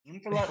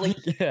for that. Like,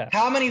 Yeah.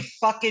 how many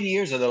fucking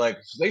years are they like,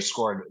 they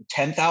scored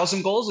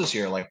 10,000 goals this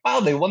year? Like, wow,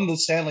 they won the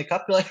Stanley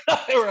Cup. You're like,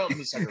 they were out in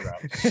the second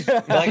round.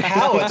 You're like,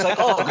 how? It's like,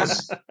 oh,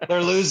 because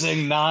they're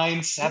losing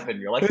 9-7.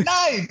 You're like,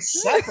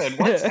 9-7?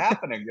 What's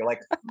happening? You're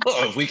like,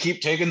 oh, if we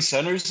keep taking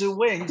centers and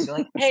wings, you're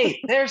like,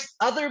 hey, there's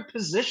other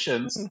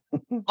positions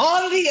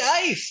on the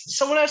ice.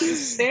 Someone has to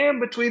stand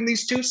between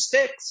these two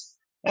sticks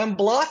and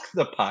block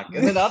the puck.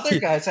 And then other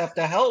guys have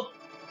to help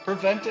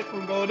prevent it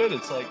from going in.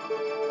 It's like,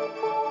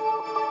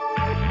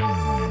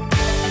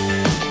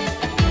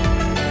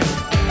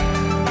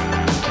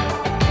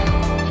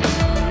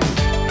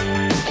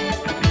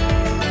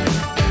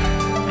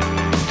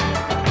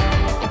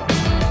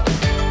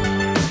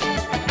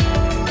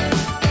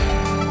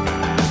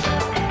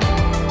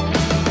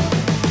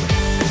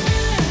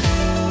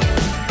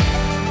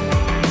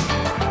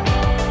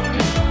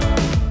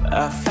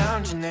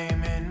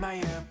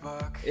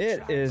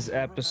 It is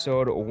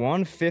episode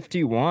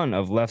 151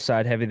 of Left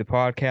Side Heavy, the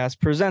podcast,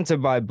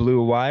 presented by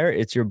Blue Wire.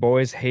 It's your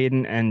boys,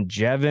 Hayden and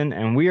Jevin,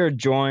 and we are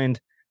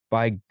joined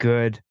by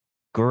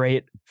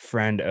great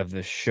friend of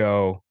the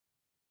show,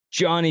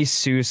 Johnny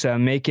Sousa,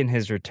 making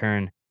his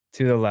return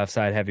to the Left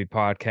Side Heavy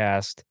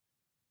podcast.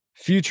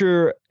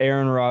 Future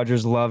Aaron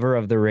Rodgers lover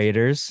of the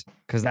Raiders,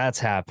 because that's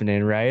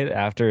happening, right?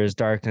 After his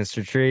darkness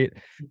retreat.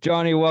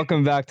 Johnny,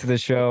 welcome back to the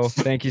show.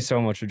 Thank you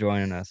so much for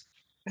joining us.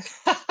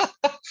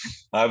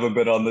 I haven't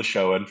been on the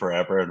show in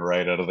forever, and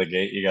right out of the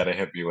gate, you got to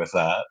hit me with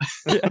that.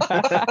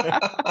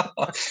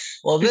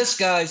 Well, this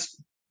guy's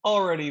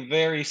already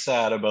very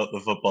sad about the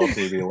football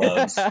team he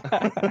loves.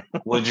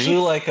 Would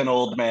you like an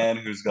old man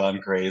who's gone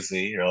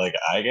crazy? You're like,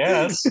 I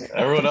guess.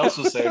 Everyone else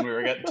was saying we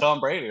were getting Tom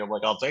Brady. I'm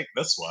like, I'll take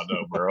this one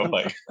over. I'm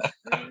like,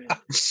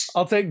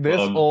 I'll take this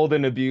old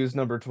and abused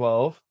number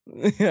 12.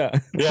 Yeah,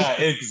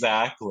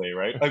 exactly.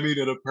 Right. I mean,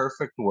 in a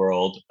perfect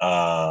world,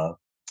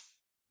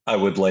 I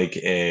would like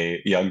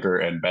a younger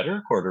and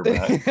better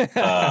quarterback.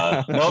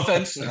 No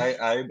offense.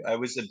 I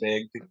was a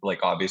big, like,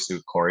 obviously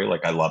with Corey,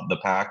 like, I love the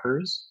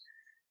Packers.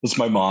 It's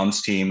my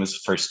mom's team, is the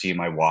first team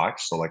I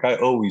watched. So, like, I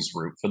always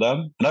root for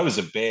them. And I was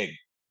a big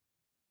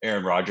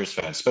Aaron Rodgers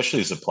fan, especially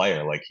as a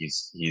player. Like,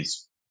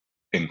 he's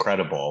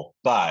incredible.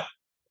 But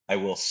I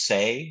will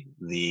say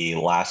the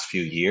last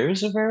few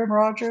years of Aaron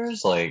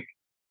Rodgers, like,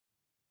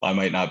 I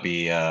might not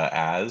be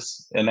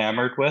as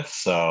enamored with.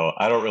 So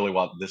I don't really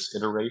want this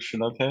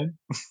iteration of him.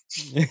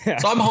 yeah.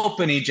 So I'm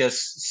hoping he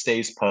just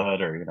stays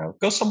put or,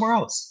 go somewhere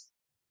else.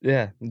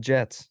 Yeah,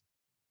 Jets.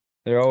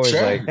 They're always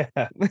Sure.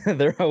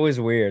 they're always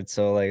weird.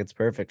 So, like, it's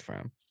perfect for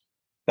him.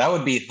 That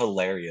would be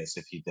hilarious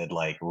if he did,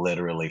 like,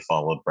 literally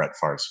followed Brett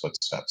Favre's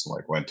footsteps and,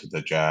 like, went to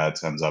the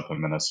Jets, ends up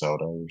in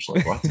Minnesota. You're just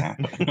like, what's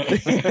happening?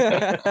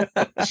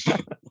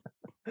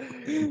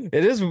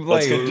 It is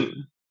like,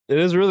 it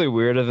is really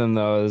weird of him,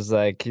 though. Is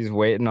like he's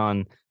waiting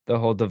on the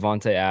whole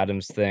Devontae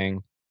Adams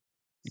thing.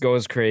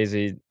 Goes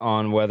crazy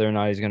on whether or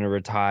not he's going to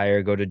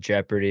retire, go to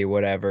Jeopardy,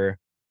 whatever.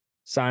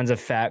 Signs a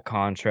fat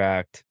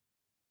contract.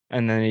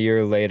 And then a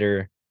year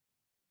later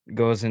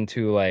goes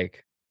into,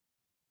 like,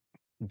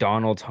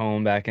 Donald's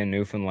home back in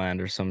Newfoundland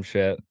or some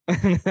shit.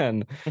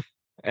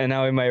 And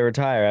now he might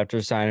retire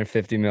after signing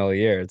 50 mil a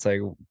year. It's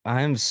like,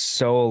 I'm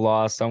so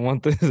lost. I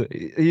want this.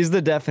 He's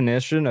the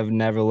definition of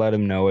never let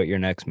him know what your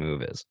next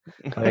move is.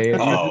 Like, you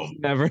just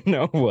never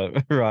know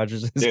what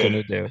Rodgers is going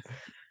to do.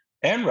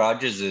 And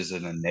Rodgers is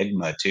an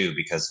enigma too,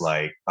 because,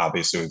 like,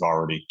 obviously we've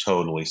already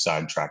totally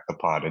sidetracked the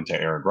pod into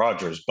Aaron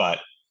Rodgers, but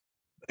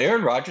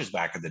Aaron Rodgers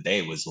back in the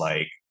day was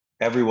like,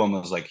 everyone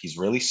was like, he's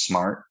really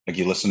smart. Like,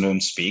 you listen to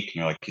him speak and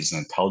you're like, he's an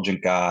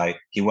intelligent guy.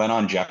 He went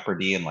on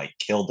Jeopardy and, like,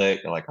 killed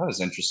it. You're like, oh, it's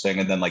interesting.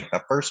 And then, like,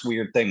 the first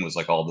weird thing was,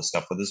 like, all the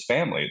stuff with his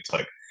family. It's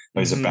like,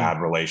 he's a bad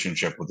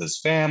relationship with his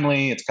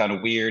family. It's kind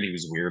of weird. He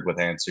was weird with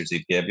answers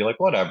he'd give. You're like,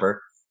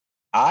 whatever.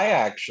 I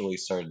actually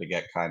started to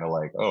get kind of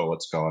like, oh,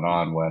 what's going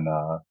on, when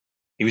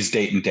he was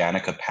dating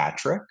Danica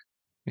Patrick.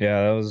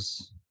 Yeah,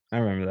 I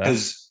remember that.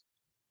 Because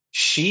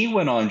she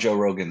went on Joe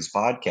Rogan's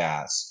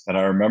podcast, and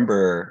I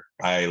remember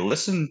I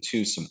listened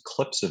to some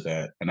clips of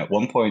it. And at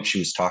one point, she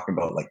was talking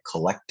about, like,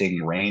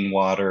 collecting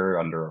rainwater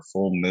under a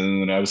full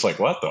moon. I was like,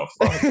 what the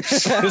fuck?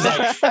 It was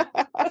like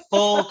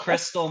full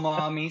crystal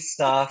mommy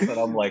stuff. And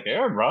I'm like,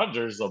 Aaron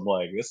Rodgers, I'm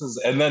like, this is.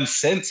 And then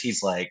since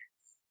he's like,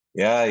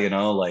 yeah,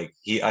 like,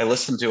 I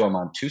listened to him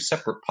on two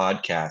separate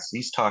podcasts.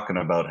 He's talking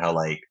about how,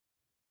 like,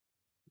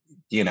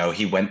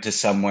 he went to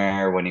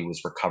somewhere when he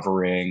was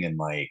recovering, and,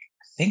 like,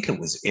 I think it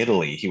was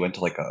Italy. He went to,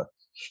 like,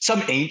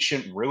 some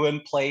ancient ruin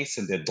place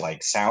and did,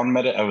 like, sound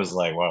I was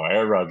like, wow,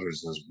 Aaron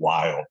Rodgers is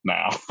wild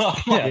now.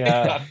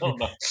 I don't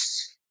know.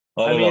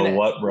 I don't know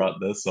what brought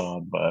this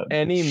on, but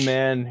any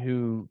man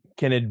who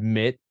can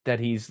admit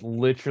that he's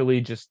literally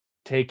just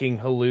taking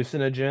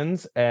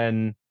hallucinogens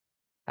and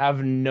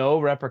have no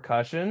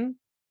repercussion,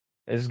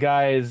 this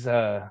guy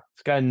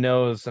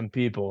knows some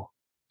people.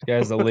 This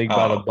guy's the league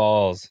by the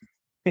balls.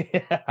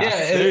 Yeah,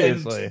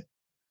 seriously.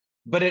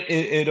 But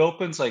it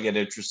opens, like, an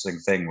interesting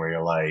thing where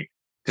you're like,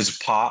 because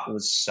pot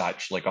was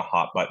such, like, a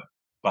hot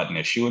button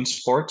issue in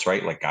sports,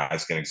 right? Like,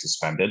 guys getting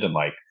suspended, and,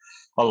 like,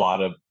 a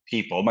lot of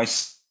people,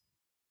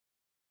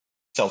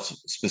 myself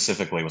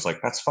specifically was like,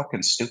 that's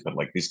fucking stupid.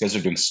 Like, these guys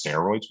are doing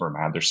steroids where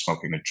mad they're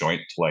smoking a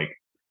joint to like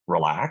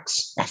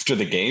relax after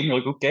the game. You're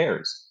like, who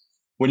cares?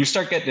 When you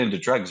start getting into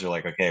drugs, you're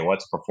like, okay,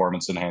 what's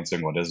performance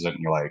enhancing? What is it? And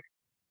you're like,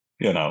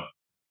 you know,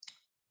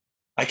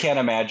 I can't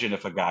imagine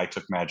if a guy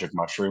took magic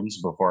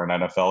mushrooms before an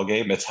NFL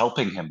game, it's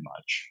helping him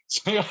much.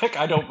 So you're like,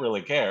 I don't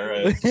really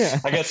care. Yeah.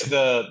 I guess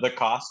the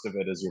cost of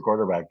it is your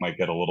quarterback might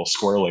get a little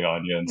squirrely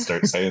on you and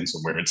start saying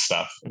some weird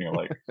stuff. And you're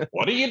like,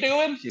 what are you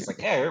doing? He's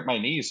like, yeah, I hurt my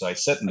knee, so I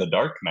sit in the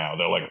dark now.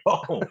 They're like,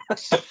 oh,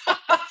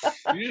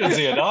 you should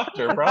see a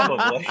doctor,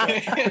 probably.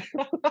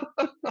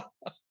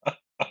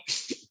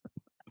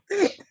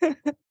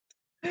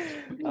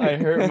 I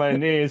hurt my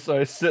knee, so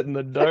I sit in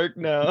the dark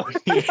now.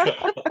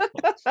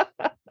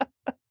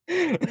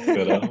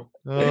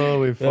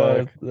 Holy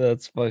fuck.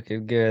 That's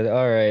fucking good.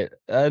 All right.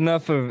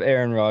 Enough of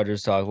Aaron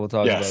Rodgers talk. We'll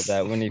talk about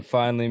that when he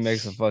finally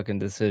makes a fucking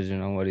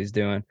decision on what he's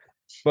doing.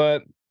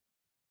 But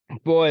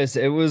boys,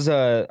 it was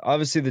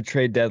obviously the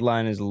trade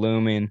deadline is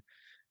looming.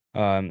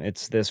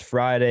 It's this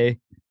Friday.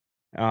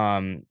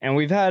 And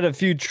we've had a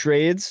few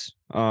trades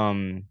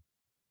coming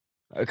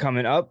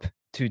up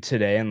to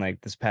today and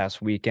like this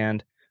past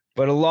weekend.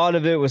 But a lot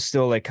of it was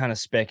still like kind of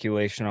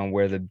speculation on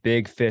where the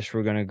big fish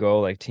were going to go,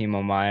 like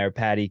Timo Meyer,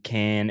 Patty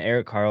Kane,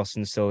 Erik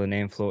Karlsson, still the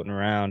name floating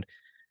around,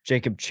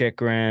 Jacob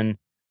Chikrin,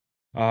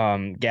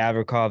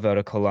 Gavrikov out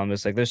of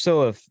Columbus. Like there's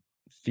still a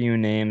few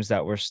names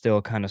that were still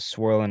kind of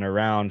swirling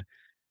around.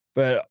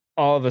 But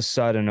all of a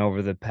sudden,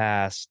 over the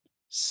past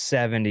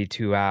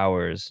 72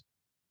 hours,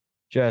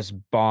 just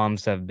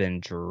bombs have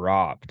been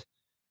dropped.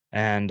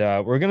 And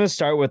we're going to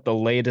start with the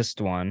latest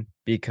one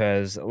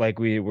because, like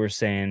we were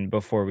saying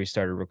before we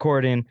started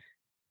recording,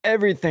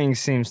 everything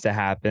seems to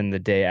happen the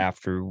day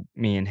after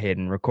me and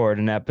Hayden record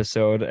an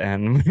episode.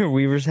 And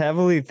we were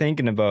heavily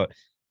thinking about,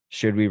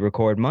 should we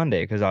record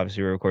Monday? Because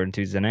obviously we're recording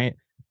Tuesday night.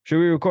 Should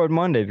we record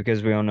Monday?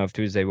 Because we don't know if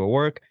Tuesday will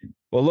work.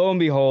 Well, lo and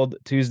behold,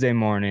 Tuesday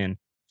morning,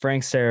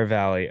 Frank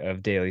Saravalli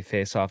of Daily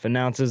Faceoff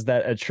announces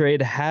that a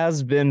trade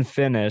has been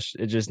finished.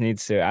 It just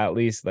needs to, at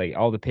least, like,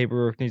 all the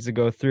paperwork needs to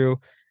go through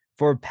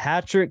for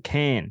Patrick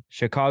Kane,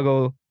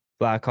 Chicago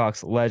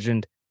Blackhawks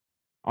legend,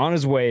 on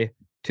his way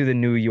to the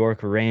New York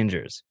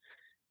Rangers.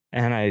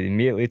 And I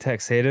immediately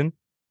text Hayden,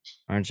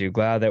 aren't you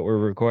glad that we're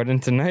recording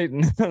tonight?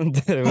 We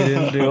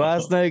didn't do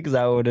last night, because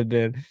that would have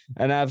been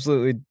an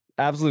absolute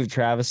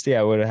travesty.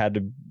 I would have had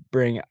to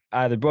bring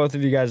either both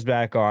of you guys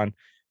back on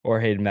or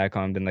Hayden back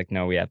on and been like,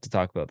 no, we have to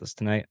talk about this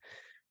tonight.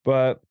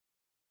 But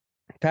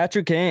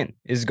Patrick Kane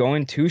is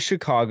going to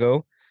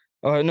Chicago.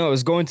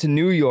 Is going to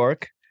New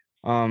York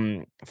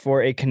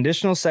for a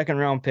conditional second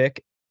round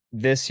pick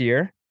this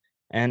year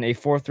and a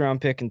fourth round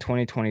pick in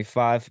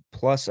 2025,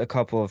 plus a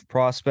couple of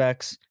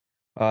prospects.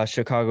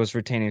 Chicago's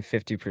retaining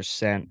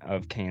 50%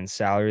 of Kane's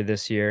salary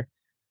this year.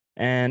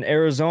 And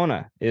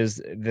Arizona is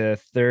the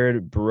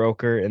third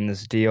broker in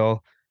this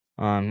deal.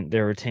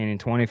 They're retaining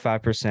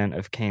 25%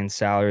 of Kane's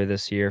salary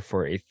this year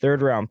for a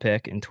third round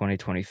pick in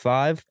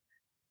 2025.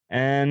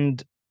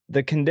 And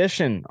the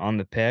condition on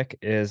the pick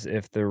is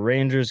if the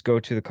Rangers go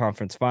to the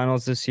conference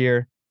finals this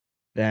year,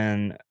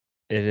 then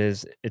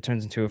it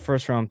turns into a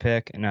first round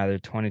pick in either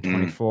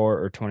 2024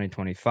 or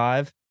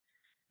 2025.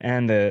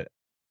 And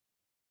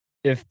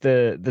if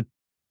the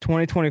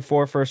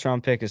 2024 first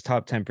round pick is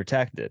top 10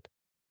 protected.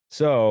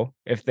 So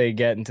if they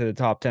get into the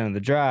top 10 of the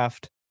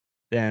draft,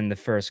 then the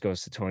first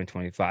goes to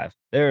 2025.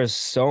 There is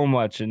so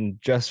much in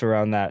just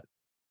around that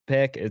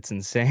pick. It's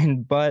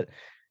insane. But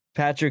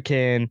Patrick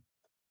Kane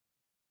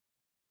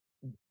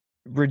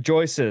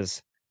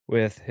rejoices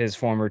with his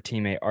former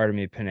teammate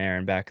Artemi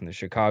Panarin back in the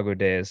Chicago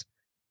days.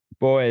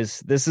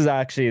 Boys, this is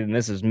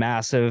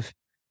massive.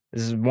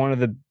 This is one of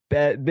the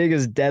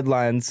biggest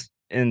deadlines,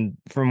 and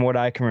from what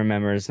I can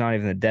remember, it's not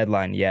even a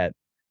deadline yet.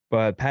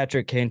 But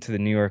Patrick Kane to the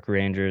New York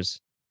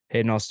Rangers.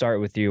 Hayden, I'll start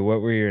with you.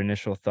 What were your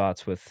initial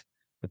thoughts with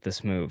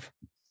this move?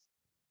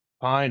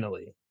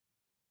 Finally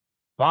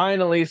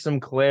some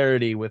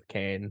clarity with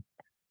Kane,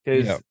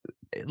 because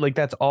like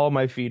that's all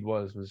my feed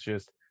was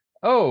just,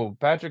 oh,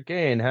 Patrick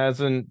Kane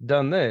hasn't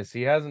done this,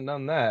 he hasn't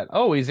done that,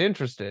 oh, he's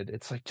interested.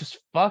 It's like, just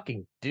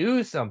fucking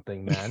do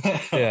something, man.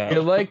 Yeah,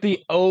 you're like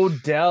the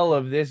Odell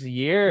of this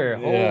year.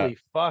 Holy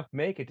fuck,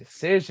 make a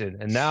decision.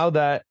 And now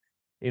that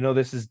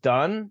this is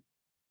done,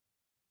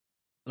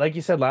 like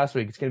you said last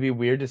week, it's gonna be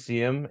weird to see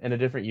him in a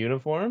different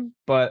uniform,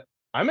 but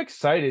I'm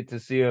excited to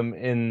see him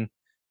in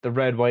the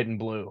red, white, and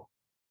blue.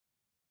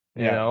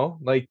 You know,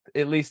 like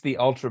at least the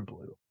ultra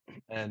blue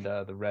and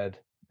the red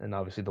and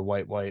obviously the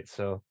white.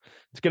 So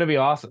it's gonna be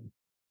awesome.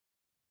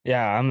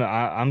 Yeah,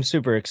 I'm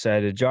super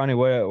excited. Johnny,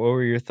 what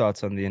were your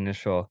thoughts on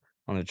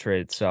the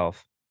trade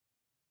itself?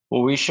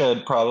 Well, we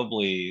should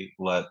probably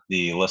let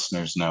the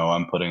listeners know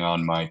I'm putting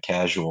on my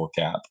casual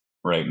cap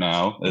right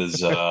now.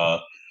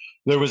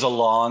 There was a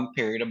long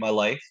period of my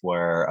life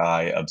where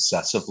I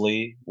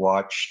obsessively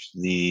watched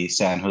the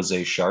San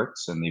Jose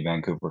Sharks and the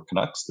Vancouver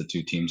Canucks, the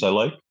two teams I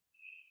like.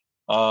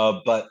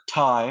 But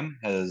time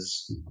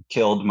has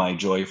killed my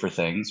joy for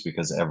things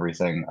because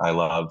everything I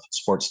love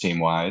sports team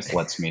wise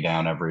lets me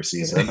down every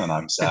season and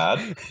I'm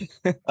sad.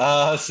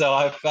 So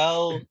I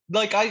fell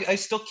like I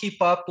still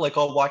keep up, like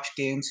I'll watch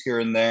games here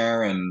and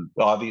there. And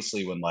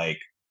obviously when like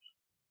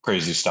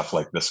crazy stuff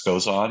like this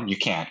goes on, you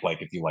can't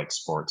like if you like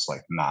sports,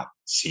 like not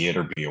see it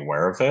or be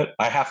aware of it.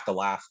 I have to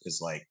laugh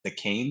because like the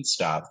Kane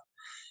stuff,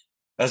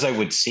 as I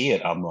would see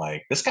it, I'm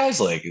like, this guy's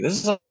like, this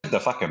is like the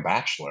fucking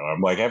Bachelor.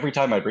 I'm like, every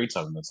time I read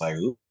something, it's like,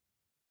 ooh,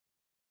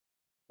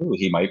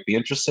 he might be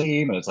interested in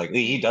him, and it's like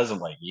he doesn't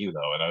like you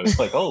though. And I was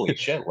like, holy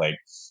shit! Like,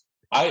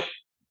 I,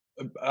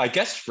 I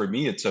guess for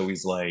me, it's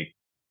always like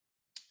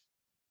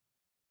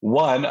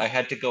one, I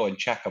had to go and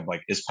check. I'm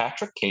like, is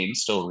Patrick Kane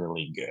still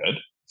really good?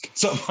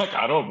 So I'm like,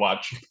 I don't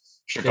watch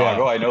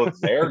Chicago. Yeah. I know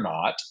they're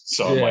not.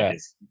 So I'm like, Yeah.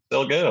 is he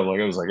still good? I'm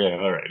like, I was like, yeah,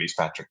 all right, he's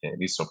Patrick Kane.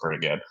 He's still pretty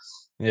good.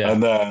 Yeah.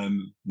 And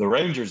then the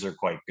Rangers are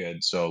quite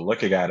good. So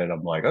looking at it,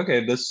 I'm like,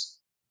 okay, this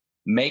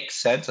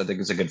makes sense. I think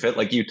it's a good fit.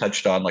 Like you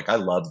touched on, like I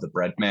love the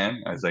Bread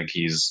Man. I think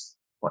he's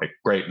like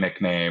great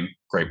nickname,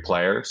 great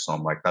player. So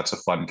I'm like, that's a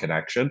fun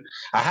connection.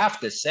 I have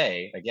to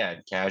say,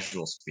 again,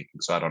 casual speaking,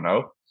 so I don't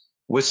know,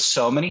 with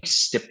so many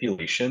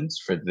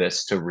stipulations for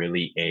this to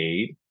really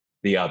aid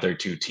the other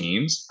two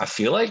teams, I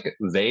feel like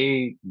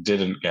they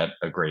didn't get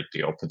a great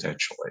deal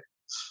potentially.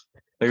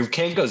 Like if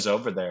Kane goes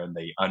over there and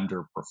they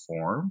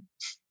underperform,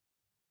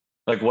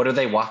 like what are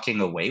they walking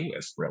away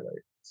with really?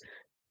 A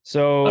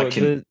So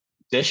so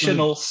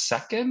conditional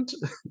second?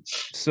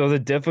 so the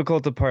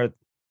difficult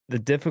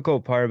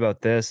part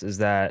about this is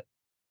that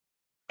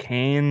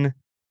Kane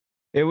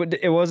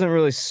it wasn't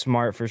really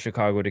smart for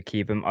Chicago to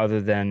keep him other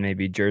than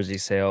maybe jersey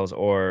sales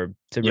or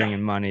to Yeah, bring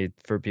in money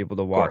for people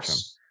to of watch him.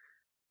 course.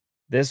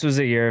 This was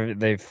a year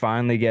they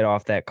finally get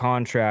off that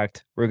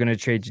contract. We're going to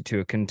trade you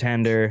to a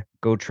contender,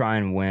 go try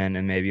and win,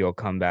 and maybe you'll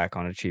come back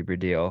on a cheaper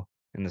deal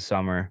in the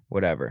summer,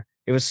 whatever.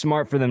 It was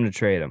smart for them to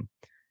trade him,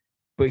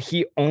 but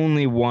he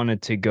only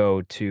wanted to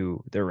go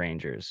to the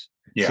Rangers.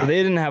 So Yeah.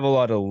 they didn't have a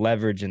lot of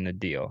leverage in the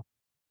deal.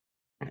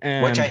 Which I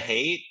And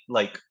hate.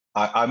 Like,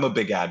 I'm a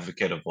big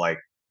advocate of like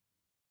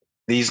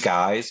these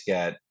guys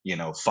get,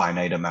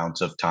 finite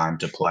amounts of time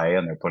to play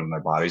and they're putting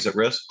their bodies at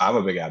risk. I'm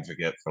a big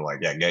advocate for like,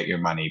 yeah, get your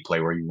money, play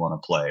where you want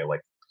to play.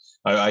 Like,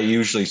 I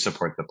usually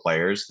support the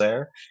players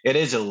there. It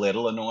is a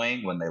little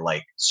annoying when they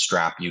like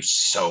strap you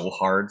so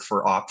hard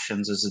for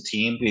options as a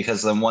team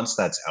because then once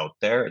that's out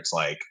there, it's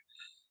like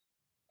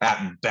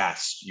at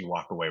best you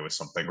walk away with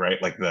something,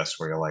 right? Like this,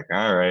 where you're like,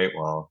 all right,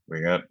 well, we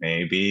got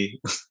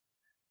maybe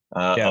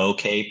yeah,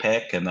 okay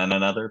pick and then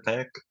another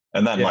pick.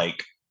 And then yeah,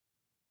 like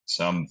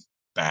some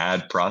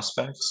bad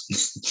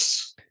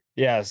prospects.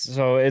 yeah.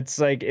 So it's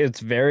like it's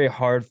very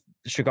hard.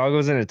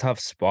 Chicago's in a tough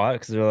spot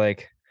because they're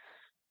like,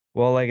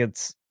 well, like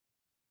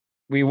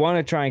we want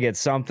to try and get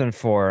something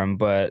for him,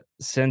 but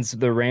since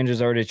the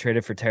Rangers already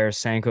traded for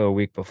Tarasenko a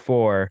week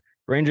before,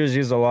 Rangers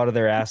used a lot of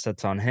their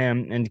assets on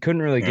him and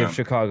couldn't really give Yeah.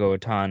 Chicago a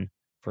ton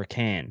for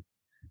Kane.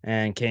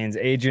 And Kane's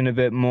aging a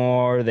bit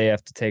more. They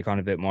have to take on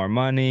a bit more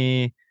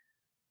money.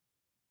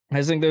 I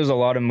just think there's a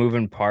lot of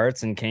moving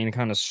parts, and Kane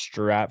kind of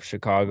strapped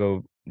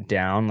Chicago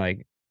down.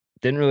 Like,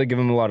 didn't really give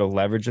him a lot of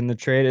leverage in the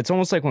trade. It's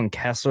almost like when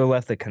Kessler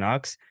left the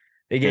Canucks,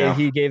 Yeah.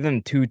 he gave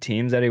them two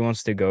teams that he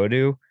wants to go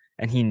to,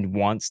 and he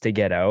wants to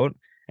get out.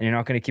 And you're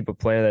not going to keep a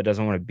player that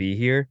doesn't want to be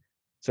here.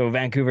 So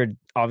Vancouver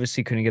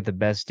obviously couldn't get the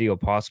best deal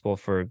possible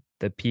for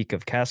the peak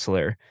of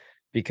Kessler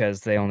because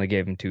they only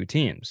gave him two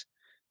teams.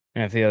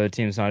 And if the other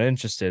team's not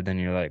interested, then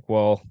you're like,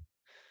 well,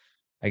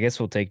 I guess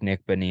we'll take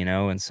Nick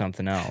Bonino and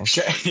something else.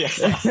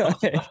 Yeah.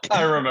 Like,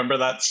 I remember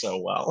that so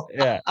well.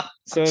 yeah.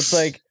 So it's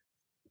like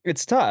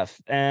it's tough.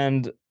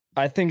 And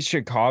I think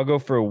Chicago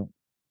for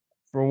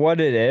what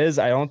it is,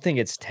 I don't think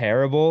it's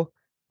terrible.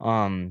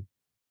 Um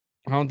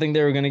I don't think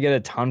they were gonna get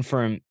a ton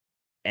for him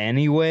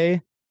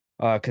anyway.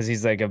 Because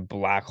he's like a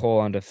black hole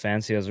on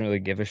defense. He doesn't really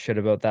give a shit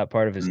about that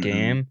part of his Hmm.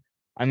 game.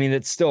 I mean,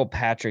 it's still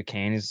Patrick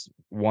Kane. He's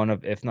one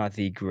of, if not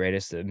the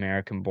greatest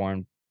American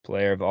born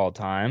player of all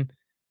time.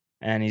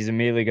 And he's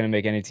immediately gonna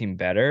make any team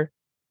better.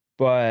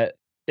 But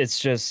it's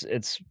just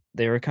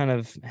they were kind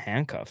of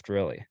handcuffed,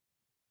 really.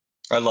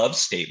 I love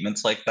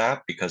statements like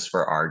that because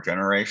for our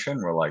generation,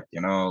 we're like,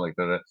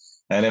 like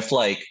and if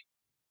like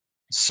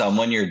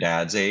someone your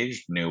dad's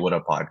age knew what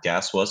a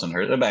podcast was and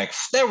heard it, like,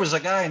 there was a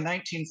guy in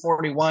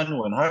 1941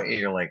 when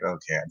you're like,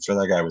 okay, I'm sure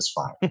that guy was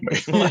fine.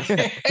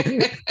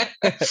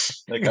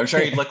 Like I'm sure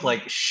he'd look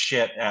like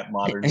shit at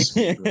modern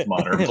speed with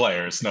modern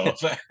players. No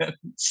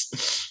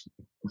offense.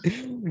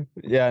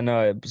 Yeah,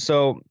 no.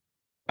 So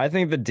I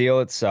think the deal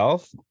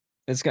itself,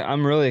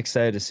 I'm really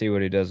excited to see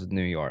what he does with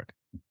New York.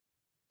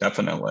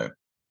 Definitely.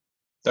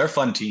 They're a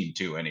fun team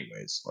too,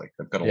 anyways. Like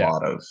they've got a Yeah.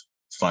 lot of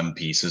fun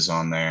pieces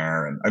on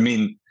there. And I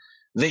mean,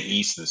 the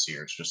East this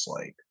year is just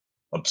like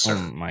Oh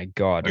absurd. my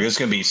god, Like it's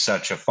gonna be it's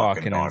such a fucking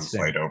fucking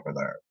dogfight insane. over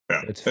there.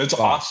 Yeah. It's It's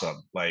fucked.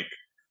 awesome. Like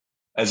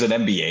as an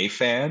NBA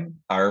fan,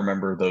 I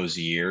remember those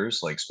years,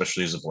 like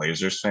especially as a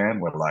Blazers fan,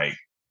 where like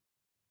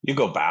you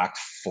go back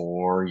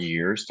 4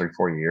 years, 3,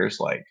 4 years,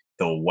 like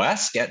the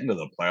West getting to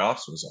the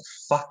playoffs was a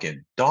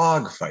fucking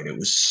dogfight. It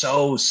was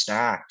so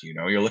stacked. You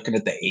know, you're looking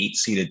at the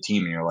 8-seeded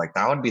team, and you're like,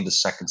 that would be the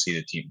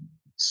 2nd-seeded team.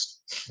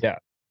 Yeah.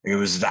 It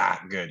was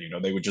that good. You know,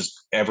 they would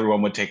just,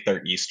 everyone would take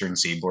their Eastern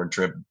Seaboard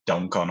trip,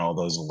 dunk on all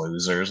those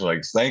losers.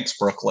 Like, thanks,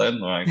 Brooklyn.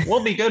 Like,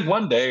 we'll be good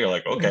one day. You're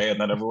like, okay. And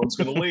then everyone's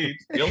going to leave.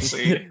 You'll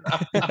see.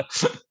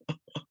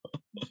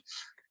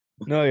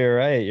 No, you're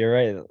right. You're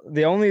right.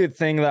 The only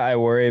thing that I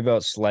worry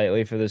about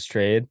slightly for this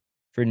trade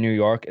for New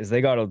York is they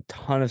got a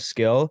ton of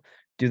skill.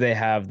 Do they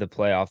have the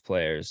playoff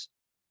players?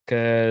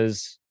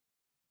 Because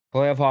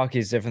playoff hockey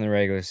is different than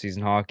regular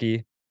season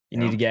hockey. You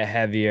need to get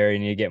heavier. You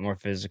need to get more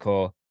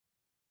physical.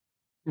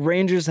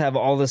 Rangers have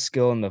all the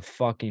skill in the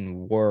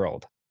fucking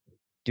world.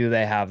 Do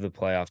they have the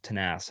playoff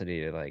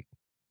tenacity to like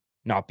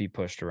not be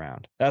pushed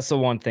around? That's the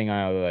one thing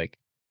I like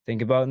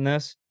think about in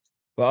this.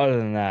 But other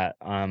than that,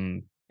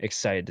 I'm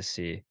excited to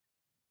see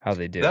how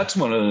they do. That's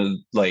one of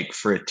the, like,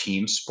 for a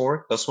team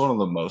sport, that's one of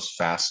the most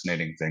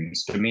fascinating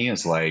things to me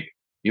is like,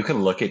 you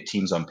can look at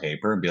teams on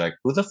paper and be like,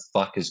 who the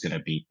fuck is going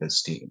to beat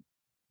this team?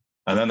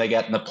 And then they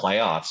get in the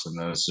playoffs and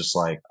then it's just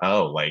like,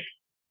 oh, like,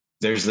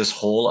 there's this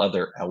whole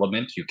other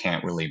element you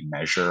can't really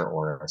measure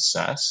or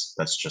assess.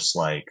 That's just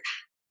like,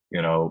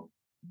 you know,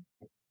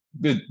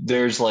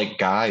 there's like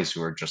guys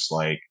who are just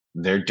like,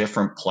 they're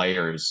different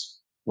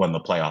players when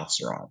the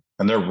playoffs are on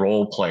and their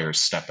role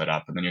players step it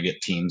up. And then you get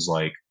teams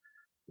like,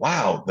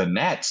 wow, the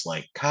Nets,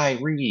 like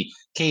Kyrie,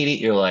 Katie,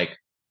 you're like,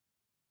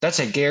 that's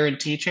a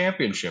guaranteed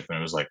championship. And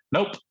it was like,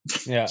 nope.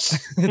 Yeah.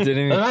 Didn't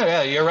even...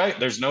 Yeah, you're right.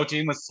 There's no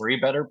team with 3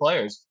 better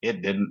players.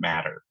 It didn't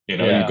matter. You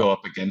know, you go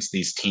up against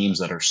these teams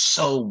that are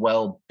so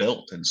well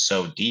built and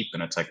so deep.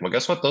 And it's like, well,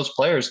 guess what? Those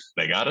players,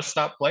 they got to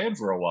stop playing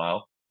for a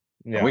while.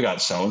 Yeah. And we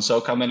got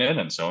so-and-so coming in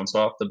and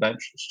so-and-so off the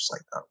bench. It's just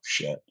like, oh,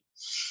 shit.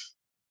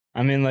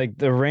 I mean, like,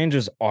 the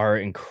Rangers are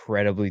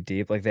incredibly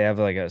deep. Like, they have,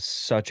 like,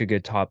 such a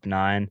good top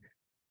 9.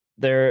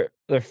 Their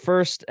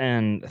first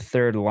and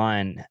third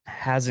line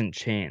hasn't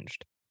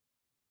changed.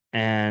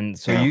 And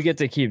so you get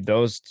to keep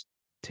those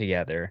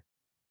together.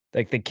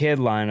 Like the kid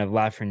line of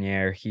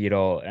Lafreniere,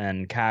 Hedl,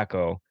 and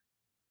Kakko,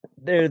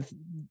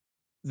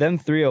 them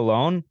 3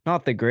 alone,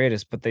 not the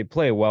greatest, but they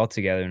play well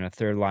together in a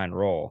third line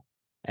role.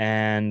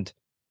 And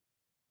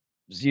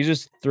you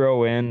just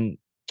throw in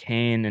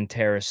Kane and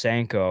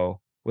Tarasenko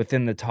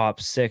within the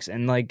top 6,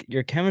 and like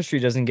your chemistry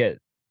doesn't get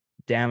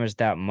damaged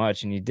that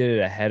much, and you did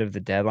it ahead of the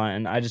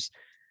deadline. And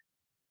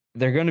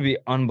they're going to be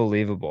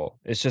unbelievable.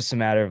 It's just a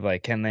matter of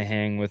like, can they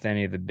hang with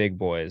any of the big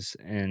boys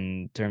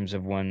in terms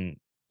of when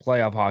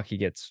playoff hockey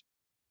gets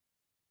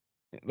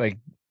like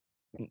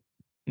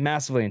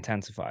massively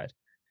intensified?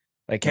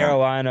 Like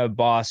Carolina,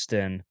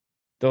 Boston,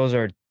 those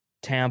are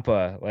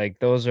Tampa. Like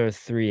those are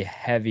 3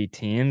 heavy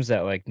teams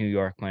that like New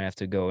York might have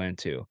to go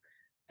into.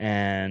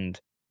 And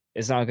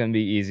it's not going to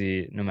be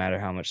easy no matter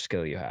how much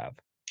skill you have.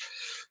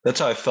 That's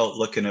how I felt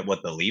looking at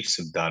what the Leafs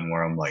have done,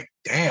 where I'm like,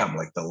 damn,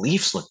 like the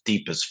Leafs look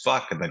deep as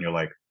fuck. And then you're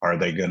like, are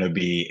they going to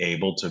be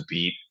able to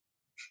beat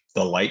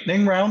the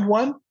Lightning round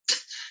 1?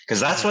 Because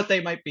that's what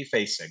they might be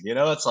facing. You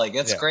know, it's like,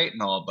 it's great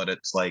and all, but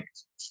it's like,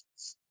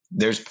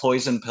 there's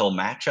poison pill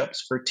matchups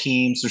for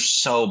teams. There's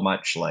so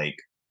much like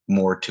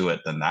more to it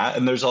than that.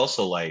 And there's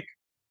also like,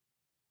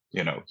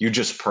 you know, you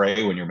just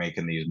pray when you're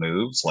making these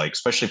moves, like,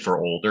 especially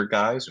for older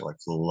guys, you're like,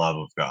 for the love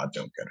of God,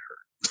 don't get hurt.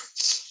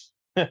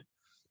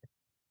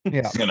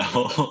 Yeah. You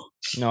know?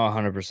 No,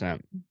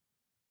 100%.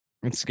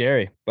 It's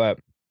scary, but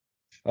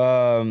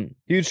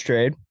huge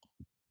trade.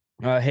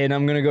 Hayden,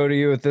 I'm gonna go to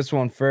you with this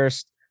one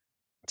first.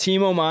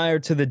 Timo Meier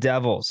to the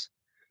Devils.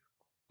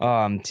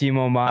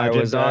 Timo Meier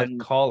was not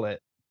call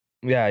it.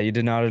 Yeah, you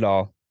did not at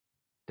all.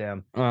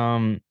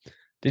 Damn.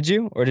 Did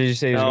you, or did you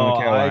say he was going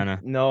to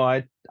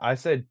Carolina? I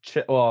said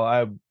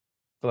I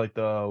for like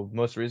the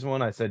most recent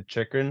one, I said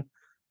Chychrun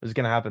was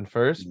gonna happen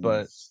first,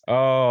 but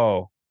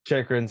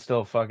Chychrun's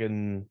still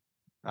fucking,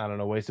 I don't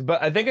know, wasted.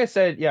 But I think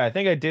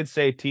I did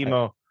say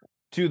Timo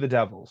to the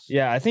Devils.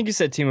 Yeah, I think you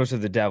said Timo to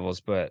the Devils,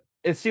 but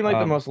it seemed like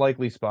the most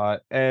likely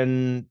spot.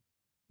 And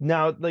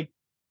now, like,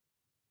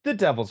 the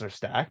Devils are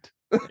stacked.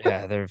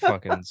 Yeah, they're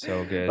fucking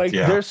so good. Like,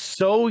 they're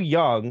so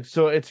young,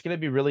 so it's going to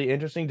be really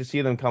interesting to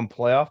see them come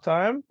playoff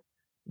time.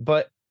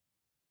 But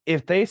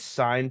if they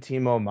sign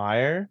Timo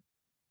Meier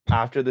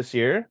after this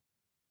year,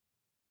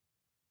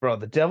 bro,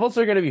 the Devils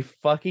are going to be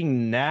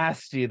fucking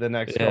nasty the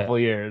next couple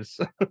years.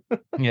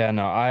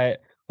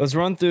 Let's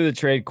run through the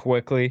trade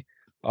quickly.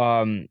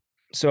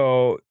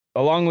 So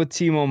along with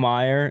Timo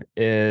Meier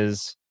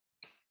is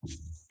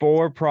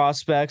 4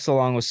 prospects,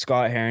 along with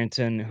Scott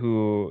Harrington,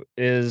 who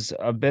is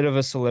a bit of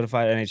a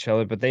solidified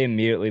NHLer, but they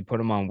immediately put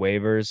him on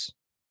waivers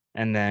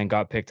and then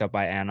got picked up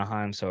by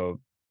Anaheim.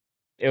 So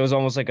it was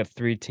almost like a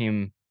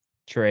 3-team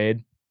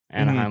trade.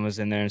 Anaheim was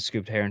in there and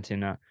scooped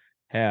Harrington up.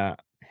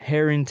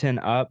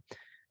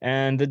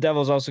 And the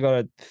Devils also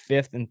got a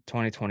 5th in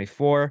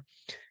 2024.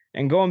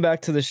 And going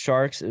back to the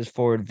Sharks is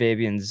forward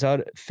Fabian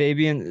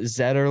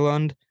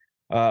Zetterlund,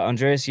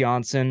 Andreas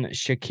Janssen,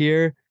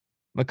 Shakir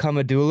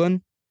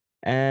Makamadulan,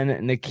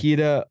 and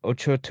Nikita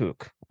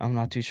Ochotuk. I'm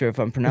not too sure if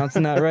I'm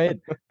pronouncing that right,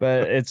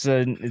 but it's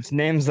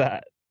names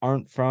that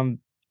aren't from.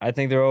 I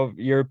think they're all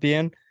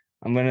European.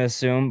 I'm gonna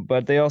assume,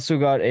 but they also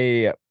got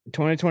a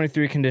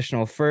 2023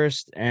 conditional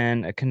first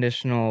and a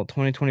conditional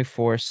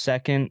 2024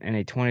 second and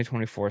a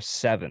 2024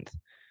 seventh.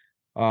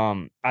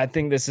 I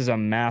think this is a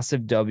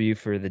massive W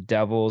for the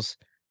Devils.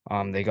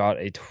 They got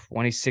a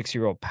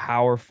 26-year-old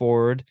power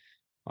forward,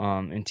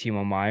 in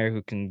Timo Meyer,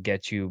 who can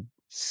get you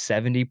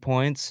 70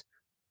 points,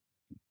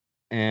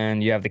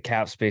 and you have the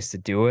cap space to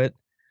do it.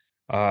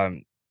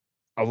 Um,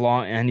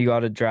 and you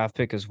got a draft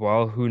pick as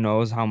well. Who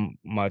knows how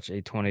much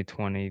a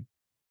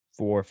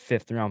 2024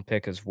 fifth round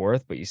pick is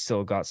worth, but you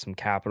still got some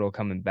capital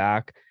coming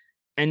back.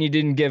 And you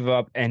didn't give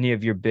up any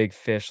of your big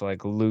fish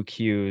like Luke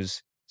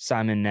Hughes,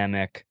 Simon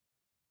Nemec,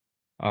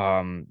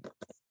 um,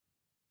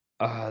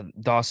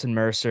 Dawson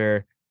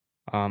Mercer,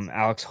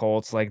 Alex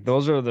Holtz. Like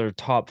those are their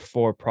top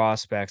 4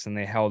 prospects, and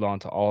they held on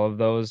to all of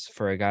those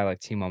for a guy like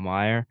Timo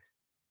Meyer.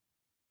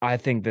 I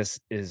think this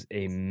is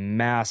a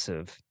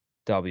massive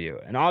W.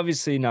 And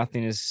obviously,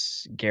 nothing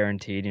is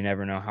guaranteed. You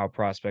never know how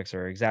prospects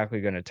are exactly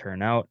going to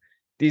turn out.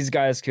 These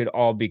guys could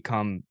all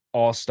become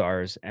all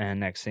stars, and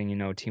next thing you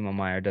know, Timo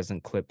Meyer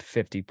doesn't clip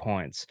 50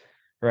 points,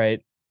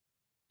 right?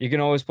 You can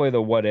always play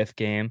the what if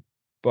game,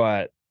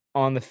 but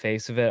on the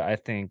face of it, I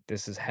think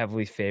this is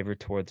heavily favored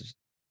towards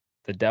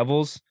the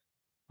Devils.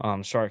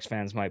 Sharks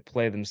fans might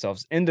play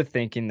themselves into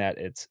thinking that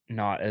it's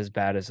not as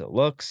bad as it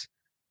looks.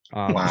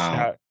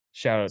 Wow.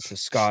 Shout out to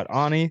Scott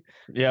Ani.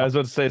 Yeah, I was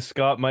about to say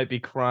Scott might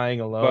be crying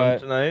alone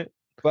tonight.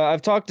 But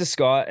I've talked to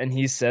Scott, and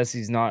he says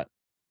he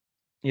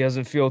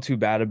doesn't feel too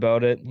bad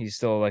about it. He's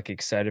still like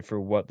excited for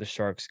what the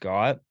Sharks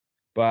got.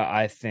 But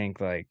I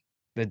think like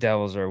the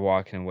Devils are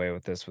walking away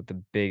with this with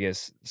the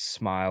biggest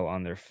smile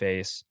on their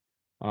face.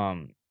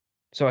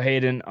 So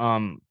Hayden, I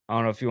don't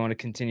know if you want to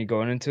continue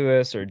going into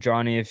this, or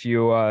Johnny, if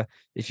you want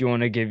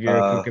to give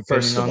your quick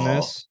First opinion of on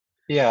all, this.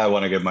 yeah, I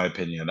want to give my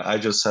opinion. I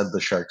just said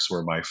the Sharks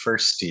were my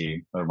first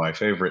team or my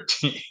favorite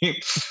team.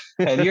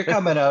 And you're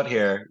coming out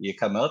here, you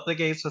come out the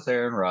gates with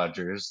Aaron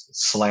Rodgers,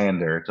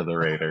 slander to the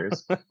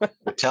Raiders.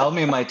 Tell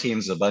me my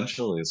team's a bunch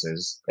of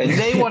losers. And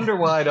they wonder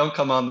why I don't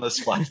come on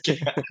this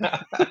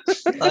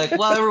podcast. Like,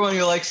 well, everyone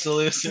who likes to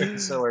lose,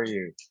 so are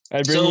you.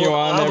 I bring you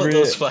on how every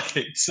about those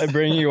fights? I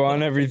bring you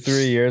on every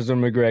 3 years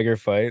when McGregor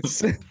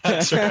fights.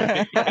 That's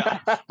right. Yeah.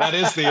 That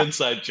is the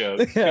inside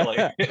joke. Yeah. Like,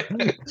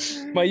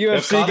 my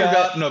UFC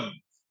guy.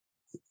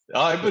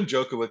 I've been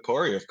joking with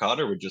Corey. If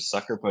Connor would just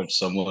sucker punch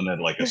someone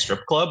at like a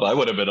strip club, I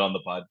would have been on the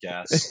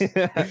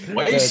podcast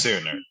way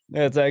sooner.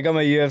 Yeah, it's like I got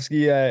my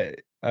UFC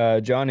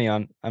Johnny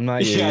on. I'm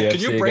not your UFC can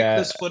you break guy.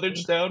 this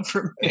footage down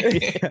for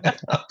me?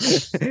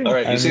 All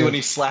right, you see when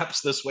he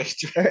slaps this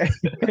waiter?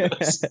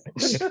 This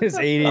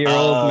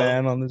 80-year-old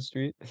man on the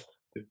street.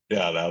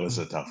 Yeah, that was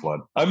a tough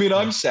one. I mean,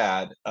 I'm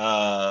sad.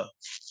 The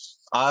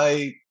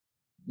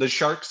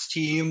Sharks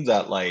team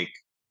that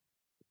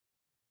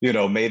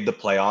made the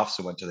playoffs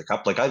and went to the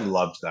cup. Like, I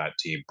loved that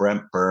team.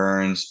 Brent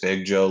Burns,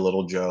 Big Joe,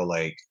 Little Joe.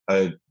 Like,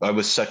 I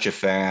was such a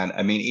fan.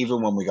 I mean,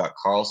 even when we got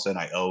Carlson,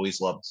 I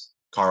always loved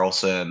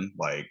Carlson.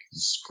 Like,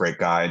 he's a great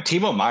guy. And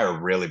Timo Meyer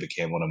really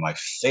became one of my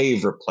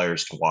favorite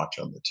players to watch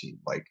on the team.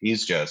 Like,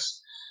 he's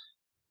just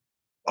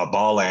a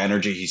ball of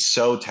energy. He's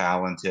so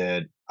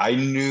talented. I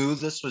knew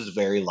this was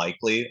very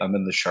likely. I'm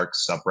in the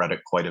Sharks subreddit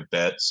quite a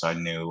bit. So I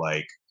knew,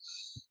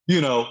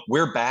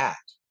 we're bad.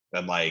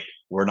 And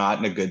we're not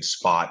in a good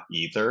spot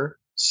either.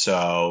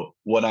 So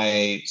when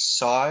I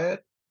saw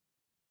it,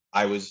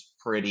 I was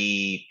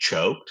pretty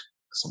choked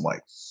because I'm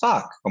like,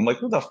 fuck. I'm like,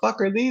 who the fuck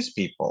are these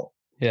people?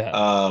 Yeah.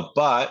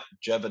 But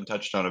Jevin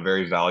touched on a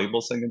very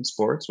valuable thing in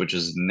sports, which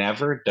is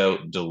never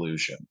doubt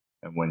delusion.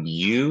 And when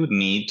you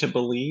need to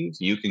believe,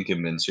 you can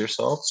convince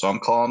yourself. So I'm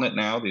calling it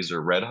now. These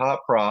are red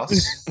hot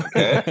pros.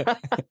 Okay.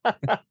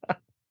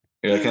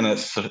 You're looking at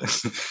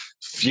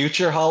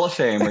future Hall of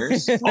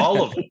Famers,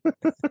 all of them,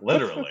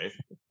 literally.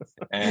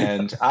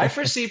 And I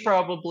foresee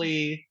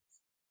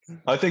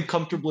I think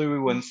comfortably we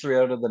win 3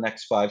 out of the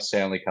next 5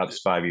 Stanley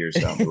Cups 5 years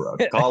down the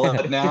road. Call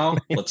it now.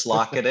 Let's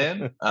lock it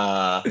in.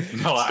 I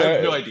have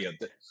no idea.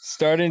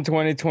 Starting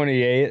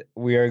 2028,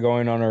 we are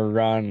going on a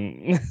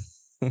run.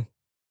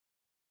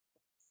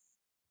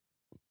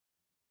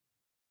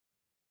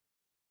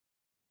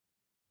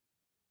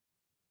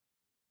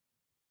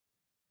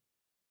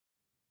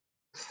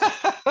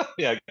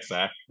 Yeah,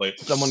 exactly.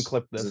 Someone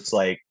clip this. It's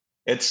like,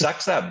 it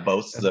sucks that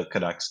both the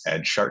Canucks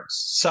and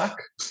Sharks suck.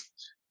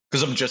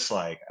 Because I'm just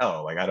like, I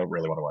don't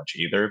really want to watch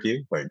either of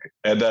you.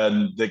 And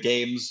then the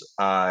games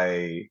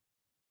I'll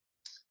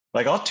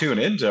tune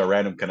into a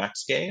random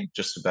Canucks game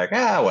just to be like,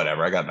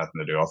 whatever, I got nothing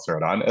to do, I'll throw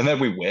it on. And then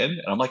we win,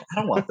 and I'm like, I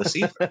don't want this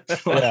either.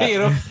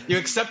 You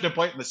accept a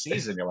point in the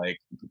season, you're like,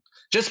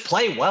 just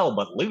play well,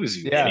 but lose,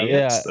 you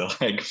idiots. Yeah.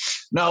 Like,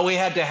 no, we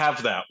had to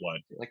have that one.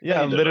 Like,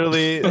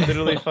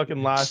 literally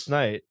fucking last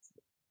night.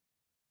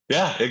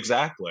 Yeah,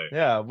 exactly.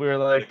 Yeah, we were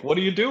like, what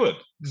are you doing?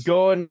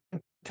 Going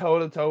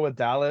toe-to-toe with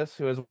Dallas,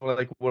 who is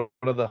one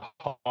of the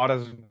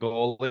hottest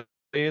goalies,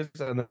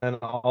 and then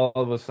all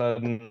of a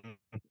sudden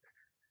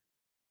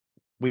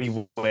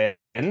we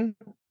win,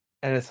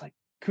 And it's like,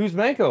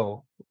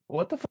 Kuzmenko,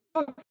 what the fuck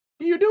are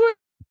you doing,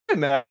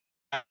 man?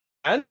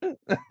 Yeah.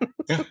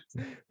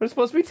 We're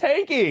supposed to be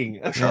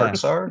tanking. The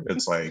Sharks are.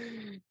 It's like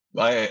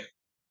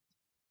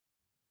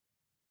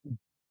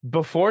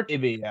Before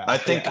TV, yeah. I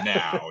think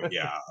now,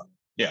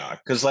 yeah,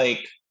 because like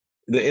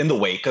in the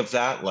wake of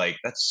that, like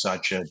that's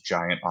such a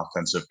giant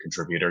offensive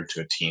contributor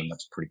to a team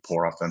that's pretty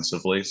poor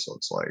offensively. So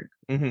it's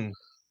like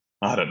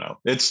I don't know.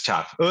 It's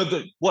tough.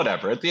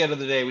 Whatever. At the end of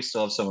the day, we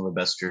still have some of the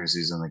best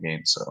jerseys in the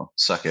game. So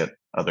suck it,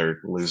 other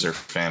loser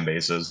fan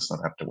bases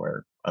don't have to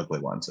wear ugly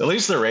ones. At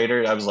least the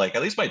Raiders, I was like,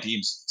 at least my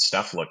team's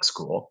stuff looks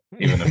cool,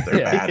 even if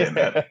they're bad in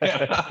it.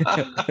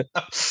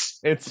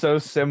 It's so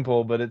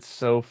simple, but it's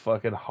so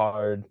fucking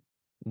hard.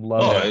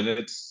 Love it. And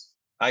it's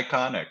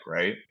iconic,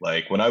 right?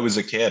 Like when I was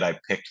a kid, I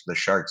picked the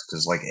Sharks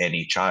because, like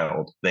any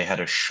child, they had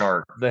a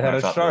shark. They had I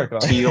a thought shark the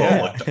on. teal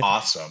Yeah. looked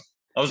awesome.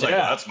 I was like,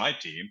 well, that's my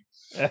team.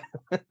 You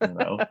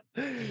know?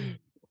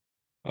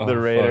 The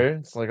Raider.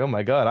 It's like, oh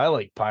my god, I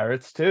like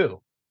Pirates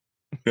too.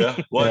 Yeah.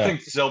 Well, I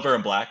think silver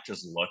and black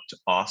just looked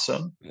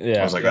awesome.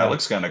 Yeah. I was like, that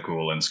looks kind of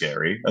cool and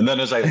scary. And then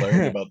as I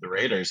learned about the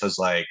Raiders, I was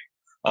like,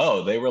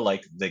 oh, they were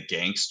like the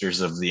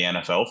gangsters of the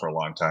NFL for a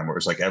long time, where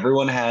it's like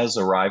everyone has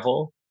a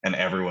rival and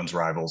everyone's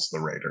rival's the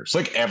Raiders.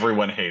 Like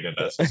everyone hated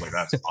us. I was like,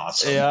 that's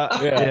awesome. Yeah.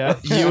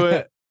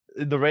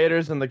 The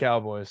Raiders and the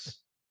Cowboys.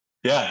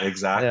 Yeah,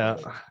 exactly. Yeah.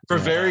 For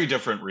very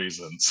different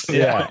reasons.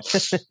 Yeah.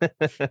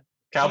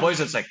 Cowboys,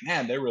 it's like,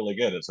 man, they're really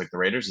good. It's like the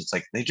Raiders, it's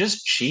like they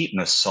just cheat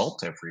and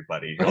assault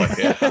everybody. You're like,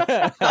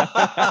 yeah.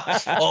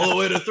 All the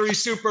way to 3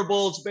 Super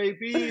Bowls,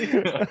 baby.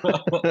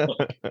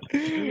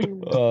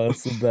 Oh,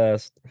 that's the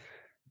best.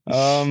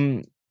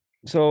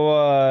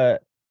 So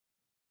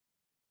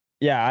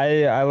yeah,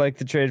 I like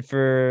the trade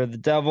for the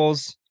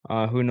Devils.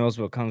 Who knows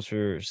what comes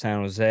for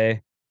San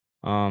Jose.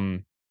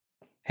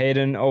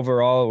 Hayden,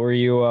 overall, were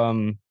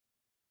you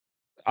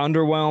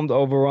underwhelmed,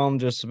 overwhelmed,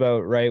 just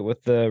about right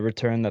with the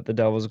return that the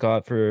Devils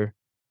got for,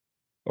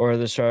 or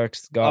the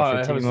Sharks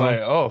got for Timo? I was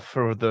like,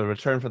 for the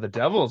return for the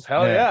Devils,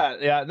 hell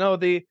yeah. No,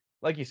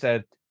 like you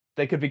said,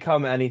 they could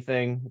become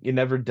anything. You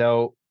never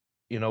doubt,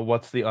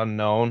 what's the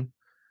unknown.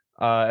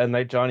 And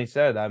like Johnny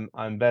said,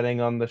 I'm betting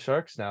on the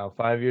Sharks now,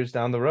 5 years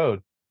down the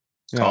road.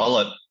 Call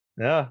it.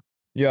 Yeah.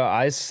 Yeah,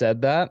 I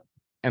said that,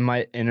 and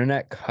my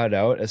internet cut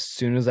out as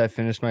soon as I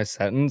finished my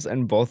sentence,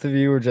 and both of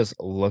you were just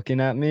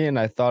looking at me, and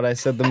I thought I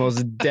said the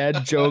most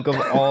dead joke of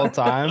all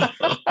time,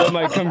 but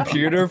my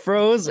computer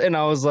froze, and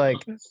I was like,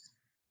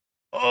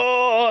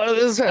 oh,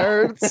 this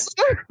hurts.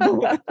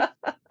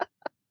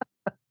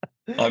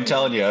 I'm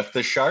telling you, if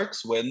the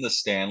Sharks win the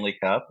Stanley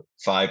Cup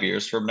 5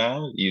 years from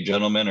now, you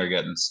gentlemen are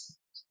getting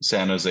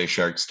San Jose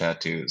Sharks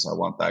tattoos. I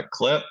want that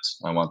clipped.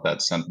 I want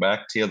that sent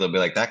back to you. They'll be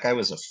like, that guy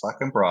was a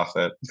fucking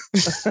prophet.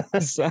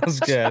 Sounds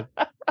good.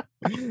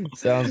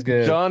 Sounds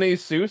good. Johnny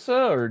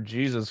Sousa or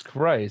Jesus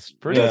Christ?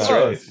 Pretty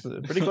close.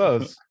 Right. Pretty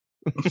close.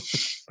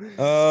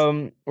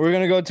 We're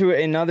gonna go to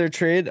another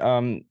trade.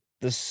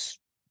 The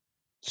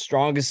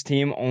strongest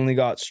team only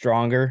got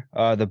stronger.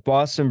 The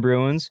Boston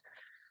Bruins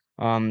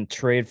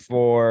trade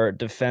for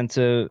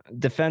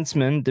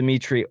defenseman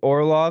Dmitry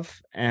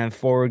Orlov and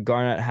forward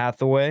Garnet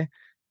Hathaway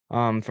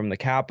from the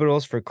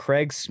Capitals for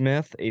Craig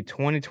Smith, a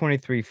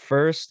 2023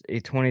 first, a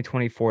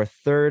 2024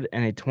 third,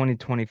 and a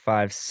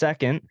 2025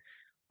 second.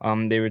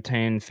 They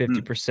retained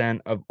 50%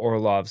 of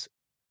Orlov's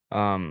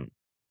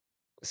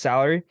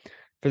salary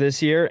for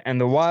this year, and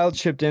the Wild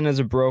chipped in as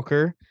a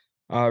broker,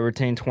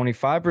 retained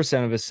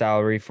 25% of his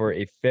salary for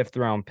a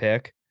 5th-round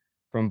pick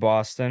from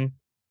Boston.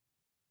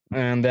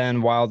 And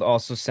then Wild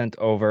also sent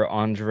over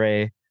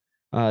Andrei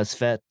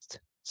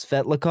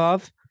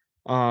Svetlikov.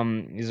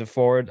 He's a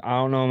forward. I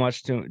don't know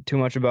too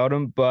much about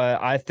him,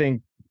 but I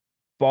think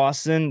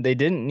Boston, they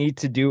didn't need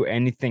to do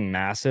anything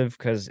massive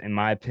because, in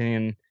my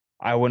opinion,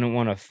 I wouldn't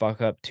want to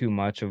fuck up too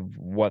much of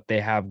what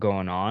they have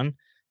going on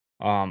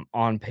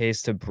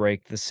pace to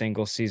break the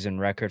single season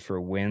record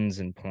for wins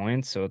and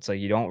points. So it's like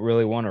you don't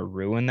really want to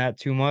ruin that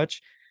too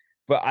much.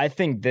 But I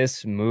think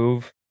this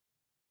move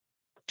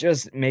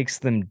just makes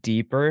them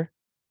deeper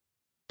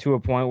to a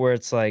point where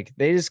it's like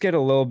they just get a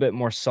little bit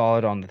more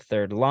solid on the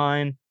third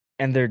line,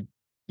 and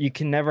you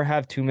can never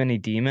have too many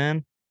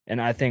D-men.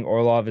 And I think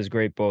Orlov is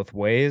great both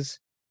ways,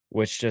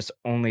 which just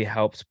only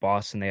helps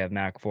Boston. They have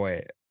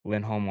McAvoy,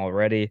 Lindholm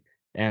already,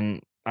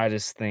 and I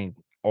just think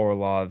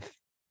Orlov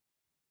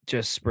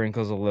just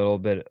sprinkles a little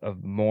bit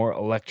of more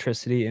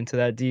electricity into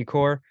that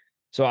decor.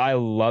 So I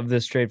love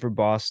this trade for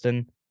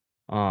Boston.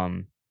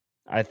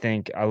 I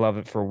think I love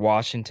it for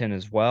Washington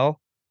as well.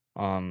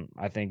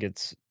 I think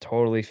it's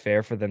totally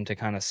fair for them to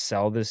kind of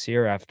sell this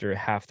year after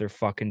half their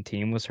fucking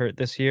team was hurt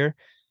this year.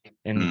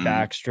 And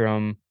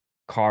Backstrom,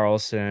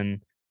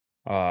 Carlson,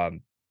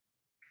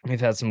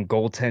 we've had some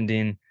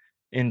goaltending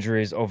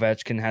injuries.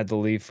 Ovechkin had to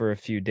leave for a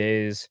few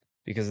days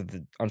because of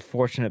the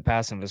unfortunate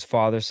passing of his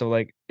father. So,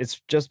 like, it's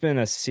just been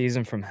a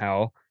season from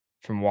hell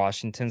from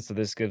Washington. So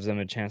this gives them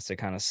a chance to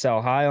kind of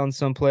sell high on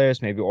some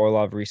players. Maybe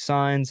Orlov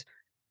resigns,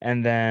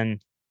 and then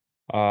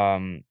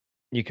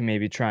you can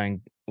maybe try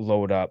and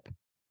load up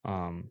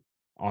on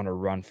a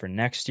run for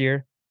next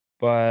year.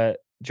 But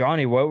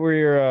Johnny, what were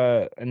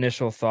your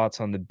initial thoughts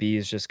on the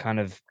Bees just kind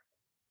of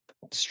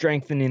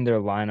strengthening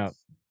their lineup,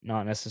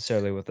 not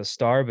necessarily with a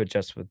star, but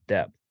just with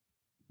depth?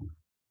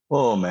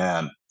 Oh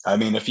man. I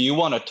mean, if you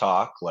want to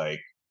talk like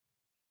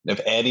if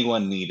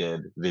anyone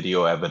needed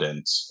video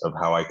evidence of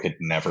how I could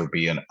never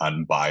be an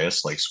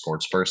unbiased like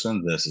sports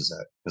person, this is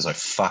it. Because I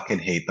fucking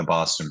hate the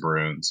Boston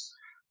Bruins.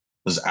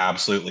 I was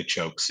absolutely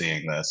choked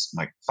seeing this.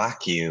 I'm like,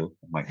 fuck you.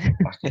 I'm like,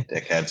 fucking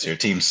dickheads. Your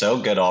team's so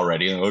good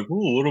already. And they're like,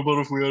 oh, what about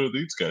if we added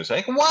these guys?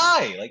 Like,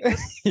 why? Like,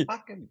 this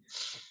fucking.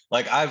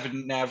 Like, I've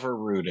never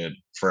rooted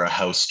for a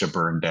house to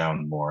burn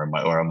down more.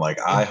 Where I'm like,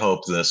 I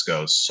hope this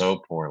goes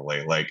so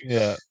poorly. Like,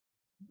 Yeah.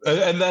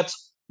 And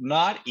that's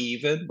not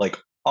even like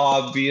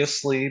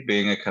obviously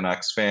being a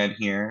Canucks fan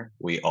here,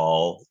 we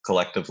all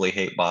collectively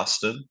hate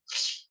Boston.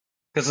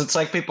 Because it's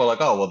like people are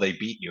like, oh, well, they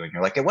beat you. And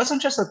you're like, it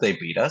wasn't just that they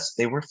beat us,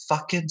 they were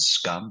fucking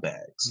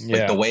scumbags.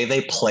 Like the Yeah. way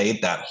they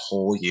played that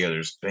whole year,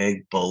 there's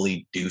big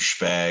bully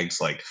douchebags.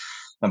 Like,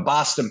 and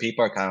Boston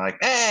people are kind of like,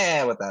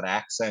 eh, with that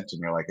accent.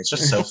 And you're like, it's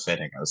just so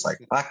fitting. I was like,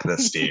 fuck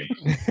this team.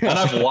 And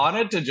I've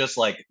wanted to just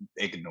like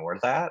ignore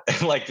that.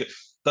 Like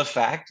the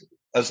fact,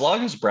 as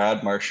long as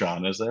Brad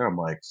Marchand is there, I'm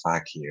like,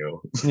 fuck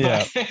you.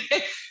 Yeah.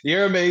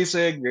 You're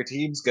amazing. Your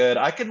team's good.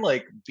 I can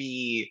like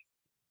be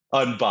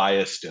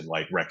unbiased in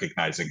like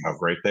recognizing how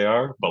great they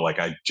are, but like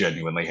I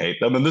genuinely hate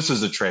them. And this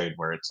is a trade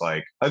where it's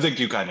like, I think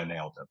you kind of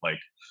nailed it. Like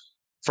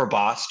for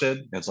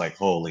Boston, it's like,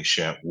 holy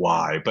shit,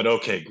 why? But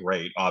okay,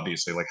 great.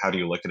 Obviously, like, how do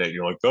you look at it?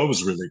 You're like, that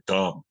was really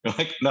dumb. You're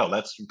like, no,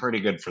 that's pretty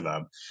good for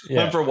them.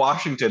 Yeah. And for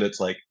Washington, it's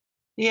like,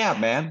 yeah,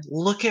 man,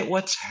 look at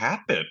what's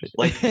happened.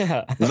 Like,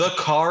 Yeah. the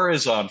car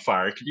is on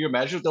fire. Can you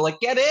imagine? They're like,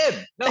 get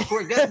in. No,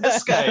 we're getting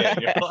this guy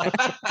in. You're like,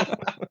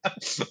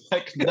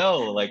 like, no,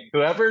 like,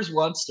 whoever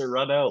wants to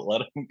run out,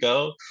 let him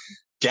go.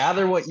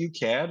 Gather what you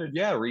can and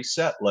yeah,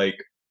 reset. Like,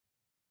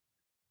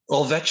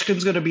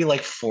 Ovechkin's going to be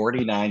like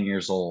 49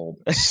 years old,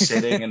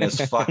 sitting in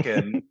his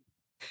fucking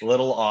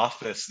little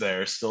office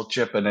there, still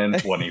chipping in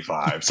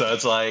 25. So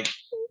it's like,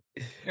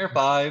 you're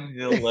fine.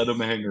 He'll let him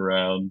hang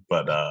around.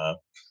 But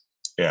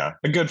yeah,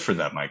 good for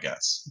them, I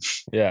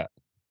guess. Yeah.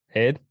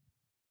 Ed?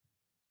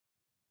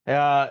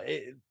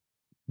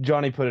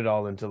 Johnny put it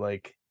all into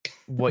like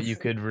what you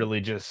could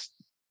really just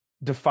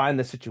define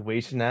the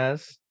situation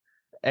as.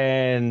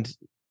 And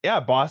yeah,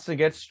 Boston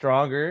gets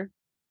stronger.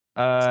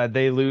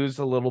 They lose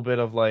a little bit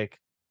of like,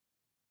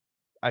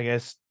 I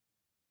guess,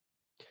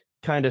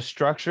 kind of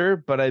structure,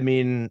 but I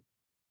mean,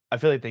 I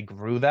feel like they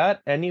grew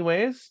that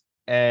anyways,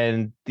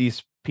 and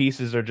these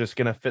pieces are just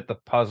gonna fit the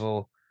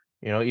puzzle,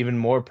 even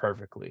more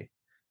perfectly.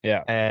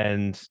 Yeah.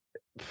 And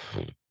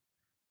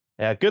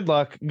yeah, good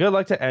luck. Good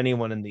luck to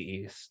anyone in the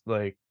East.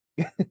 Like,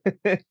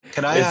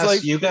 can I ask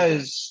like, you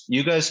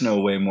guys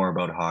know way more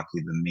about hockey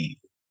than me.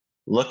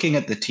 Looking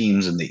at the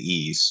teams in the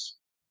East,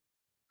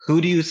 who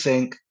do you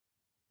think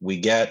we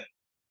get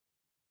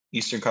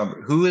Eastern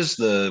Conference? Who is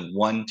the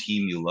one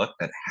team you look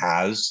that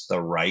has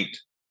the right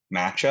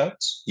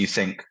matchups you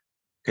think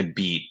could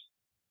beat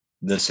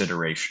this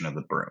iteration of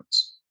the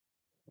Bruins?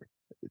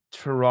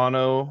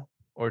 Toronto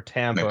or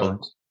Tampa.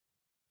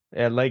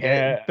 Yeah, like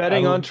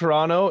betting on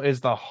Toronto is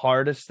the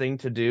hardest thing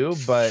to do,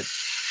 but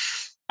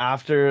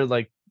after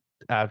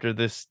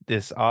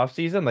this off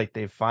season, like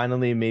they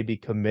finally maybe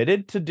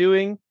committed to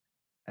doing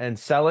and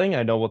selling.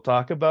 I know we'll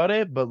talk about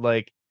it, but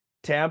like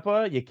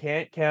Tampa, you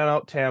can't count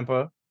out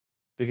Tampa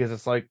because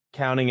it's like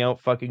counting out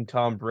fucking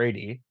Tom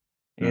Brady.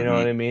 You know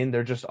what I mean?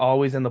 They're just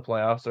always in the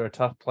playoffs. They're a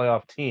tough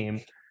playoff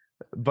team.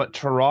 But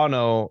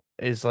Toronto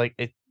is like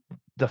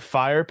the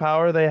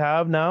firepower they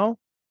have now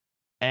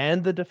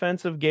and the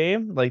defensive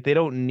game. Like they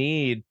don't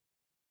need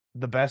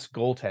the best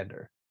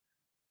goaltender.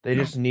 They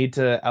just need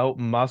to out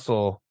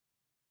muscle.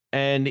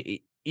 And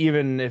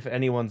even if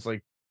anyone's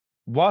like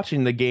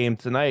watching the game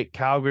tonight,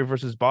 Calgary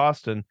versus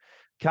Boston,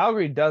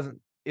 Calgary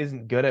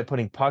isn't good at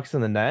putting pucks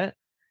in the net,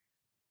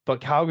 but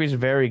Calgary's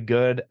very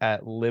good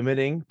at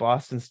limiting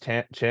Boston's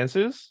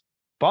chances.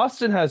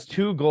 Boston has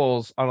 2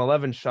 goals on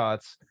 11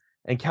 shots,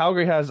 and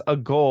Calgary has a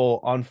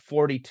goal on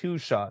 42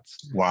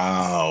 shots.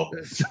 Wow.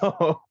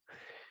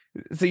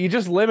 So you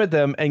just limit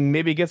them and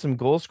maybe get some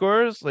goal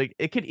scorers. Like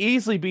it could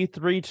easily be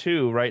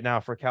 3-2 right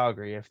now for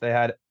Calgary if they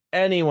had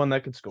anyone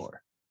that could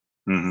score.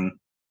 Yeah.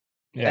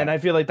 And I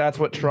feel like that's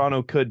what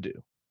Toronto could do.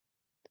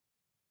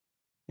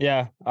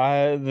 Yeah,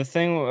 the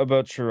thing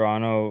about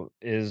Toronto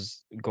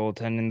is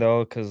goaltending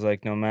though, because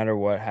like no matter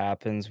what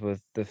happens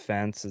with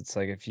defense, it's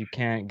like if you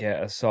can't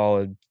get a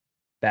solid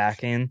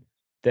backing,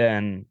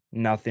 then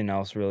nothing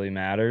else really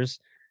matters.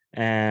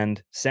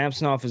 And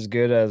Samsonov is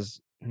good as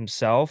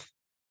himself,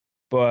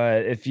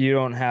 but if you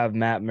don't have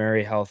Matt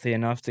Murray healthy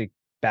enough to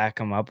back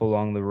him up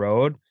along the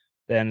road,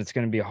 then it's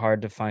going to be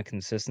hard to find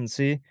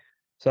consistency.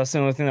 So that's the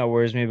only thing that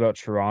worries me about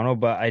Toronto.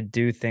 But I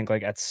do think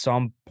like at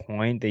some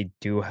point they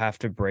do have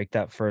to break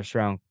that first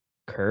round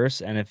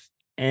curse. And if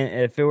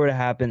it were to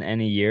happen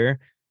any year,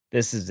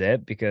 this is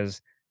it,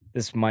 because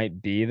this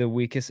might be the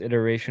weakest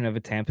iteration of a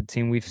Tampa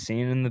team we've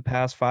seen in the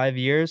past 5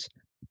 years.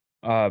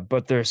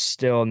 But they're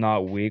still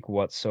not weak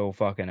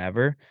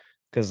whatsoever.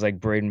 because like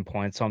Braden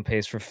Point's on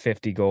pace for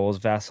 50 goals.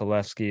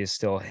 Vasilevsky is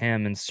still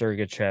him, and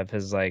Sergachev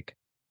has like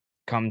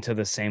come to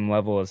the same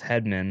level as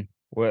Hedman.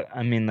 What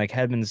I mean, like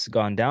Hedman's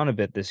gone down a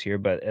bit this year,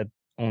 but it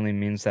only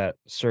means that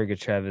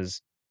Sergachev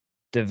is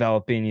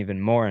developing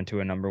even more into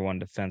a number one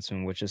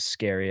defenseman, which is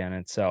scary in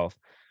itself.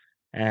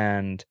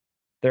 And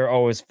they're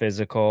always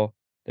physical.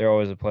 They're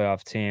always a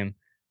playoff team.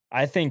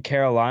 I think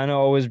Carolina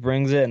always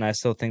brings it, and I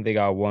still think they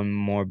got one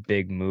more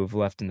big move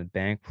left in the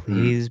bank.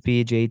 Please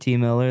be JT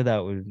Miller.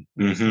 That would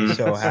make me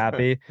so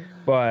happy.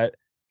 But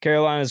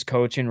Carolina's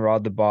coaching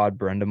Rod the Bod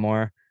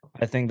Brindamore.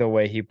 I think the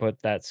way he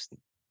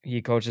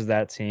coaches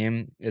that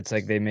team, it's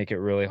like they make it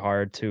really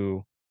hard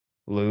to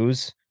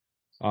lose.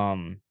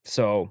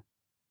 So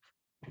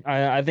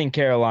I think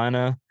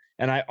Carolina,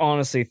 and I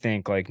honestly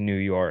think like New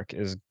York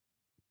is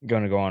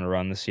going to go on a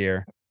run this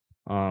year.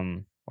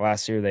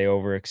 Last year they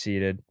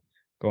overexceeded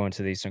going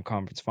to the Eastern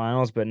Conference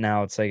Finals, but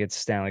now it's like it's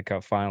Stanley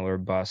Cup final or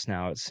bust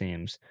now it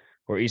seems,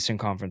 or Eastern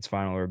Conference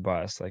final or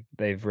bust. Like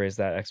they've raised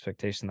that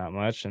expectation that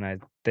much, and I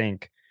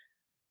think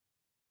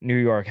New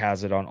York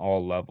has it on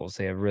all levels.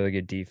 They have really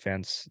good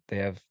defense. They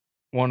have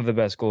one of the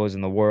best goalies in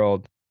the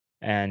world,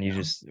 and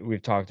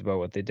we've talked about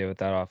what they did with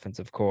that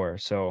offensive core.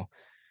 So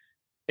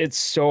it's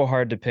so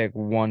hard to pick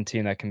one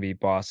team that can beat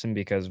Boston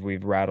because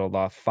we've rattled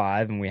off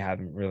 5 and we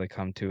haven't really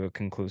come to a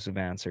conclusive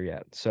answer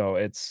yet. So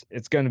it's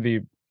gonna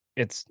be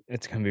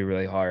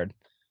really hard.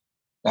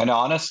 And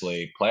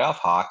honestly, playoff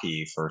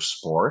hockey for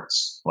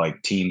sports, like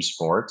team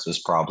sports, is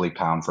probably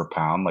pound for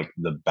pound like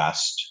the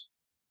best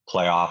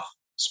playoff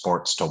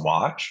sports to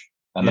watch.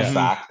 And the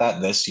fact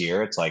that this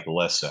year it's like,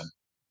 listen,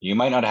 you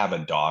might not have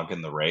a dog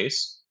in the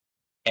race.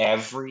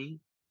 Every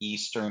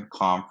Eastern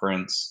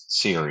Conference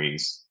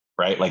series,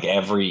 right? Like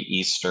every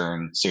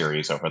Eastern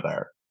series over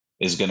there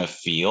is going to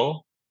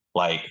feel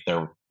like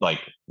they're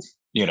like,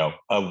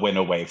 a win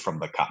away from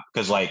the cup.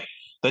 Because like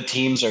the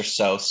teams are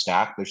so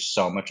stacked, there's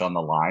so much on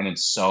the line, and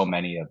so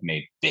many have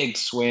made big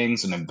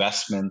swings and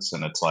investments.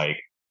 And it's like,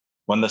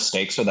 when the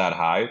stakes are that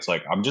high, it's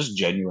like I'm just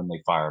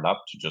genuinely fired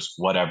up to just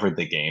whatever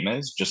the game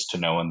is, just to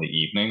know in the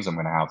evenings I'm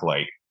gonna have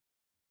like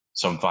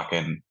some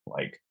fucking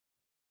like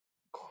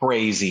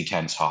crazy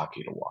tense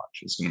hockey to watch.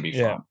 It's gonna be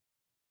fun.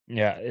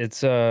 Yeah,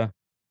 it's gonna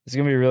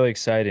be really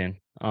exciting.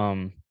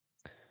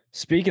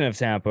 Speaking of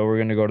Tampa, we're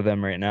gonna go to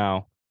them right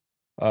now.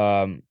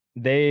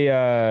 They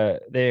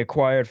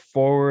acquired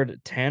forward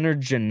Tanner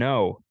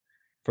Jeannot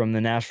from the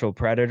Nashville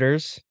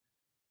Predators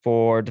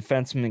for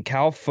defenseman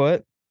Cal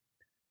Foote,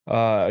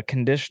 a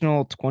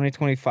conditional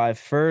 2025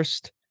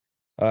 first,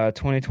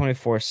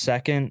 2024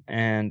 second,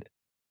 and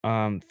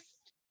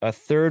a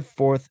third,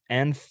 fourth,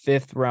 and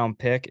fifth round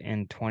pick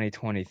in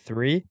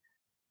 2023.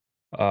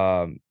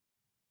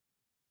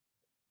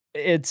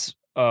 It's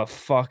a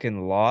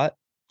fucking lot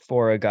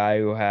for a guy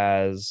who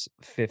has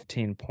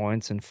 15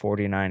 points in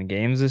 49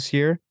 games this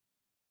year.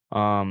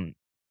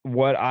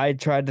 What I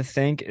tried to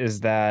think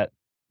is that,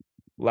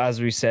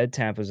 as we said,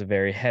 Tampa's a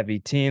very heavy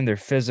team. They're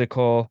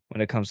physical when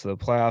it comes to the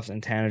playoffs,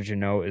 and Tanner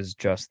Jeannot is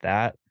just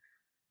that.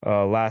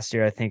 Last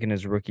year, I think in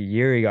his rookie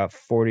year, he got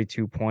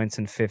 42 points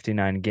in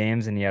 59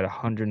 games, and he had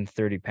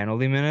 130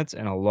 penalty minutes,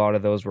 and a lot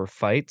of those were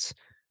fights.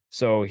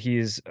 So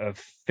he's a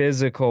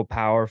physical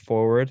power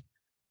forward.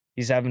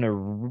 He's having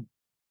a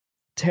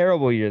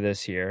terrible year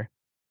this year,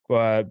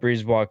 but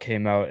Brisebois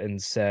came out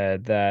and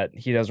said that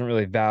he doesn't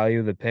really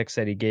value the picks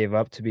that he gave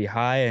up to be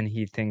high, and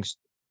he thinks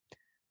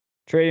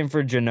trading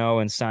for Jeannot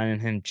and signing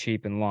him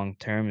cheap and long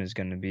term is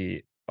going to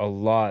be a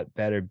lot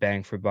better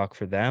bang for buck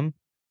for them.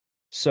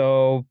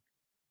 So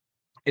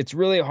it's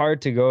really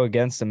hard to go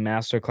against a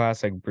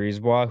masterclass like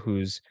Brisebois,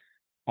 who's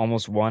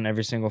almost won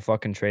every single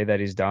fucking trade that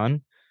he's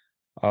done.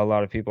 A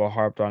lot of people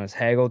harped on his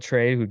Hagel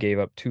trade, who gave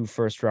up 2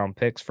 first-round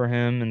picks for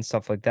him and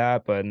stuff like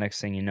that, but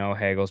next thing you know,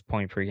 Hagel's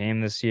point per game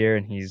this year,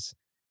 and he's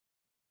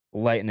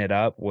lighting it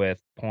up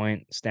with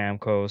Point,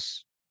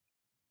 Stamkos,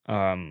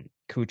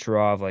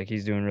 Kucherov, like,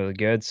 he's doing really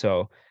good,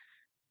 so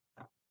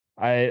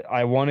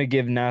I wanna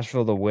give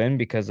Nashville the win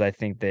because I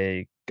think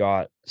they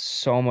got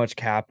so much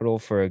capital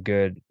for a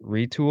good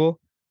retool.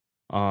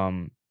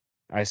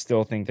 I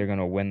still think they're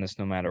gonna win this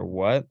no matter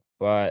what,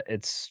 but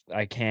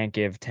I can't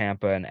give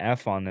Tampa an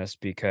F on this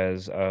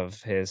because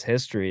of his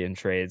history in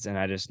trades, and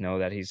I just know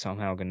that he's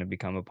somehow gonna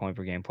become a point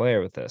per game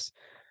player with this.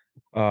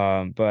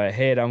 But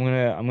hey, I'm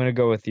gonna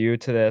go with you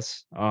to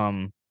this.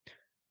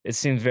 It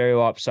seems very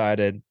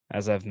lopsided,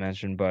 as I've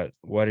mentioned, but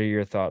what are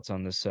your thoughts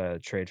on this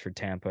trade for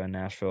Tampa and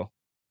Nashville?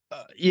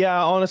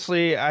 Yeah,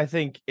 honestly, I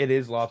think it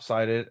is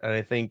lopsided, and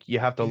I think you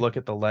have to look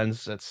at the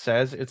lens that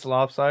says it's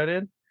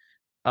lopsided.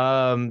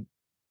 Um,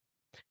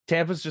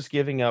 Tampa's just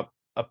giving up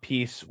a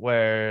piece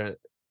where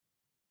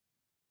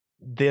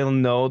they'll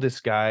know this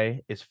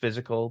guy is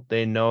physical.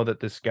 They know that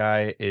this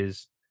guy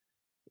is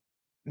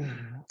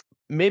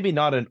maybe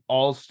not an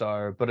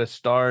all-star, but a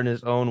star in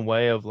his own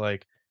way of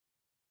like,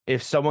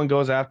 if someone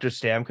goes after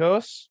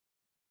Stamkos,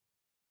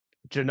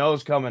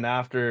 Jeannot's coming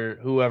after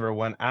whoever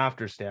went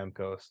after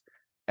Stamkos,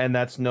 and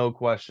that's no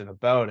question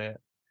about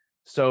it.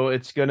 So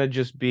it's gonna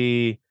just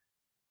be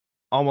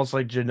almost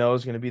like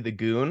Jeannot's gonna be the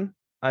goon,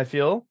 I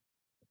feel.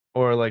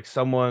 or like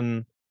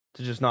someone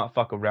to just not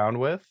fuck around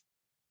with.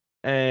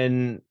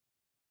 And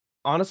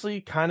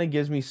honestly, kind of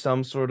gives me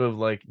some sort of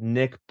like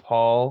Nick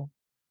Paul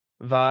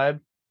vibe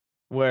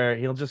where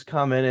he'll just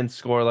come in and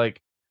score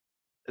like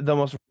the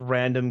most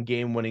random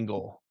game-winning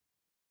goal.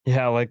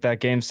 Yeah, like that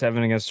game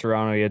 7 against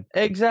Toronto, he had 2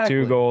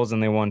 Exactly. goals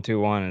and they won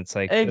 2-1. It's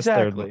like this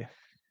third Exactly.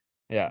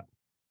 yeah.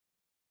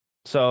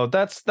 So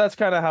that's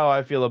kind of how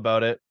I feel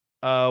about it.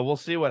 We'll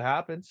see what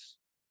happens.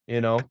 You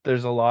know,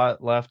 there's a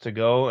lot left to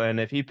go, and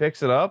if he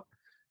picks it up,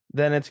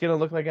 then it's gonna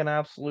look like an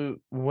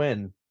absolute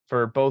win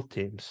for both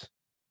teams.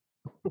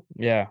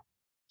 Yeah.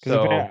 Because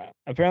So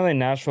apparently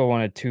Nashville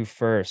wanted 2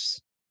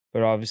 firsts,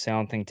 but obviously I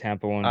don't think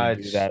Tampa wanted to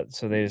do just that,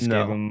 so they just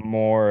gave no. him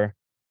more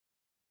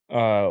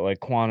like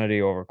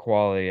quantity over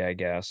quality, I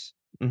guess,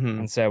 Hmm.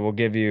 and said we'll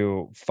give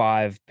you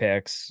 5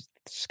 picks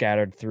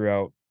scattered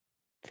throughout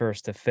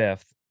first to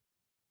fifth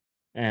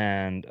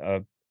and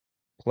a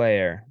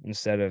player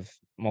instead of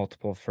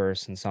multiple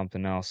firsts and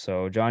something else.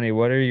 So Johnny,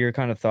 what are your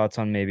kind of thoughts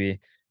on maybe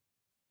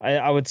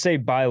I would say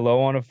buy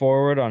low on a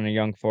forward, on a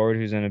young forward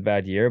who's in a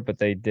bad year, but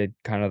they did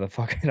kind of the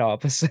fucking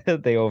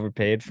opposite. They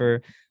overpaid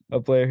for a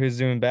player who's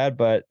doing bad,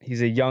 but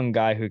he's a young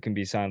guy who can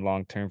be signed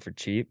long term for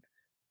cheap.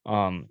 What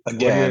are your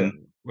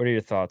Again, what are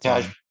your thoughts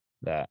cas- on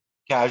that?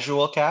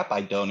 casual cap.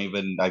 I've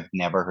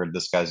never heard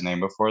this guy's name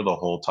before. The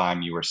whole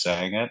time you were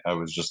saying it, I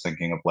was just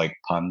thinking of like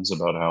puns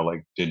about how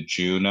like, did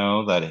you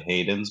know that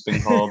Hayden's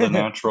been called a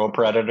natural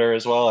predator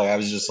as well? Like, I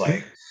was just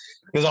like,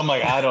 because I'm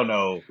like, I don't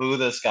know who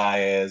this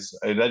guy is.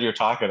 And then you're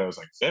talking, I was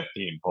like,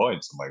 15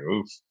 points. I'm like,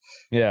 oof.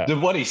 Yeah.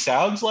 What he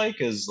sounds like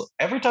is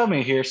every time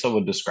I hear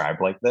someone described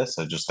like this,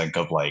 I just think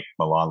of like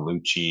Milan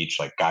Lucic,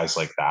 like guys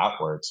like that,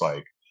 where it's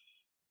like,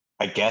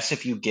 I guess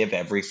if you give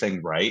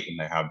everything right and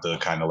they have the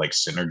kind of like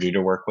synergy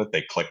to work with,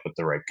 they click with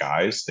the right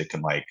guys, they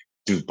can like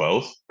do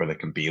both, where they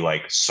can be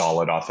like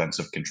solid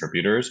offensive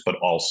contributors, but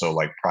also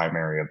like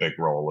primary a big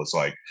role is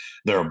like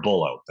they're a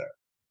bull out there,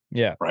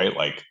 Yeah. right?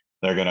 Like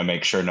they're gonna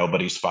make sure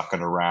nobody's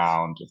fucking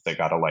around. If they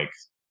gotta like,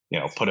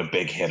 put a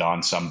big hit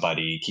on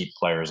somebody, keep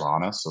players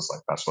honest, it's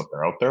like that's what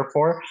they're out there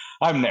for.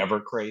 I'm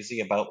never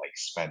crazy about like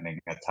spending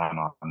a ton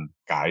on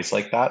guys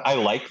like that. I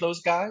like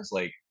those guys.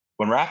 Like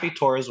when Rafi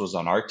Torres was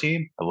on our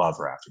team, I love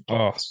Rafi Oh,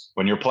 Torres.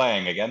 When you're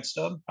playing against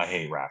him, I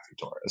hate Rafi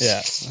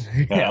yeah. Torres.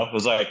 Yeah. It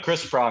was like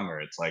Chris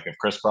Pronger. It's like if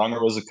Chris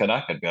Pronger was a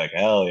Canuck, I'd be like,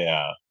 hell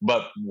yeah.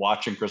 But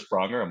watching Chris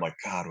Pronger, I'm like,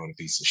 God, what a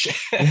piece of shit.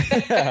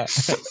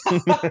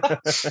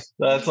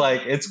 That's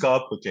like it's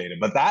complicated.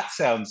 But that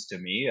sounds to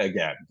me,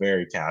 again,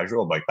 very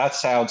casual. Like that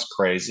sounds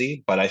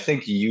crazy, but I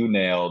think you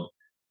nailed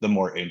the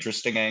more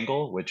interesting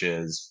angle, which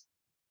is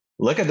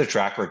look at the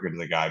track record of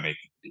the guy making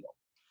the deal.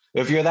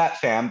 If you're that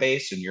fan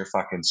base and you're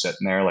fucking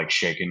sitting there like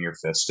shaking your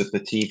fist at the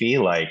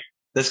TV, like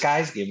this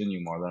guy's giving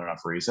you more than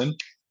enough reason.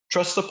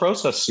 Trust the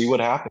process, see what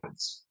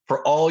happens.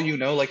 For all you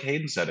know, like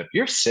Hayden said, if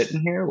you're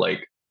sitting here like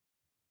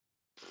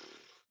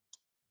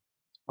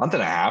month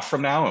and a half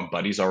from now and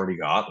Buddy's already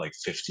got like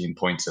 15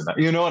 points in that,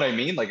 you know what I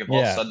mean? Like if all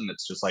of a Yeah. sudden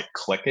it's just like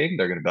clicking,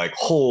 they're gonna be like,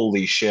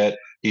 holy shit,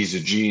 he's a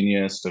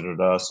genius, da da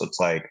da. So it's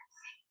like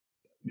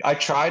I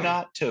try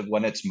not to,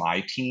 when it's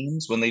my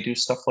teams, when they do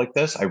stuff like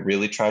this, I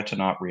really try to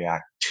not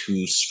react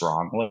too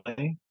strongly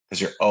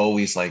because you're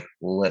always like,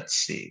 let's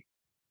see.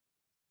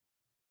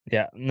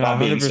 Yeah. No, That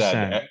being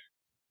said,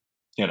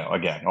 100%.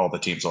 Again, all the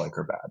teams I like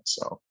are bad.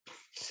 So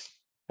it's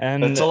a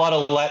And lot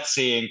of let's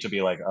seeing to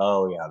be like,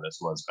 oh yeah, this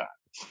was bad.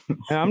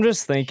 And I'm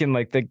just thinking,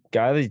 like, the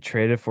guy they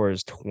traded for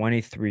is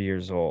 23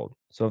 years old.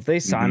 So if they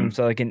sign him Mhm.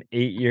 to like an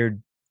 8-year,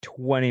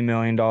 $20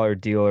 million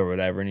deal or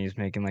whatever, and he's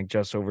making like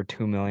just over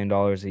 $2 million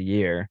a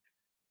year,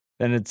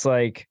 then it's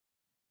like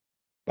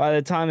by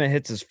the time it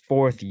hits his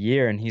 4th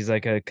year and he's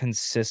like a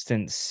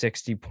consistent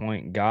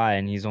 60-point guy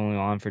and he's only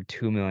on for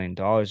 $2 million,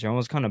 you're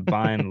almost kind of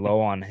buying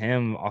low on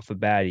him off a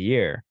bad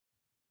year.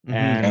 Hmm.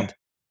 Yeah. And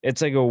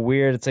it's like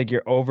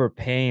you're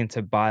overpaying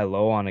to buy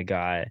low on a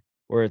guy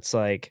where it's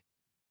like,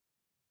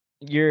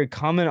 you're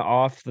coming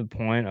off the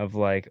point of,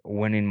 like,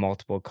 winning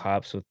multiple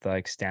cups with,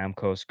 like,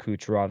 Stamkos,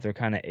 Kucherov, they're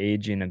kinda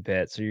aging a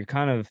bit, so you're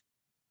kind of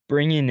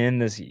bringing in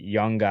this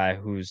young guy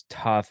who's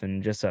tough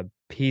and just a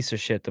piece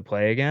of shit to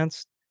play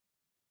against.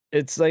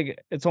 It's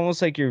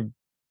almost like you're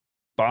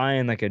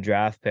buying, like, a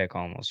draft pick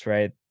almost,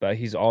 right? But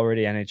he's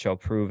already NHL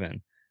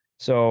proven.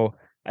 So,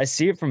 I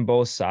see it from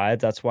both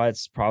sides, that's why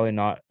it's probably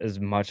not as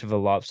much of a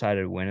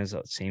lopsided win as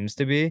it seems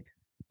to be,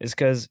 is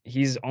because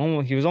he was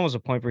almost a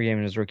point per game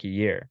in his rookie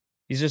year.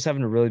 He's just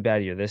having a really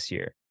bad year this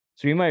year.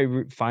 So, you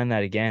might find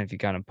that again if you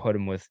kinda put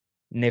him with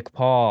Nick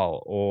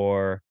Paul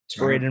or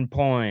Sure. Braden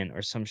Point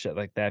or some shit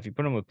like that. If you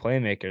put him with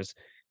playmakers,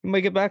 you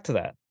might get back to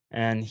that,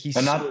 and he's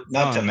And so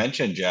not to young.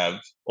 mention, Jev,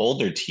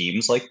 older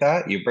teams like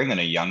that, you bring in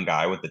a young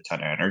guy with a ton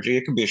of energy,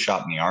 it can be a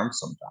shot in the arm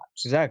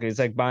sometimes. Exactly, it's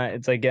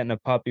like getting a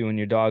puppy when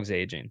your dog's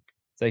aging.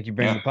 It's like you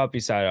bring Yeah. the puppy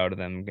side out of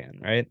them again,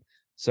 right?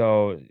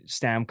 So,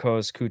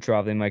 Stamkos,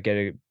 Kucherov, they might get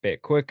a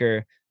bit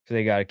quicker, so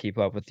they gotta keep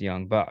up with the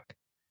young buck.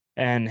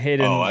 And Oh, I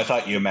Hayden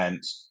thought you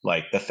meant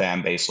like the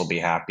fan base will be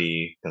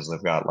happy because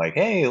they've got like,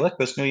 hey, look,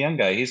 this new young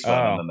guy, he's fun.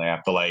 And oh, then they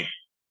have to like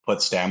put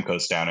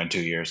Stamkos down in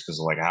 2 years because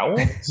like, how old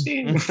is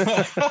he?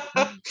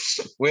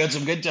 We had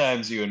some good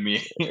times, you and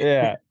me.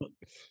 Yeah.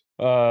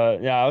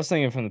 I was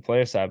thinking from the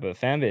player side, but the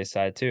fan base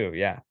side too.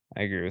 Yeah,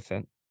 I agree with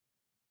it.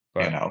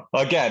 But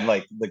Again,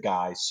 like the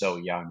guy's so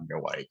young,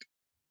 you're like,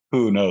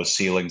 who knows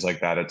ceilings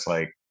like that? It's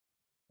like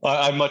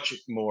I'm much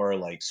more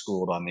like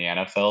schooled on the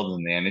NFL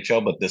than the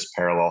NHL, but this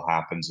parallel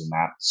happens in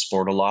that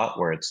sport a lot,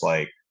 where it's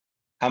like,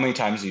 how many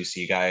times do you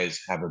see guys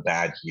have a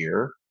bad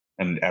year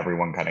and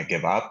everyone kind of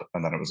give up,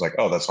 and then it was like,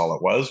 oh, that's all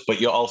it was. But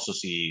you also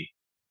see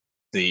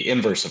the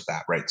inverse of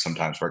that, right?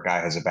 Sometimes where a guy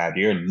has a bad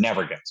year and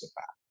never gets it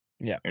back.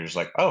 Yeah, you're just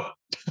like, oh,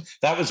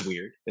 that was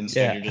weird.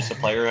 Instead, you're just a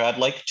player who had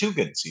like 2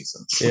 good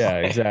seasons. Yeah,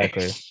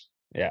 exactly.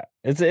 Yeah,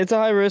 it's a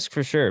high risk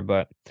for sure,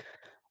 but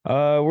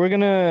we're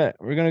gonna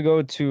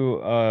go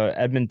to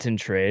Edmonton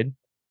trade.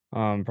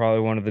 Probably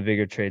one of the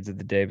bigger trades of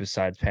the day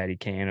besides Patty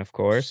Kane, of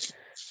course.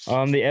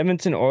 The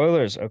Edmonton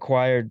Oilers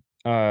acquired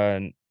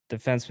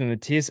defenseman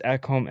Mattias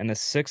Ekholm and a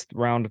 6th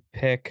round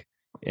pick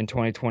in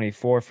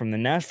 2024 from the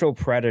Nashville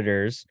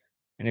Predators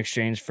in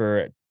exchange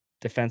for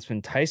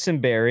defenseman Tyson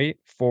Barrie,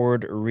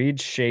 forward Reed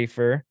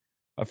Schaefer,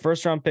 a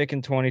 1st round pick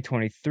in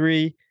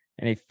 2023,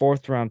 and a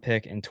 4th round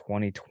pick in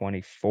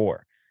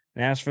 2024.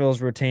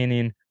 Nashville's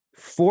retaining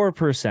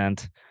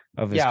 4%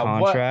 of his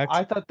contract.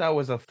 I thought that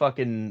was a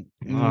fucking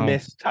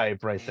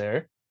mistype right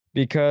there.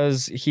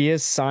 Because he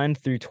is signed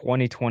through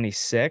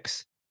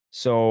 2026.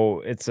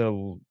 So it's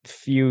a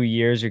few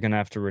years you're going to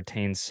have to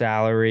retain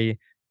salary.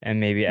 And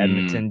maybe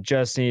Edmonton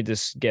just need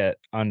to get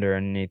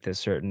underneath a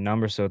certain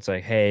number. So it's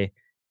like, hey,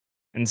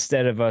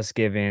 instead of us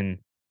giving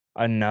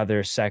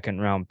another 2nd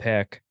round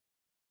pick,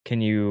 can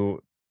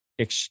you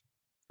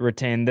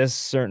retain this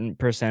certain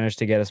percentage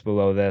to get us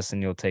below this,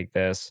 and you'll take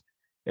this?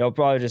 It'll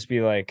probably just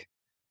be like,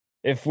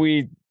 if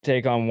we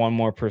take on 1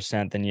 more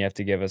percent, then you have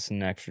to give us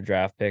an extra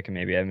draft pick, and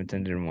maybe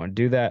Edmonton didn't want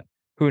to do that.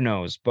 Who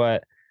knows?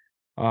 But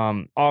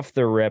off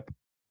the rip,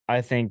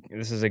 I think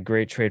this is a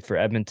great trade for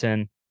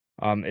Edmonton.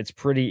 It's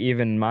pretty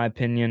even in my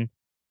opinion.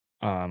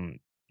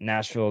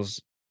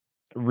 Nashville's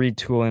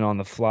retooling on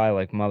the fly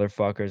like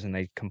motherfuckers, and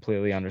they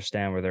completely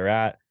understand where they're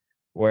at.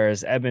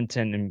 Whereas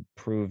Edmonton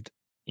improved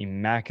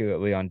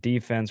immaculately on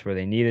defense where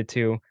they needed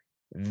to.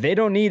 They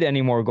don't need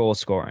any more goal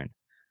scoring.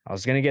 I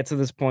was going to get to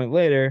this point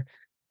later,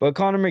 but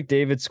Connor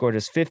McDavid scored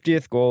his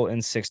 50th goal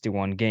in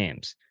 61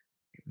 games.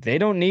 They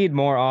don't need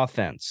more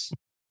offense.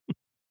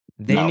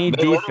 They need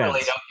defense. They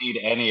literally don't need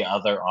any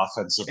other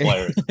offensive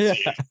players. They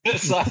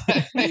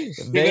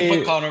could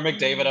put Connor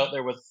McDavid out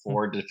there with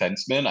 4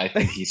 defensemen. I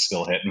think he's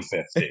still hitting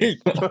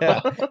 50.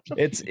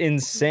 It's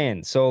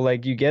insane. So,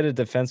 like, you get a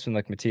defenseman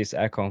like Mattias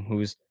Ekholm,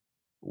 who's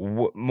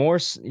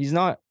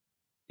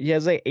he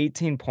has like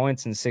 18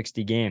 points in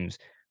 60 games,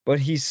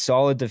 but he's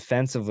solid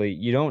defensively.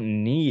 You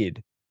don't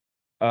need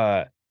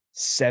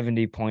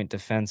 70-point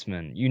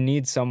defenseman. You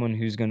need someone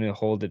who's going to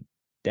hold it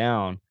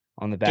down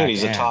on the back end.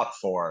 He's a top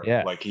 4.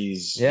 Yeah. Like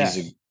he's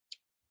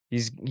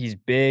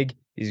big.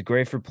 He's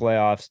great for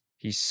playoffs.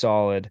 He's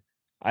solid.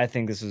 I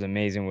think this is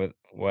amazing with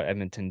what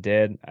Edmonton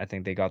did. I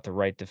think they got the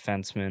right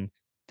defenseman.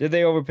 Did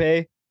they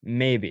overpay?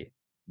 Maybe.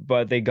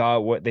 But they got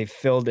what they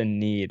filled a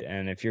need.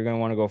 And if you're going to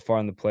want to go far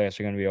in the playoffs,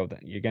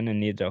 you're going to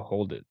need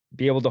to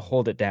be able to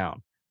hold it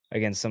down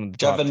against some of the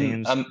top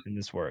teams, and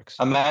this works.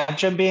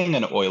 Imagine being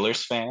an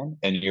Oilers fan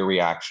and your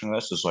reaction to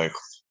this is like,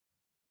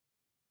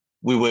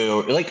 we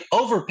were like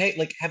overpaid.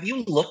 Like, have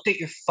you looked at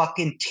your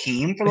fucking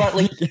team for that?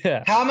 Like,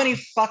 How many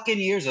fucking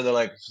years are they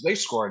like, they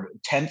scored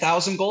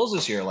 10,000 goals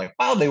this year? Like,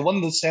 wow, they won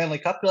the Stanley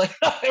Cup. You're like,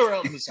 they were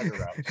out in the 2nd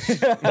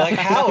round. You're like,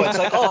 how? It's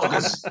like,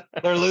 oh,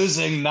 they're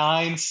losing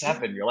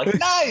 9-7. You're like,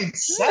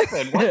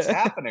 9-7? What's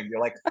happening?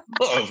 You're like,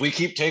 oh, if we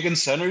keep taking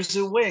centers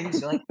and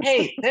wings, you're like,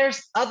 hey, there's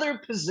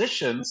other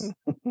positions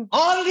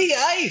on the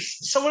ice.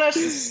 Someone has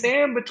to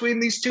stand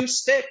between these 2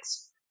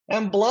 sticks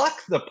and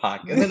block the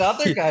puck. And then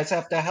other guys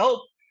have to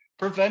help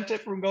prevent it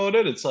from going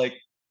in. It's like,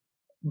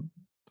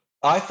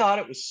 I thought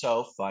it was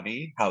so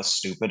funny how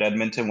stupid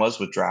Edmonton was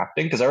with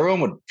drafting, because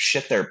everyone would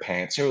shit their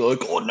pants. They were like,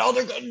 oh, now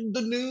they're getting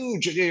the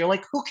Nuge. And you're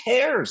like, who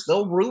cares?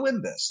 They'll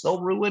ruin this.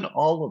 They'll ruin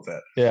all of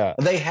it. Yeah.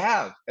 And they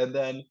have. And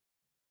then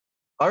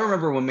I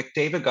remember when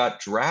McDavid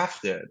got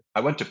drafted, I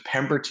went to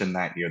Pemberton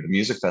that year, the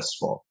music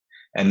festival.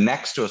 And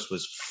next to us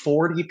was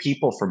 40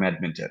 people from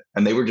Edmonton.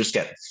 And they were just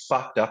getting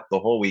fucked up the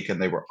whole week.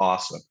 And they were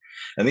awesome.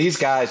 And these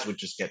guys would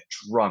just get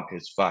drunk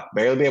as fuck,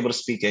 barely be able to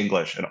speak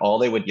English. And all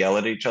they would yell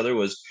at each other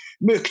was,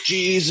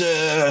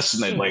 McJesus.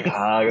 And they'd like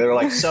hug. They were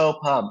like so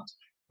pumped.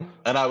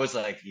 And I was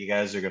like, you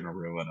guys are going to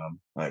ruin them.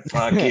 Like,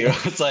 fuck you.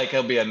 It's like,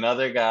 he'll be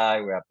another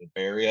guy. We have to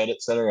bury out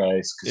at center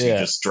ice because he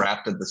just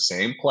drafted the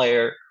same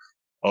player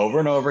over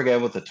and over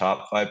again with the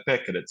top 5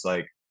 pick. And it's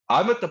like,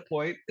 I'm at the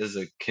point as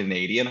a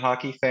Canadian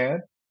hockey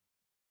fan.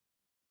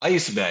 I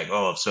used to be like,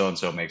 oh, if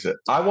so-and-so makes it.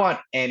 I want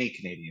any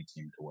Canadian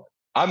team to win.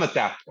 I'm at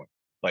that point.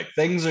 Like,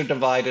 things are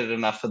divided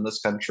enough in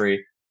this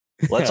country.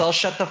 Let's all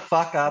shut the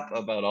fuck up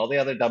about all the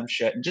other dumb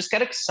shit and just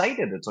get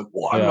excited. It's like,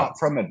 well, I'm Yeah. not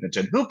from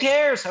Edmonton. Who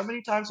cares? How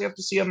many times do you have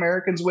to see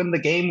Americans win the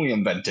game we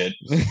invented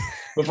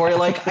before you're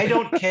like, I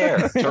don't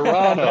care.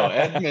 Toronto,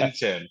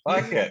 Edmonton,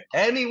 fuck it.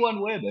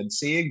 Anyone win. And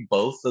seeing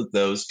both of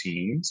those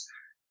teams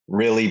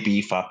really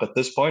beef up at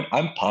this point,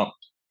 I'm pumped.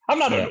 I'm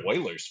not an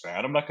Oilers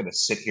fan. I'm not going to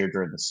sit here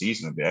during the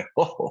season and be like,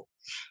 oh,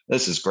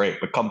 this is great.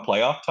 But come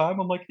playoff time,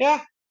 I'm like,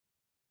 yeah,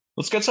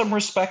 let's get some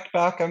respect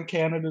back on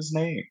Canada's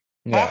name.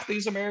 Half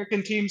these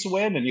American teams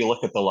win, and you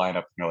look at the lineup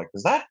and you're like,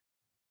 is that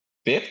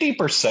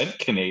 50%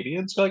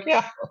 Canadians? You're like,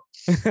 yeah.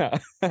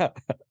 It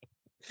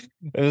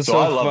was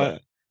so fun.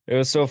 It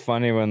was so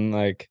funny when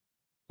like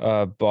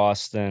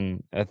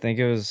Boston, I think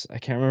it was, I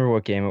can't remember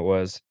what game it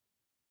was,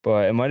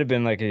 but it might have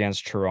been like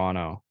against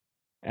Toronto,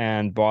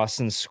 and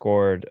Boston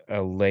scored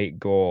a late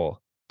goal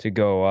to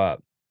go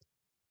up,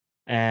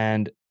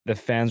 and the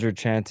fans were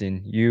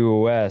chanting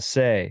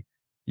USA,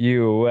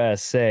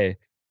 USA.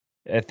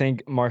 I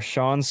think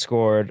Marchand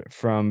scored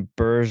from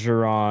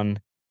Bergeron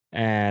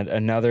and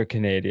another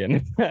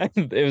Canadian.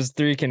 It was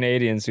 3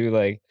 Canadians who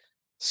like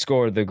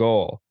scored the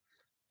goal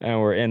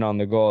and were in on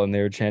the goal, and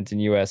they were chanting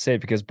USA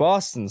because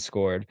Boston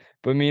scored.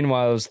 But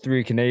meanwhile, it was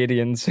 3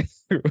 Canadians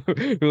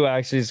who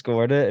actually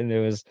scored it, and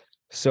it was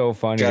so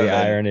funny, the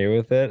irony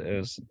with it. It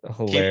was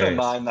hilarious. Keep in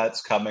mind that's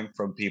coming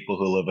from people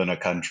who live in a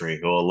country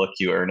who will look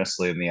you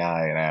earnestly in the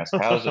eye and ask,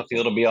 how does it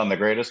feel to be on the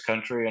greatest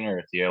country on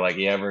earth? You're like,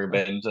 you ever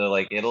been to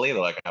like Italy? They're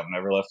like, I've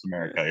never left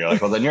America. You're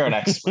like, well, then you're an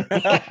expert.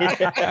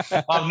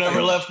 I've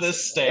never left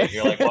this state.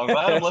 You're like, well, I'm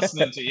glad I'm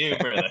listening to you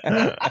for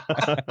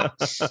that.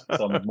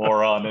 Some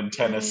moron in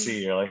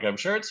Tennessee. You're like, I'm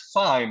sure it's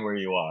fine where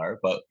you are,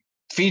 but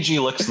Fiji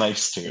looks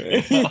nice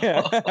too.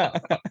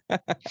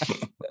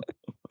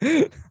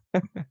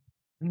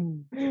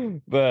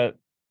 But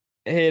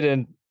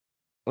Hayden,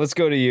 let's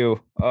go to you.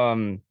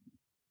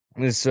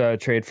 This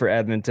trade for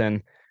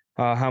Edmonton,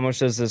 how much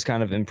does this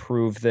kind of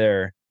improve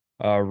their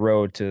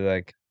road to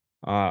like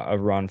a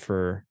run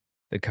for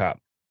the cup?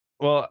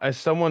 Well, as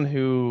someone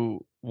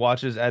who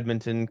watches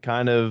Edmonton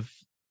kind of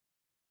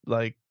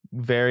like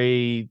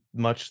very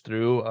much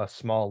through a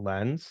small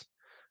lens,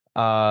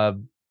 I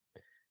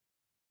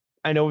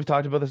know we've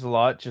talked about this a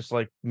lot, just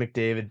like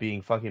McDavid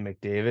being fucking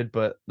McDavid,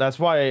 but that's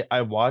why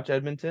I watch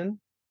Edmonton.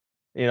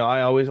 You know,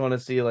 I always want to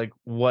see like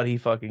what he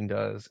fucking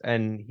does,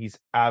 and he's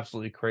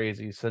absolutely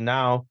crazy. So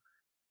now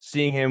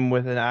seeing him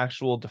with an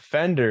actual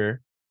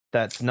defender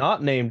that's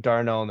not named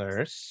Darnell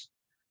Nurse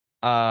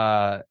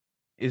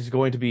is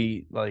going to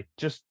be like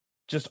just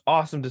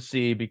awesome to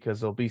see, because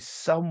there'll be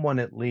someone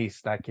at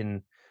least that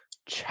can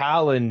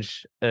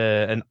challenge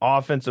an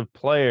offensive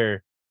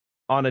player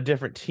on a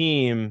different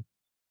team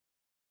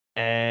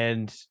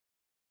and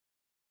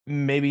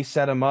maybe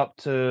set him up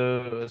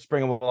to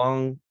spring him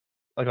along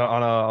like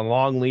on a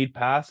long lead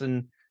pass,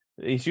 and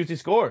he shoots, he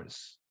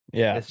scores.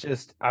 Yeah. It's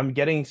just, I'm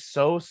getting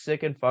so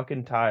sick and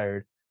fucking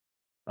tired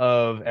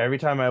of every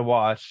time I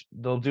watch,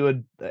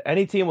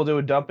 any team will do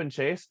a dump and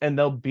chase and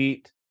they'll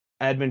beat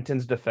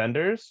Edmonton's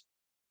defenders,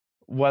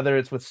 whether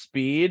it's with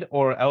speed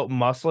or out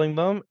muscling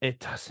them, it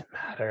doesn't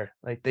matter.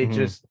 Like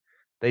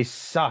they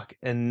suck.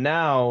 And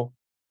now,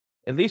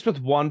 at least with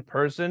one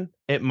person,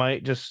 it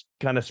might just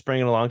kind of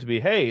spring it along to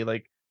be, hey,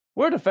 like,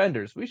 we're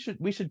defenders. We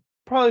should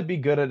probably be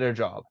good at their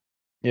job.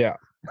 Yeah.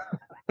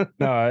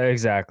 No,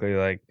 exactly.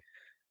 Like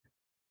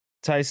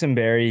Tyson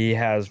Barrie, he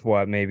has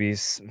what, maybe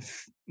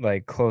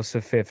like close to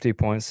 50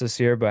 points this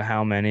year, but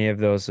how many of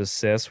those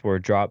assists were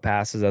drop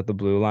passes at the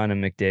blue line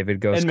and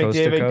McDavid goes coast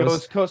to coast?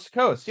 Goes coast to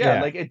coast.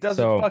 Yeah, like it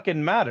doesn't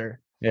fucking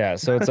matter. Yeah,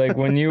 so it's like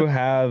when you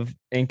have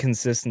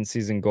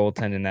inconsistencies in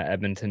goaltending that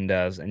Edmonton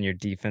does, and your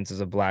defense is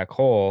a black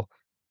hole,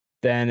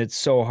 then it's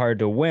so hard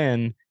to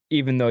win,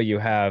 even though you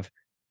have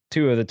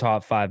 2 of the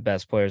top 5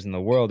 best players in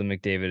the world in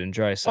McDavid and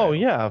Draisaitl. Oh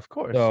yeah, of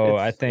course. So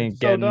I think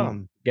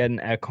getting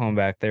Ekholm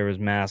back there was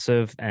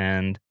massive,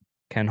 and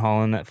Ken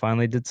Holland that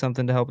finally did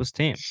something to help his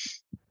team.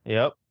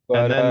 Yep. But,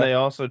 and then they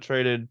also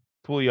traded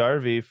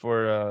Puljujarvi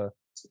for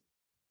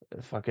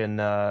fucking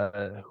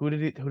who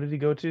did he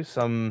go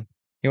to?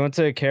 He went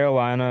to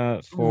Carolina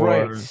for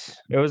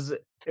it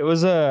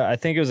was I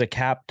think it was a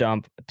cap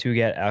dump to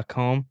get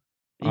Ekholm.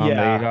 They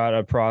got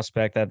a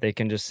prospect that they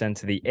can just send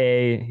to the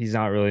A. He's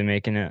not really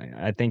making it.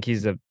 I think he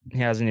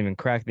hasn't even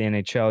cracked the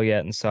NHL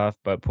yet and stuff,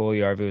 but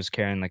Puljujarvi was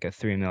carrying like a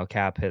 $3 million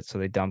cap hit, so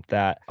they dumped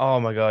that. Oh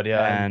my god,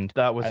 yeah. And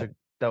that was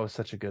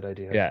such a good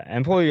idea. Yeah,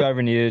 and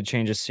Puljujarvi needed a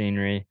change of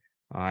scenery.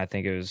 I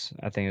think it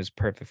was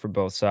perfect for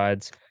both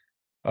sides.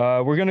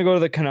 We're gonna go to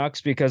the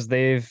Canucks because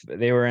they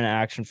were in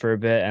action for a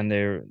bit and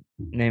their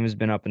name has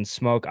been up in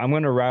smoke. I'm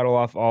gonna rattle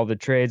off all the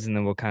trades and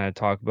then we'll kind of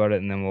talk about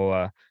it, and then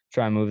we'll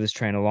try and move this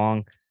train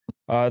along.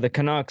 The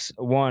Canucks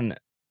won.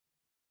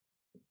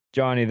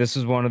 Johnny, this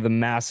is one of the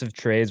massive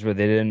trades where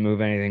they didn't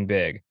move anything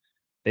big.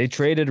 They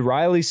traded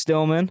Riley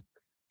Stillman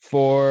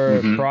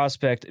for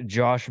prospect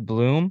Josh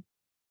Bloom.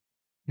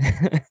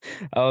 I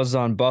was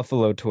on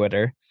Buffalo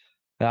Twitter.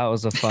 That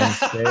was a fun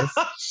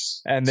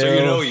space. And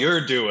so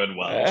you're doing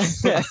well.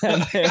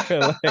 And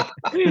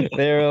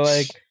they were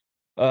like,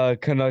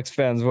 Canucks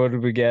fans, what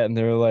did we get? And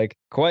they were like,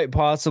 quite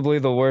possibly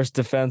the worst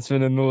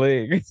defenseman in the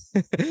league.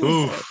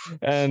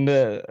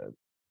 And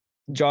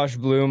Josh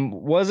Bloom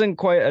wasn't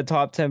quite a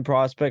top 10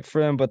 prospect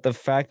for them, but the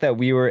fact that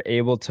we were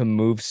able to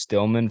move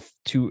Stillman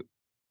to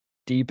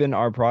deepen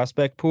our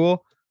prospect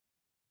pool,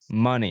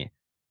 money.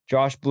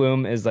 Josh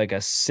Bloom is like a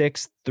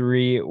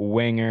 6'3"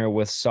 winger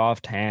with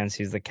soft hands.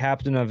 He's the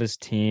captain of his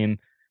team.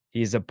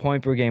 He's a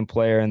point per game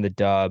player in the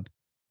dub.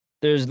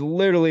 There's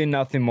literally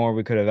nothing more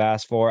we could have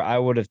asked for. I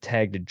would have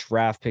tagged a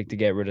draft pick to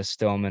get rid of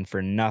Stillman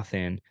for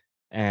nothing,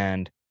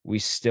 and we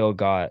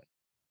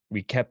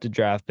kept a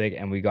draft pick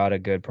and we got a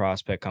good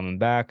prospect coming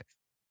back.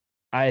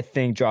 I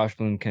think Josh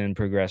Bloom can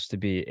progress to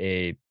be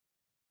a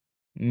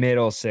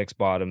middle six,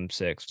 bottom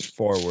six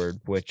forward,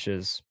 which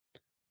is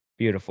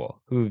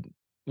beautiful.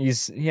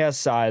 He has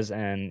size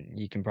and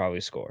he can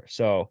probably score.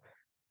 So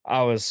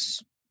I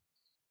was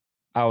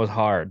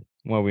hard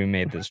when we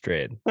made this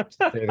trade, to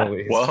say the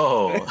least.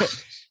 Whoa.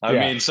 I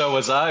mean, so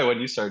was I when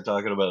you started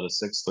talking about a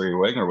 6'3"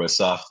 winger with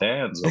soft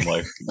hands. I'm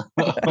like,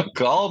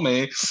 call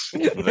me.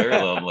 Very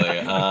lovely.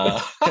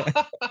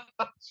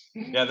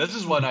 Yeah, this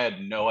is one I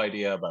had no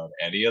idea about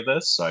any of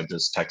this. So I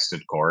just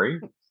texted Corey.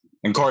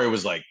 And Corey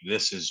was like,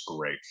 this is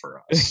great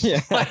for us.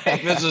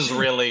 Like, this is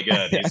really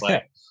good. He's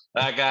like,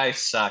 that guy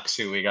sucks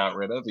who we got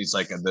rid of. He's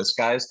like, and this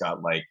guy's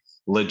got like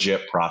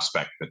legit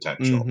prospect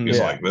potential. Mm-hmm, he's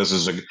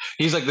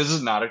like, this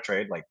is not a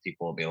trade like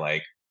people will be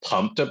like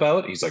pumped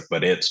about. He's like,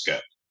 but it's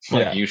good.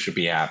 Like, you should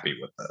be happy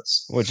with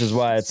this. Which is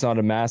why it's not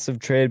a massive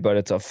trade, but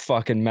it's a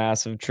fucking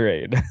massive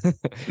trade.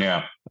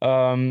 Yeah.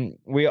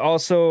 We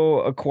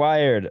also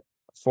acquired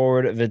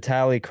forward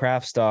Vitaly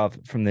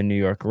Kravtsov from the New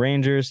York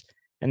Rangers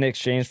in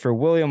exchange for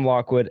William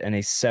Lockwood and a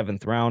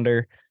 7th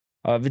rounder.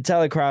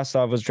 Vitaly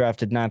Kravtsov was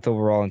drafted 9th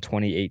overall in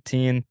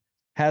 2018.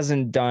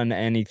 Hasn't done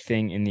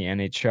anything in the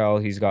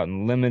NHL. He's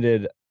gotten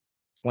limited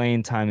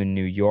playing time in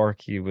New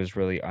York. He was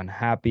really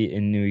unhappy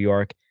in New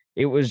York.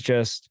 It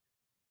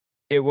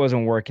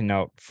wasn't working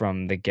out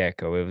from the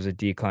get-go. It was a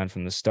decline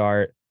from the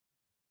start.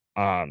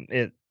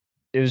 It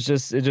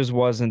just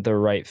wasn't the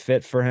right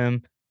fit for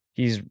him.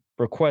 He's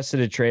requested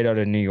a trade out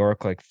of New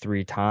York like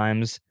 3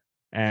 times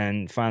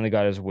and finally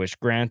got his wish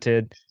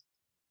granted.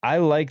 I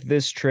like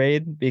this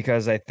trade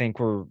because I think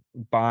we're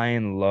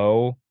buying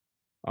low.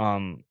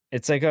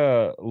 It's like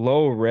a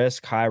low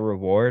risk, high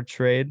reward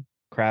trade.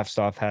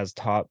 Kravtsov has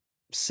top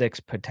 6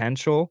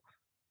 potential,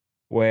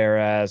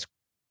 whereas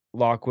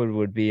Lockwood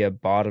would be a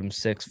bottom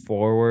 6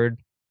 forward,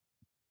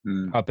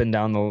 up and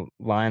down the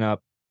lineup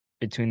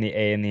between the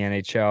A and the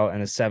NHL,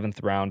 and a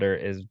 7th rounder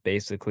is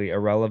basically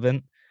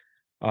irrelevant.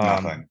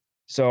 Nothing.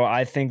 So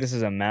I think this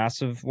is a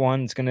massive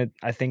one.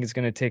 I think it's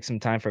gonna take some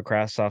time for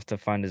Kravtsov to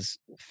find his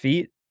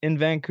feet in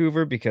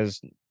Vancouver because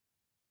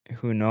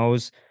who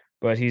knows?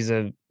 But he's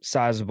a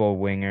sizable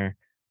winger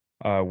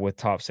with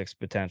top 6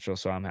 potential,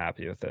 so I'm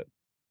happy with it.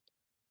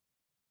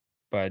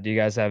 But do you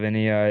guys have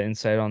any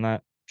insight on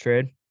that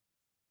trade?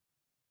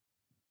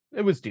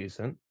 It was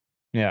decent.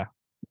 Yeah.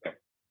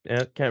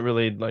 Yeah, can't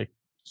really like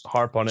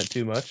harp on it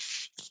too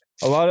much.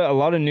 A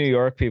lot of New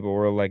York people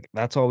were like,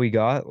 "That's all we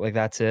got? Like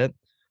that's it?"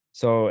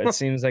 So it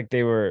seems like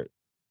they were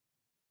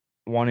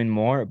wanting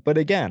more. But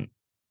again,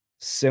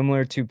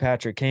 similar to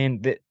Patrick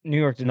Kane, New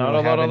York didn't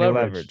really have any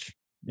leverage.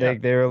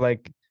 They were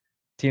like,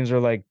 teams were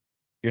like,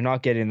 "You're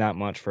not getting that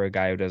much for a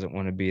guy who doesn't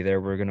want to be there.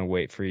 We're gonna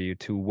wait for you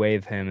to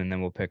waive him, and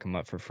then we'll pick him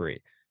up for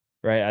free."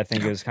 Right? I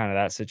think it was kind of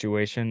that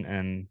situation,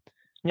 and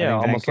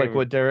almost like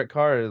what Derek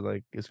Carr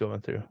is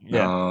going through.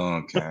 Yeah.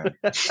 Oh, okay.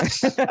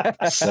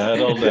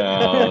 Settle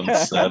down.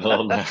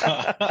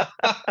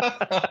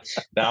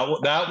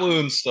 That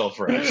wound's still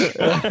fresh.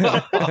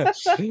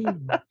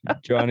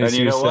 Johnny, and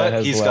you know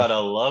what? He's got a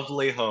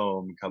lovely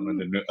home coming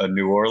to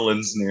New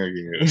Orleans near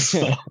you.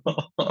 So.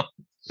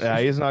 Yeah,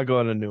 he's not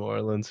going to New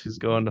Orleans. He's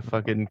going to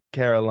fucking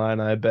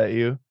Carolina, I bet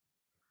you.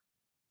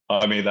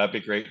 I mean, that'd be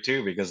great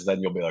too, because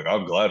then you'll be like,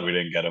 I'm glad we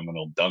didn't get him and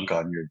he'll dunk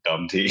on your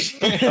dumb team.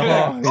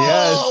 Yes.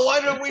 Why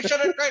did we should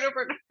have traded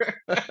for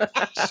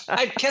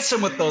I'd kiss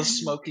him with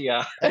those smoky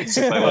eyes.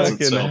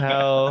 Fucking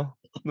hell.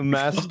 The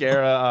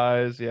mascara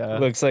eyes, yeah.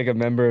 Looks like a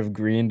member of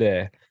Green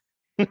Day.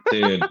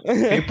 Dude,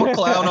 people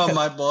clown on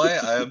my boy.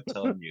 I am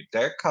telling you,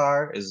 Derek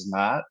Carr is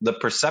not. The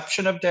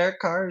perception of Derek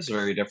Carr is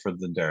very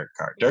different than Derek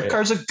Carr. Derek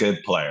Carr's a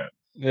good player.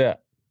 Yeah.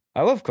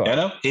 I love Carr. You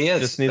know, he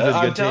is. Just needs a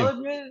good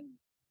team. You,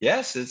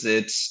 yes,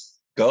 it's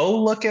go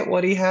look at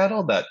what he had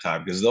all that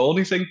time, because the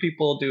only thing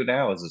people do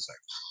now is it's like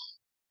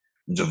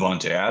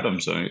Davante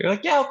Adams. And you're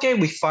like, yeah, okay,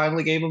 we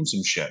finally gave him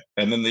some shit.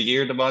 And then the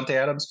year Davante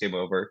Adams came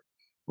over,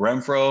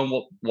 Renfroe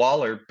and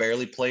Waller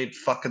barely played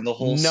fucking the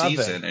whole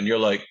season. And you're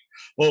like,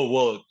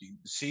 well,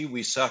 see,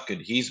 we suck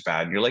and he's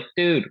bad. And you're like,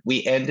 dude,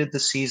 we ended the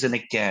season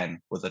again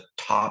with a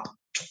top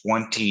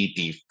 20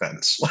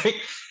 defense. Like,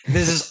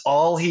 this is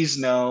all he's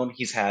known.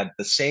 He's had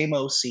the same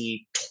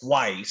OC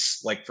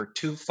twice, like for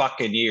 2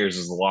 fucking years,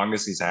 is the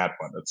longest he's had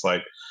one. It's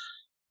like,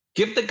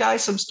 give the guy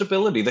some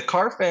stability. The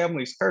Carr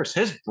family's cursed.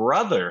 His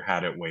brother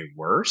had it way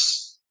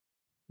worse.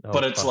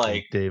 But it's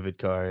like David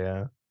Carr,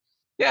 yeah.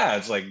 Yeah,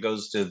 it's like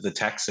goes to the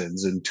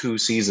Texans in 2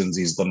 seasons.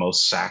 He's the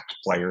most sacked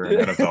player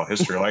in NFL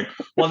history. Like,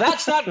 well,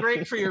 that's not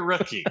great for your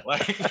rookie.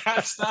 Like,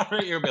 that's not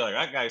right. You'll be like,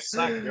 that guy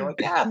sucked. You're like,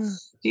 yeah,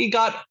 he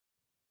got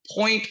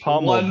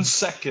 0.1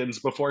 seconds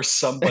before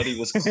somebody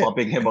was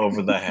clubbing him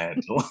over the head.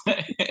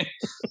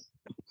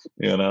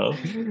 You know,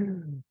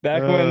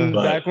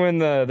 back when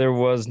there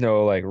was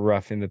no like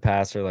roughing the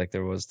passer like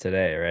there was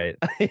today, right?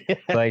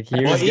 Like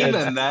he was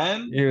even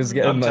then he was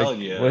getting like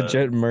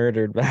legit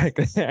murdered back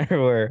there.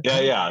 Where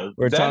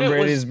Tom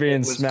Brady's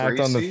being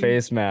smacked on the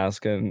face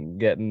mask and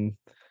getting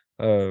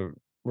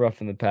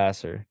roughing the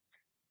passer.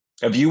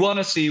 If you want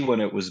to see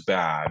when it was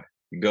bad,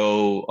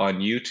 go on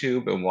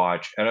YouTube and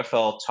watch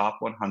NFL Top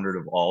 100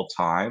 of all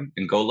time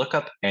and go look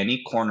up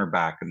any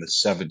cornerback in the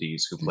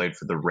 70s who played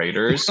for the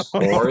Raiders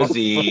or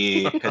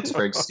the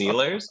Pittsburgh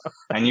Steelers,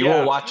 and you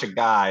will watch a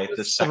guy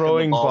the second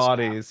throwing the ball's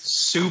bodies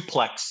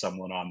suplex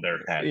someone on their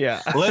head.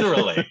 Yeah.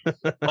 Literally.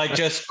 Like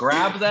just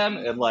grab them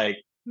and like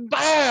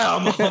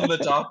bam on the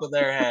top of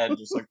their head,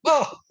 just like,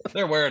 oh,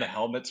 they're wearing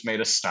helmets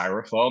made of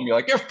styrofoam. You're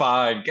like, you're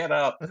fine, get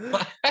up.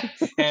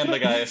 Hand the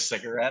guy a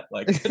cigarette.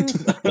 Like,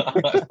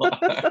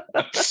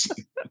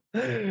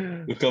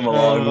 you've come a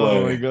long way.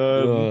 Oh my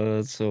god,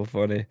 that's so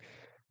funny.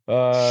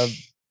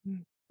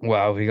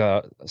 Wow, we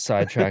got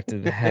sidetracked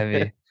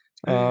heavy.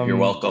 You're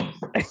welcome.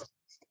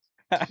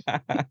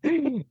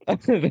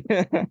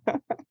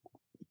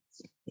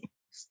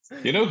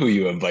 You know who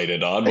you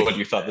invited on when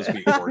you thought this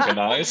would be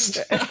organized?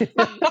 I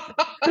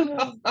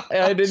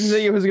didn't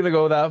think it was going to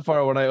go that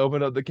far when I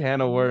opened up the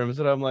can of worms,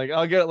 and I'm like,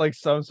 I'll get like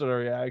some sort of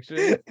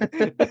reaction.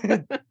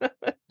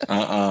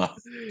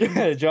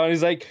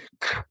 Johnny's like,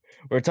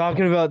 we're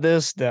talking about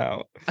this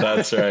now.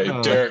 That's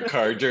right. Derek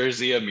Carr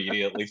jersey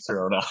immediately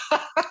thrown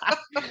off.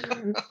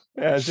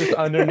 Yeah, it's just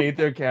underneath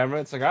their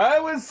camera. It's like, I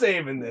was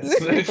saving this.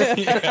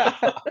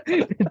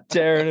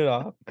 Tearing it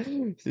off.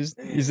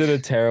 He's in a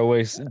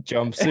tearaway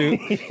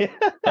jumpsuit.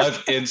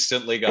 I've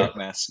instantly got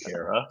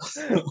mascara.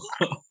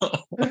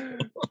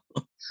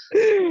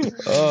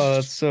 Oh,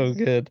 that's so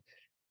good.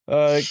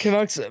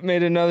 Canucks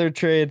made another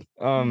trade.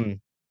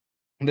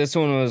 This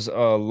one was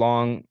a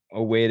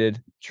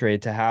long-awaited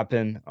trade to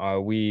happen.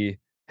 We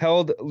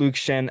held Luke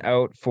Schenn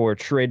out for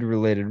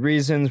trade-related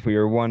reasons. We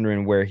were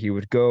wondering where he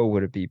would go.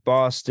 Would it be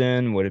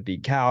Boston? Would it be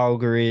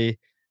Calgary?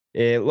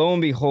 Lo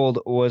and behold,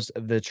 was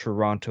the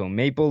Toronto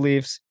Maple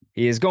Leafs.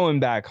 He is going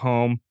back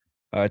home.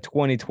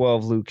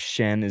 2012 Luke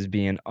Schenn is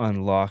being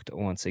unlocked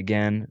once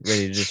again,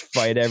 ready to just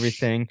fight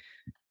everything.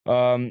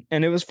 And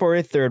it was for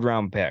a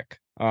third-round pick.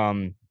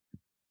 A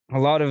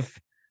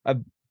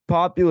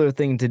popular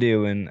thing to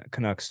do in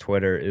Canucks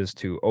Twitter is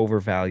to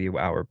overvalue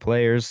our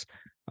players.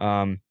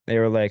 They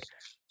were like,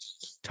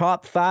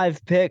 top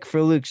 5 pick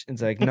for Luke.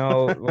 It's like,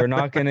 no, we're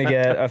not going to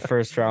get a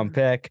first round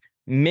pick.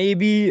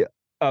 Maybe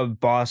a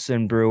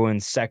Boston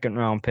Bruins second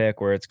round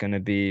pick where it's going to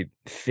be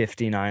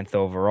 59th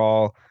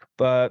overall.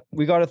 But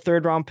we got a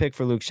third round pick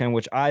for Luke Schenn,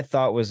 which I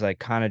thought was like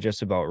kind of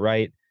just about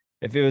right.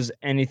 If it was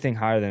anything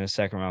higher than a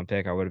second round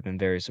pick, I would have been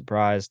very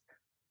surprised.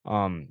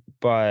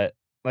 But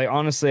like,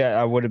 honestly,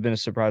 I would have been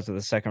surprised with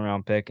a second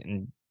round pick.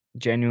 And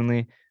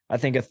genuinely, I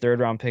think a third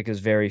round pick is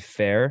very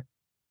fair.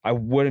 I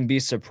wouldn't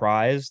be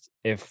surprised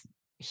if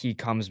he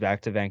comes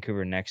back to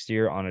Vancouver next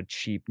year on a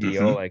cheap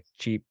deal, like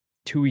cheap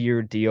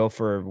 2-year deal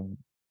for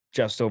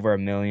just over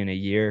 $1 million a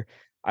year.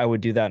 I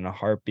would do that in a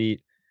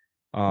heartbeat.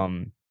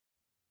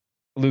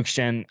 Luke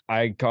Schenn,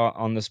 I got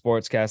on the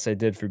sportscast I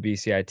did for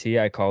BCIT.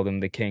 I called him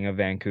the king of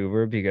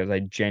Vancouver because I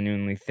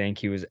genuinely think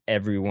he was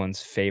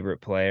everyone's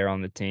favorite player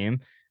on the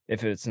team.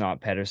 If it's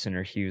not Pettersson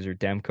or Hughes or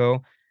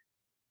Demko,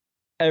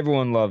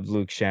 everyone loved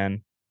Luke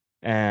Schenn,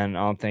 and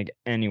I don't think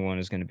anyone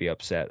is going to be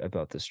upset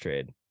about this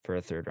trade for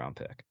a third round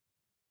pick.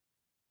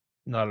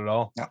 Not at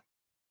all. No.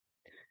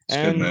 It's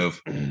a good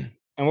move.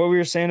 And what we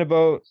were saying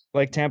about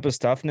like Tampa's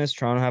toughness,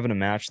 Toronto having to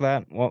match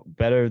that, well,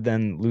 better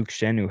than Luke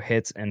Schenn, who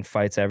hits and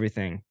fights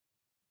everything.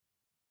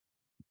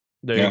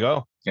 There you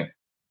go. Yeah.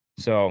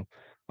 So,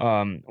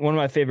 one of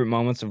my favorite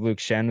moments of Luke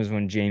Schenn was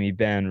when Jamie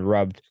Benn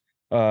rubbed,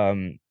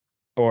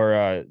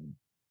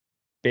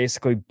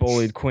 basically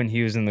bullied Quinn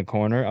Hughes in the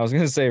corner. I was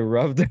gonna say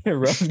rubbed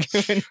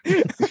Quinn.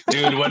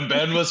 Dude, when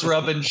Ben was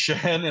rubbing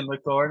Schenn in the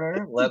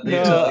corner, let me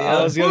tell you.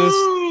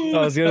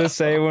 I was gonna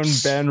say when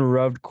Ben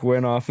rubbed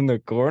Quinn off in the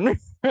corner.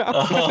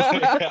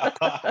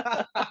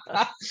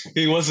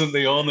 He wasn't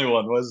the only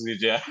one, was he,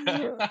 Jack?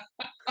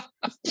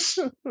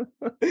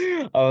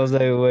 I was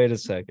like, wait a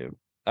second.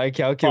 I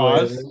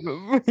calculated.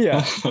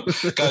 Yeah.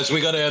 Guys,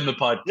 we got to end the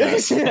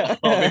podcast.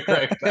 I'll be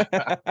right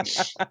back.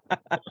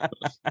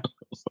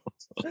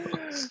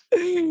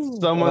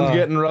 Someone's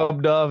getting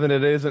rubbed off and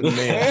it isn't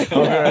me.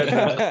 I'll be right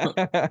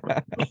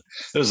back.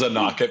 There's a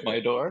knock at my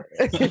door.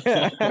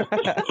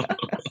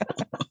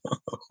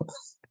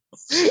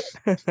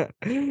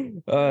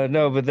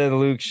 No, but then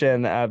Luke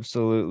Schenn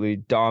absolutely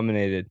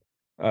dominated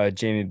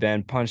Jamie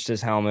Benn, punched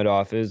his helmet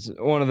off. It was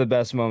one of the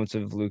best moments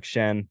of Luke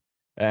Schenn.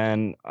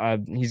 And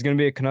he's going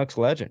to be a Canucks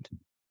legend.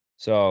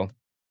 So,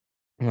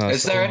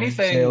 is there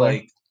anything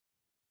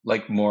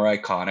like more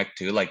iconic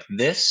too? Like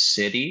this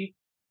city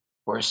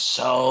we're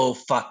so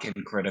fucking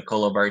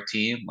critical of our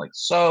team, like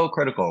so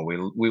critical.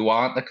 We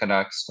want the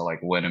Canucks to like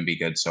win and be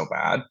good so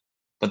bad.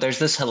 But there's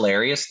this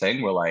hilarious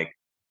thing where like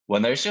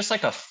when there's just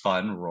like a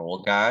fun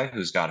role guy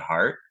who's got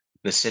heart,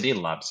 the city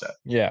loves it.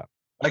 Yeah.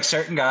 Like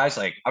certain guys,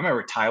 like I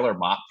remember Tyler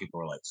Mott, people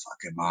were like,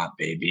 fucking Mott,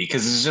 baby.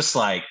 Cause it's just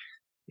like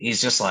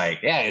he's just like,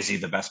 yeah, is he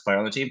the best player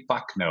on the team?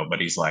 Fuck no.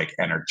 But he's like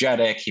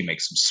energetic. He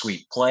makes some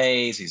sweet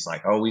plays. He's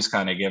like always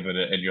kind of giving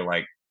it. And you're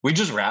like, we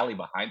just rally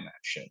behind that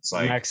shit. It's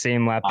like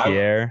Maxime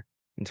Lapierre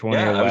in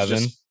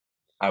 2011.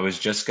 I was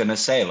just gonna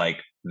say, like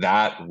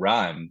that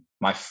run,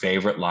 my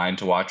favorite line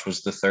to watch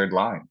was the third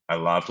line. I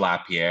loved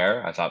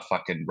Lapierre. I thought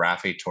fucking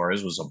Rafi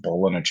Torres was a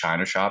bull in a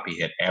china shop. He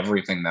hit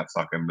everything that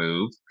fucking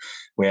moved.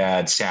 We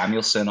had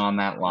Samuelson on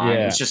that line.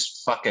 It was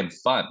just fucking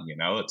fun, you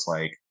know? It's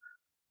like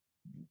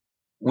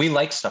we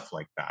like stuff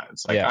like that.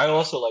 It's like I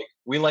also like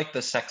we like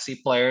the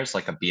sexy players,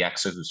 like a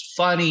Bieksa who's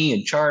funny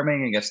and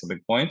charming and gets the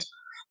big points.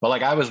 But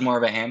like I was more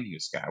of a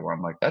Hamhuis guy where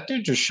I'm like, that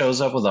dude just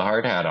shows up with a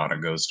hard hat on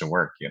and goes to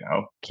work, you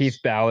know? Keith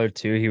Ballard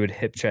too. He would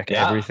hip check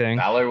everything.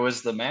 Ballard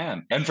was the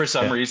man. And for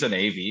some reason,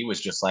 AV was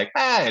just like,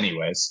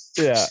 anyways.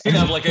 Yeah. He'd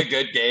have like a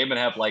good game and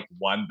have like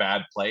one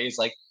bad play. He's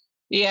like,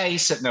 yeah,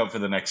 he's sitting out for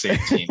the next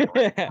 18.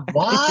 Like,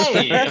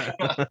 why?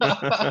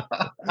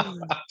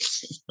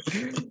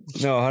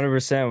 No,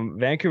 100%.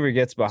 Vancouver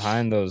gets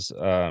behind those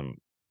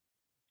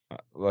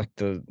like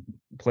the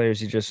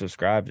players you just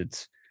described.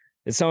 It's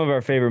some of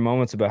our favorite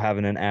moments about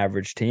having an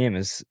average team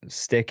is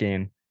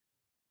sticking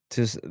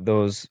to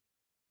those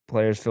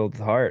players filled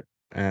with heart.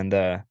 And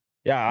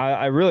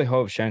I really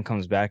hope Schenn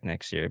comes back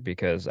next year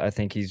because I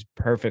think he's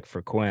perfect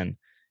for Quinn.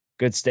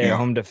 Good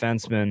stay-at-home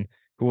defenseman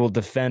who will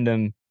defend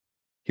him.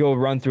 He'll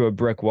run through a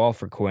brick wall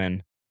for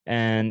Quinn,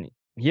 and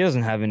he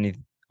doesn't have any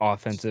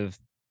offensive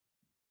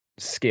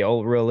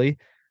skill really,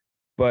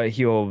 but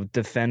he'll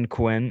defend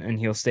Quinn and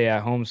he'll stay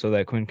at home so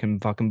that Quinn can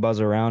fucking buzz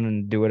around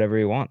and do whatever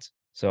he wants.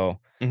 So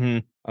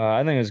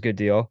I think it's a good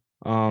deal.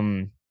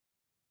 No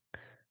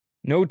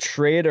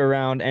trade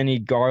around any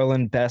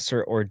Garland,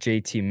 Besser, or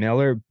JT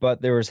Miller,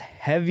 but there was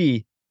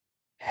heavy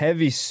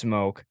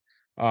smoke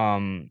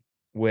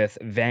with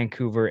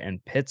Vancouver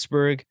and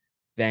Pittsburgh.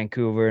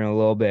 Vancouver and a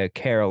little bit of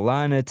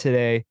Carolina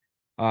today.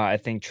 I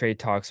think trade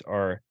talks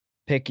are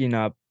picking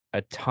up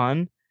a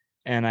ton,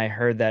 and I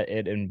heard that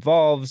it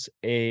involves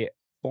a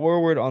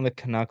forward on the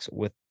Canucks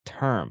with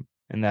term,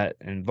 and that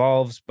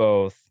involves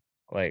both,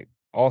 like,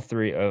 all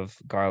three of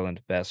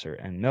Garland, Besser,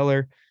 and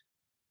Miller.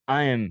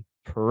 I am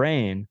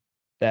praying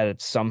that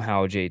it's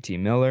somehow JT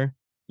Miller,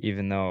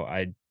 even though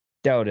I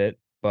doubt it,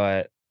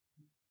 but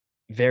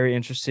very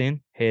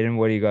interesting. Hayden,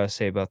 what do you got to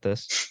say about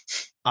this?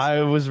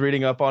 I was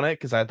reading up on it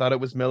because I thought it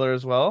was Miller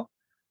as well.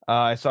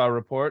 I saw a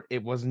report.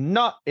 It was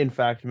not, in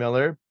fact,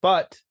 Miller,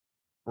 but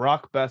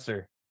Brock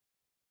Besser.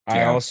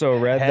 I also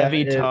read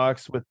heavy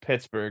talks with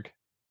Pittsburgh.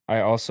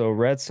 I also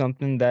read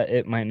something that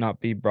it might not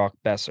be Brock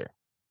Besser.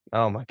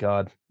 Oh my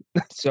God.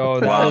 So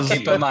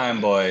keep in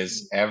mind,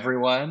 boys,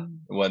 everyone,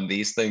 when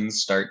these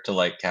things start to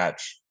like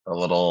catch a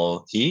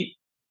little heat,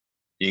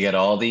 you get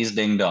all these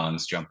ding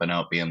dongs jumping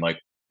out being like,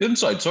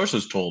 inside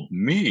sources told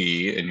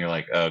me, and you're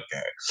like,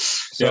 okay.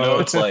 So, you know,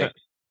 it's like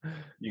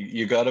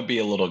you got to be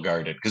a little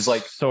guarded because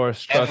like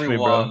source, trust me,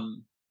 bro.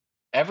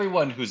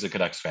 Everyone who's a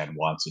Canucks fan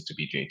wants it to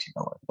be JT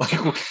Miller.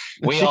 Like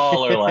we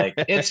all are like,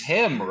 it's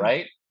him,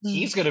 right?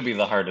 He's gonna be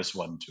the hardest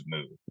one to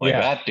move. Like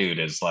that dude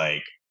is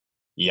like,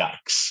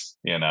 yucks,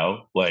 you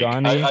know. Like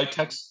Johnny, I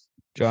text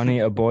Johnny,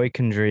 a boy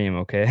can dream.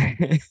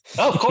 Okay.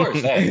 Oh, of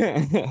course,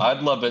 hey,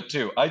 I'd love it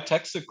too. I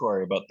texted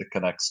Corey about the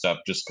Canucks stuff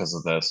just because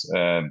of this,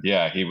 and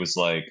yeah, he was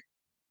like,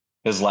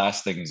 his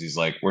last things, he's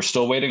like, we're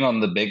still waiting on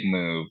the big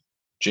move,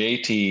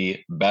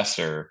 JT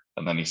Besser,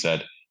 and then he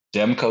said,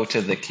 Demko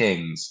to the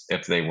Kings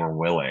if they were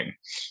willing.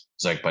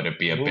 It's like, but it'd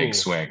be a big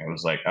swing. I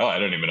was like, oh, I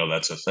don't even know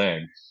that's a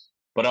thing.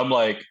 But I'm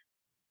like,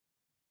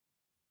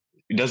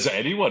 does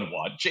anyone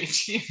want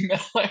JT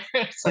Miller?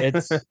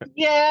 It's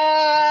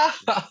yeah,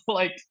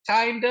 like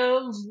kind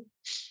of.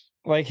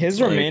 Like his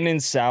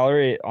remaining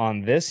salary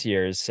on this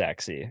year is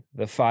sexy.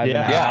 The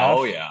 5.5.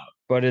 Oh yeah.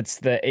 But it's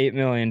the $8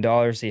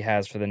 million he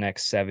has for the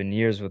next 7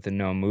 years with the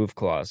no move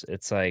clause.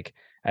 It's like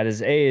at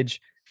his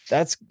age,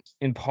 that's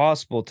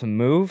impossible to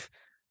move.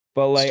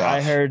 But like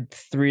I heard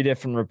 3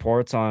 different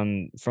reports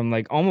from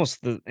like almost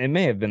it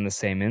may have been the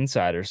same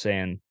insider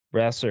saying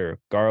Besser,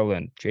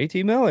 Garland,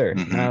 JT Miller.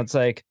 Now it's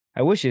like,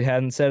 I wish he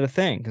hadn't said a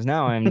thing because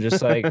now I'm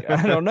just like,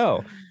 I don't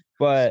know.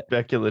 But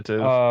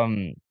speculative.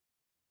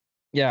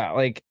 Yeah,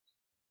 like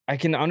I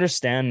can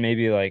understand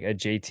maybe like a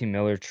JT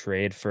Miller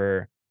trade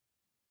for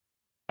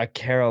a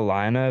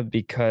Carolina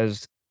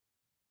because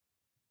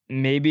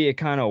maybe it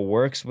kind of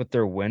works with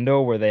their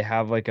window where they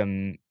have like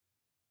a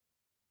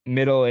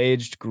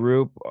middle-aged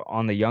group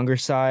on the younger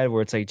side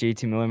where it's like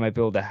JT Miller might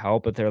be able to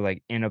help, but they're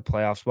like in a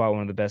playoff spot,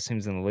 one of the best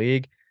teams in the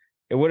league.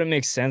 It wouldn't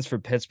make sense for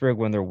Pittsburgh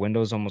when their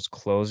window's almost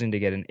closing to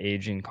get an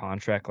aging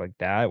contract like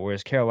that,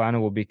 whereas Carolina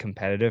will be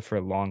competitive for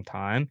a long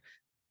time.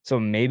 So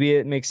maybe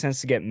it makes sense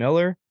to get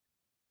Miller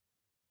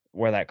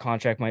where that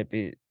contract might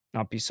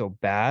not be so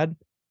bad.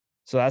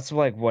 So that's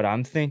like what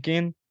I'm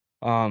thinking.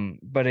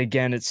 But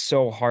again, it's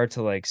so hard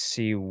to like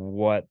see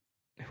who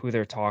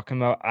they're talking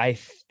about. I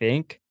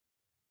think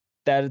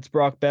that it's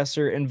Brock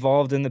Besser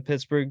involved in the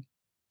Pittsburgh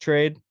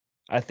trade.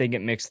 I think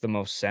it makes the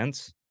most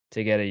sense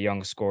to get a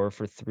young scorer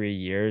for 3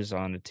 years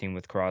on a team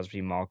with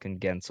Crosby, Malkin,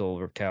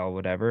 Gensel, Raquel,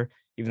 whatever.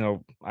 Even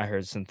though I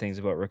heard some things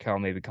about Raquel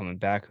maybe coming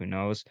back, who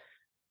knows?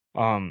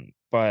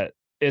 But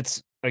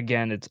it's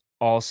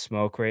all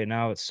smoke right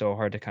now. It's so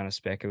hard to kind of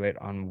speculate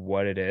on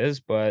what it is,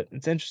 but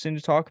it's interesting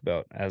to talk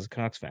about as a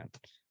Canucks fan.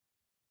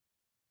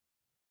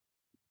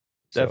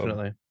 So,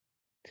 Definitely.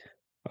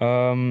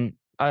 um,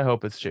 I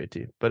hope it's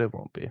JT, but it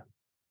won't be.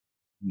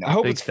 No. I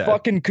hope Big it's sad.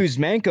 fucking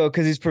Kuzmenko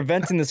because he's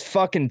preventing this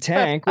fucking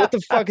tank. What the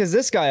fuck is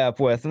this guy up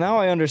with? Now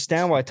I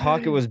understand why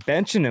Taka was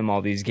benching him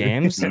all these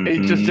games.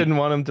 He just didn't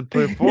want him to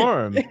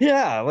perform.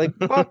 Yeah, like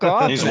fuck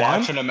off, He's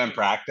man. watching him in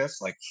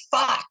practice, like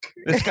fuck.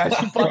 This guy's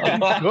fucking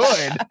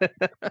good.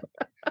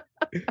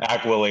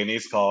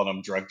 Aquilini's calling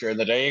him drunk during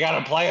the day. You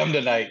gotta play him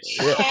tonight.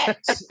 Shit.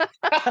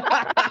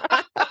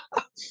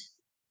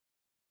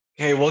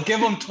 Okay, we'll give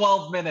him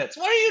 12 minutes.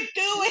 What are you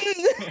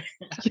doing?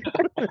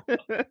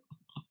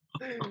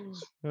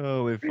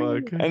 Holy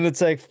fuck. And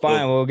it's like,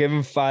 fine, we'll give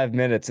him 5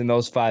 minutes. In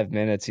those 5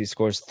 minutes, he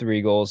scores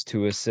 3 goals,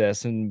 2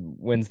 assists, and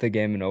wins the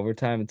game in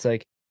overtime. It's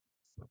like,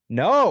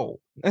 no.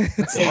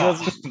 It's Yeah.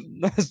 like,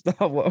 that's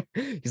not what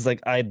he's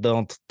like, I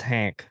don't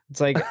tank. It's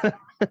like,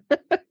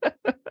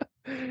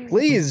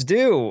 please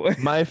do.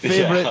 My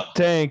favorite Yeah.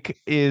 tank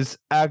is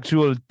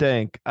actual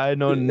tank. I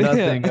know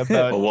nothing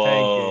about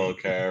Whoa,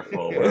 tanking.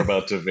 careful. We're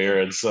about to veer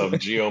in some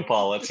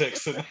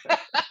geopolitics.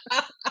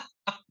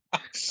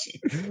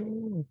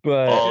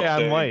 But All Yeah,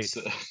 I'm white.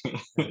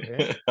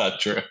 things. Not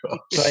true.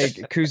 like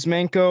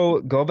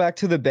Kuzmenko, go back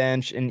to the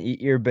bench and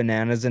eat your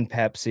bananas and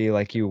Pepsi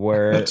like you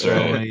were That's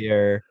right.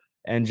 earlier,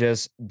 and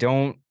just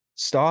don't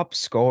stop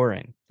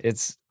scoring. I'm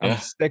Yeah.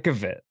 sick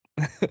of it.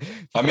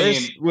 I First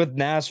mean, with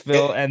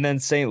Nashville and then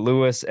St.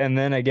 Louis and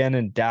then again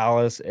in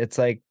Dallas. It's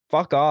like,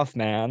 fuck off,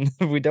 man.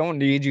 We don't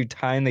need you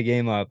tying the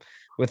game up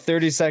with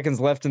 30 seconds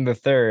left in the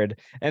third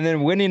and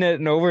then winning it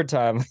in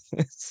overtime.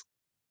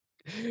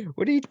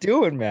 What are you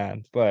doing,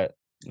 man? But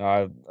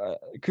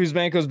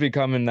Kuzmenko's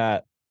becoming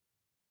that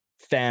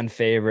fan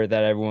favorite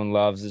that everyone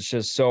loves. It's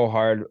just so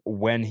hard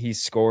when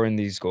he's scoring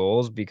these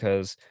goals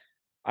because,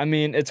 I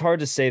mean, it's hard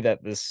to say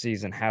that this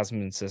season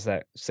hasn't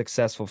been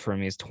successful for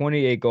him. He's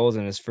 28 goals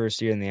in his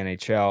first year in the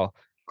NHL.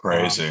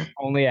 crazy.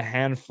 Only a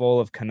handful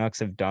of Canucks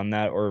have done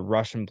that, or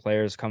Russian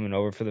players coming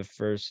over for the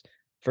first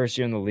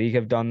year in the league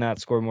have done that,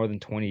 scored more than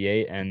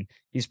 28, and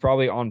he's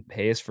probably on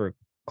pace for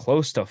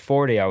close to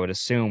 40, I would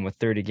assume, with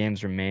 30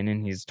 games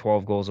remaining. He's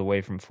 12 goals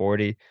away from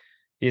 40.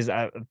 He's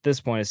at this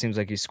point, it seems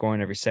like he's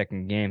scoring every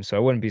second game, so I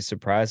wouldn't be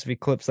surprised if he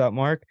clips that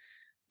mark.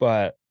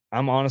 But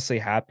I'm honestly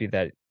happy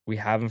that we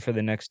have him for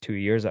the next 2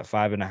 years at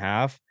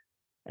 5.5,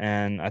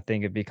 and I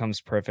think it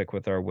becomes perfect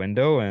with our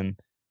window. And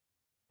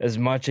as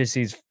much as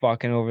he's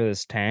fucking over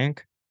this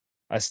tank,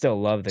 I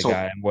still love the So-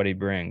 guy and what he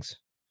brings.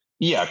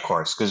 Yeah, of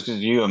course. Because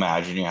you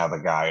imagine you have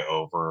a guy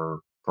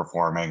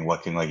overperforming,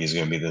 looking like he's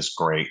going to be this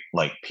great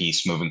like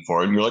piece moving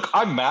forward, and you're like,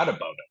 I'm mad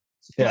about it.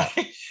 Yeah.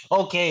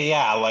 Okay,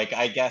 yeah. Like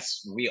I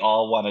guess we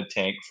all want to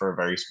tank for a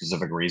very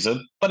specific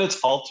reason, but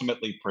it's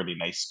ultimately pretty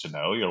nice to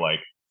know. You're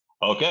like,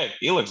 okay,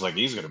 he looks like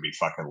he's going to be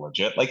fucking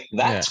legit. Like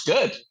that's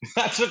good.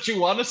 That's what you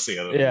want to see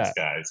out of these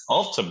guys.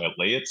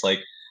 Ultimately, it's like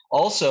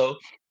also.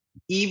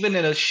 Even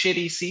in a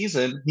shitty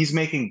season, he's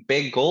making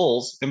big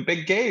goals in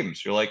big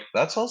games. You're like,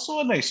 that's also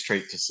a nice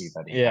trait to see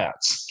that he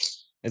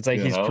has. It's like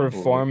he's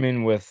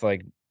performing with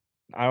like,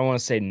 I don't want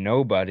to say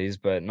nobodies,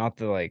 but not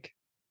the like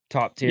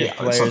top tier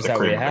players that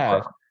we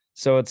have.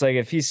 So it's like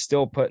if he's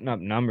still putting up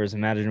numbers,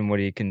 imagine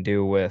what he can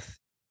do with.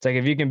 It's like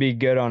if you can be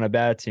good on a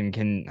bad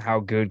team,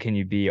 how good can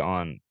you be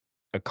on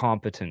a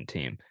competent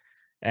team?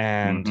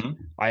 And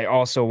I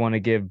also want to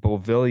give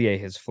Beauvillier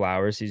his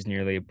flowers. He's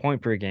nearly a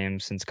point per game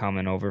since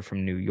coming over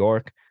from New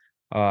York.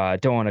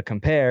 Don't want to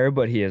compare,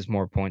 but he has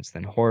more points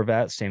than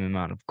Horvat, same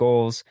amount of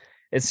goals.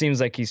 It seems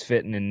like he's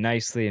fitting in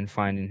nicely and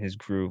finding his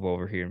groove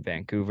over here in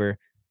Vancouver,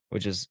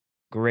 which is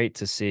great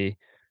to see.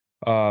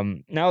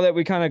 Now that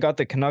we kind of got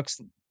the Canucks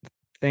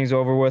things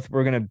over with,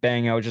 we're going to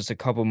bang out just a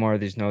couple more of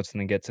these notes and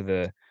then get to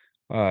the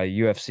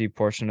UFC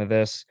portion of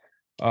this.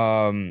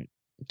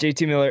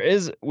 JT Miller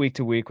is week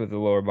to week with a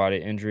lower body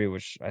injury,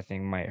 which I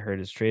think might hurt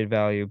his trade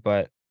value,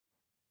 but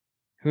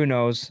who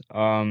knows?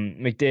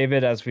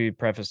 McDavid, as we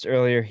prefaced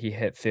earlier, he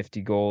hit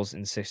 50 goals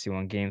in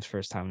 61 games,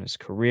 first time in his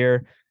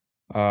career.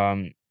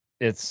 He's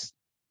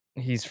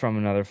from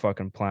another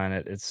fucking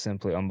planet. It's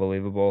simply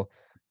unbelievable.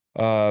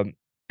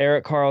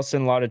 Erik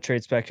Karlsson, a lot of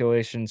trade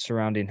speculation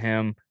surrounding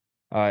him.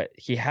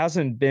 He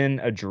hasn't been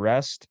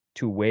addressed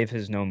to waive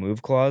his no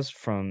move clause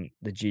from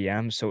the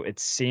GM. So it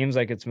seems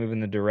like it's moving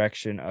the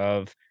direction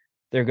of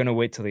they're going to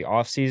wait till the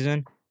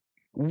offseason,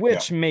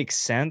 which makes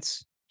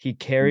sense. He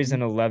carries an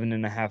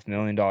 $11.5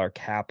 million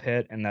cap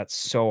hit, and that's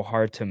so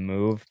hard to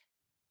move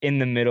in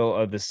the middle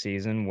of the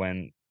season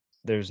when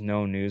there's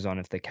no news on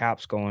if the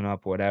cap's going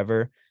up,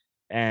 whatever.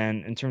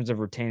 And in terms of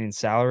retaining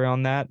salary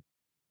on that,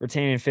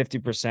 retaining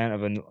 50%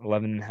 of an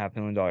 $11.5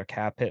 million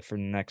cap hit for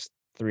the next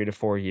 3 to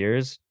 4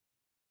 years.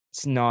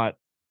 It's not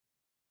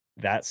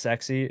that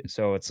sexy.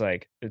 So it's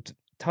like it's a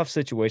tough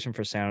situation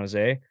for San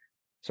Jose.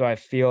 So I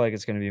feel like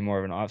it's going to be more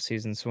of an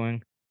off-season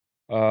swing.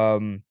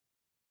 Um,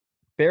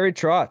 Barry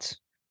Trotz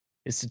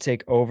is to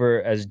take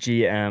over as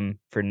GM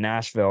for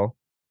Nashville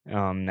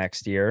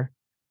next year.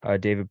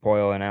 David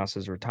Poile announced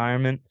his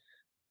retirement.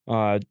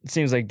 It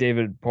seems like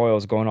David Poile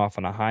is going off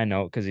on a high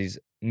note because he's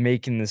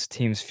making this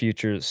team's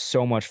future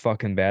so much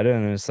fucking better.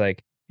 And it's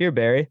like, here,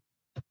 Barry,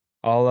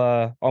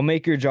 I'll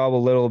make your job a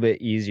little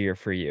bit easier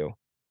for you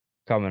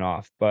coming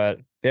off. But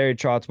Barry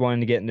Trotz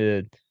wanting to get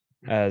into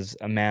as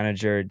a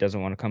manager,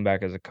 doesn't want to come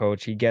back as a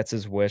coach. He gets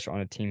his wish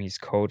on a team he's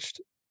coached,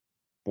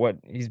 what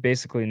he's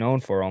basically known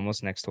for,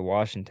 almost next to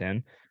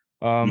Washington.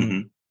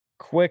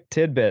 Quick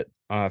tidbit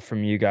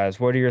from you guys.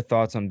 What are your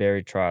thoughts on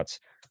Barry Trotz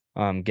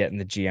getting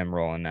the GM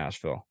role in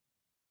Nashville?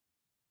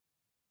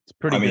 It's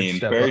pretty good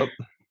step up.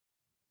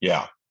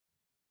 Yeah,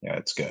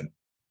 it's good.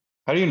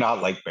 How do you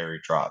not like Barry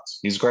Trotz?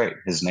 He's great.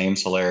 His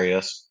name's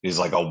hilarious. He's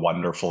like a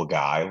wonderful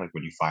guy. Like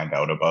when you find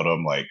out about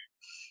him, like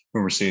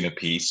we were seeing a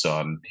piece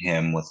on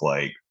him with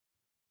like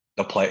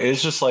the play.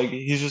 It's just like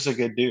he's just a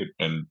good dude,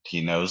 and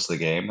he knows the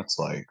game. It's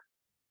like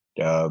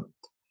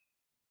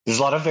there's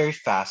a lot of very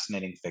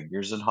fascinating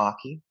figures in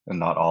hockey, and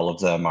not all of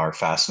them are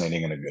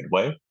fascinating in a good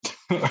way.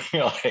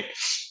 You're like,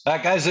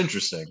 that guy's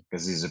interesting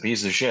because he's a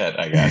piece of shit,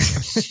 I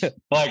guess.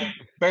 Like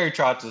Barry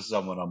Trotz is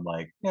someone I'm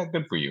like, yeah,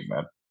 good for you,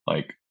 man.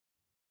 Like,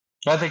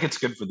 I think it's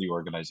good for the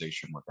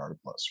organization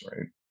regardless,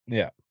 right?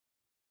 Yeah.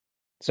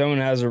 Someone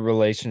has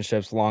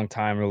relationships, long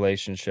time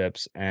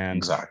relationships, and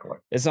exactly.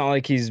 It's not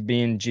like he's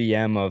being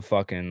GM of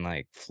fucking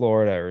like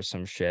Florida or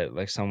some shit,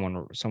 like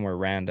somewhere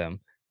random.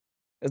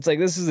 It's like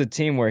this is a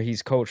team where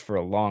he's coached for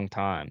a long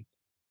time,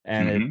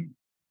 and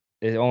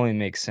it only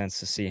makes sense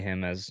to see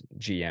him as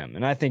GM.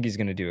 And I think he's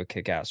going to do a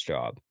kick-ass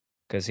job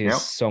because he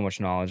has so much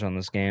knowledge on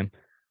this game.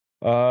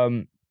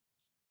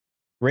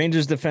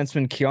 Rangers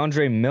defenseman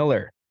Keandre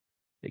Miller,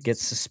 it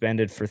gets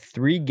suspended for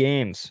 3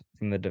 games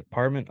from the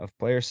Department of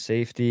Player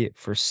Safety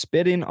for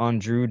spitting on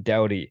Drew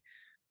Doughty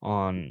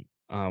on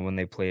when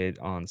they played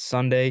on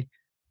Sunday.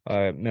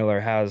 Miller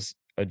has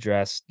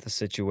addressed the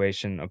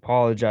situation,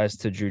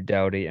 apologized to Drew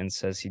Doughty, and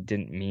says he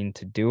didn't mean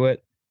to do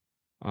it.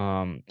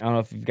 I don't know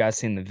if you guys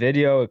seen the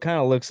video. It kind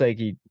of looks like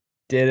he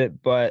did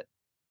it, but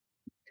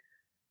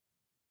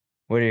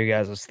what are your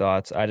guys'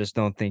 thoughts? I just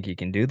don't think he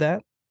can do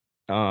that.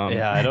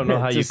 Yeah, I don't know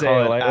how you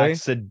call it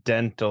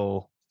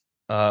accidental,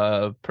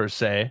 per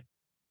se.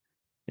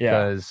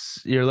 Yeah,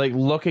 because you're like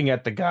looking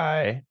at the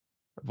guy,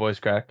 voice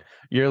crack.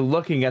 You're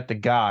looking at the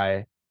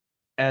guy,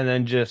 and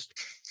then just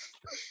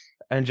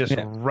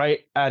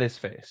right at his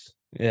face.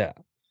 Yeah,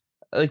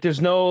 like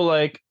there's no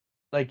like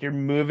you're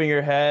moving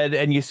your head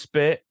and you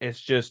spit.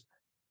 It's just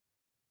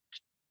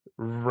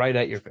right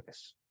at your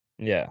face.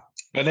 Yeah,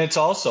 and it's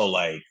also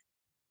like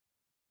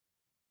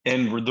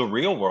in the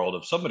real world,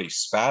 if somebody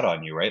spat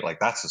on you, right, like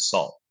that's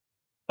assault.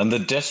 And the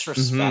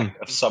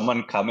disrespect of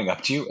someone coming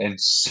up to you and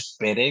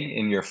spitting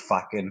in your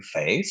fucking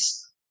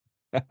face,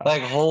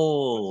 like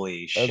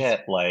holy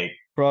shit! Like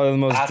probably the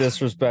most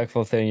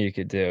disrespectful thing you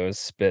could do is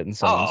spit in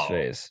someone's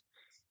face.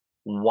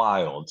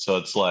 Wild. So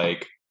it's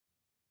like,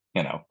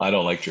 I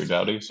don't like Drew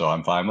Doughty, so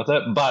I'm fine with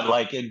it. But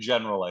like in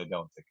general, I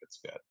don't think it's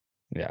good.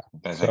 Yeah,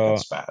 I think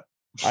it's bad.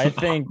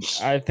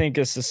 I think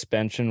a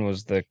suspension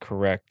was the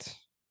correct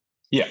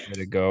way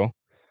to go.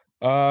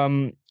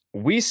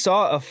 We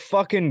saw a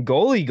fucking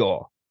goalie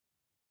goal.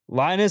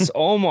 Linus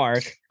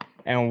Ullmark,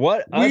 and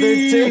what other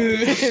team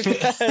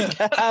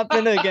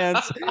happened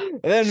against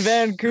than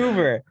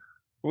Vancouver?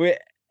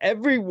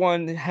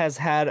 Everyone has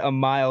had a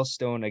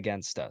milestone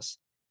against us.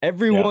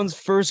 Everyone's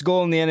first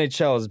goal in the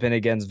NHL has been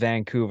against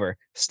Vancouver.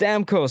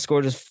 Stamkos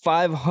scored his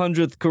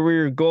 500th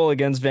career goal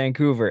against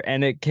Vancouver,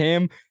 and it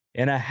came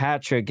in a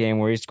hat trick game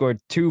where he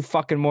scored 2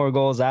 fucking more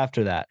goals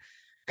after that.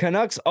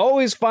 Canucks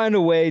always find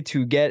a way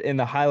to get in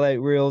the highlight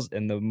reels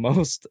in the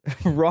most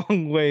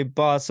wrong way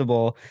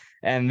possible.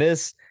 And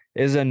this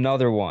is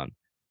another one.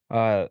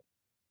 2-1,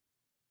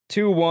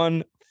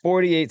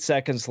 48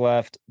 seconds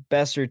left.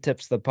 Besser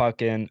tips the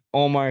puck in.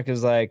 Ullmark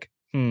is like,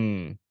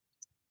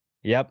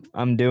 yep,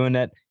 I'm doing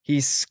it.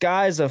 He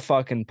skies a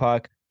fucking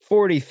puck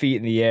 40 feet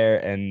in the air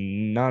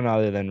and none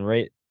other than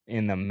right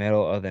in the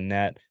middle of the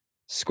net.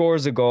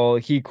 Scores a goal.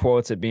 He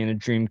quotes it being a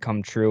dream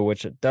come true,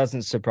 which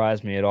doesn't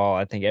surprise me at all.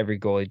 I think every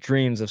goalie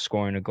dreams of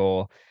scoring a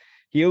goal.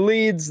 He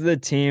leads the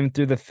team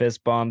through the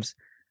fist bumps.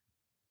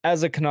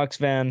 As a Canucks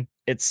fan,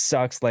 it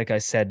sucks, like I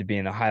said, to be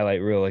in the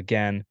highlight reel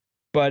again,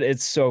 but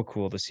it's so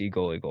cool to see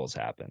goalie goals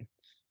happen.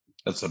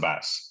 It's the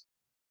best.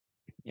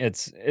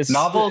 It's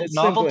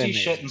novelty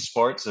shit in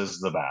sports is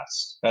the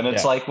best. And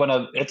it's like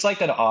it's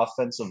like an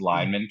offensive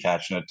lineman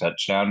catching a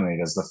touchdown when he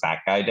does the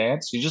fat guy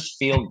dance. You just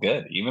feel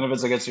good, even if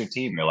it's against your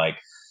team. You're like,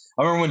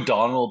 I remember when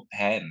Donald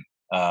Penn,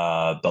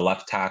 the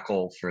left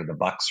tackle for the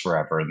Bucks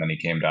forever, and then he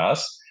came to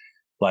us.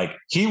 Like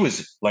he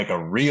was like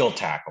a real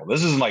tackle.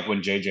 This isn't like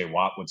when JJ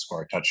Watt would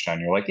score a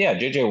touchdown. You're like, yeah,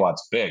 JJ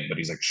Watt's big, but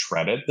he's like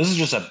shredded. This is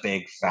just a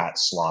big, fat,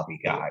 sloppy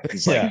guy.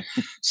 He's like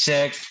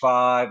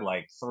 6'5",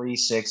 like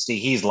 360.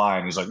 He's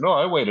lying. He's like, no,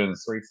 I weighed in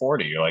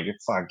 340. You're like,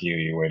 fuck you,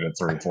 you weighed in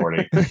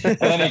 340. And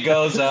then he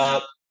goes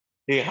up,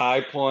 he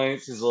high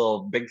points his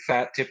little big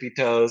fat tippy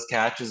toes,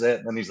 catches it,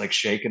 and then he's like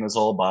shaking his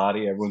whole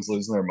body. Everyone's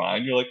losing their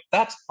mind. You're like,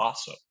 that's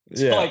awesome.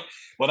 So like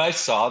when I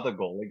saw the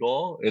goalie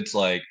goal, it's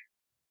like,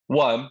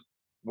 one,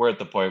 we're at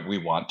the point we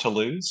want to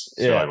lose.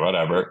 So like,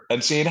 whatever.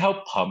 And seeing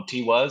how pumped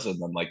he was,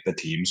 and then like the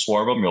team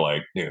swarm him, you're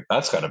like, dude,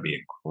 that's gotta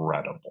be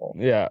incredible.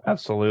 Yeah,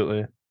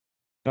 absolutely.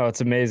 No,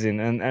 it's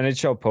amazing. And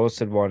NHL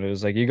posted one. It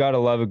was like, you gotta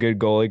love a good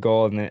goalie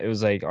goal. And it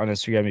was like on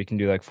Instagram, you can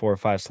do like 4 or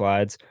 5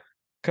 slides.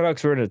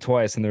 Canucks were in it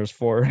twice, and there was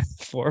four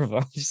of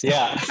them.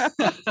 Yeah. So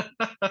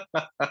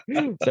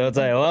it's like,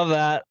 I love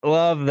that.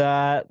 Love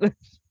that.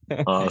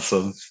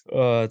 Awesome.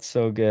 Oh, it's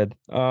so good.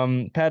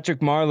 Patrick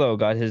Marleau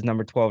got his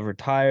number 12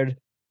 retired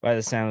by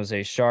the San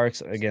Jose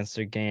Sharks against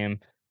their game.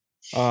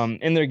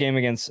 In their game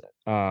against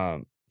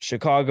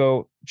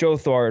Chicago, Joe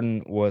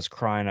Thornton was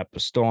crying up a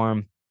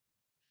storm.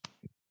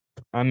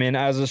 I mean,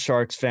 as a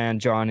Sharks fan,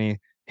 Johnny,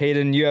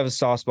 Hayden, you have a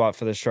soft spot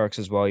for the Sharks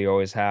as well. You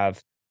always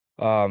have.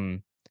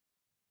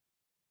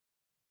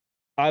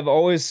 I've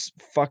always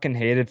fucking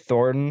hated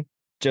Thornton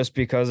just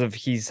because of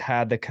he's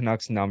had the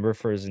Canucks number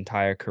for his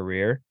entire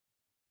career.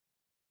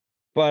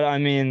 But I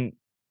mean,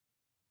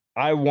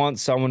 I want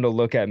someone to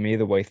look at me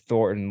the way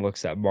Thornton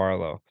looks at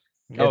Marleau.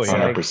 Oh,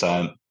 100%.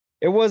 Like,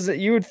 it was,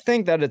 you would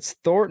think that it's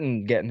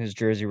Thornton getting his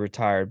jersey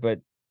retired, but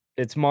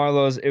it's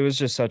Marleau's. It was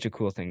just such a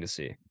cool thing to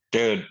see.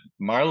 Dude,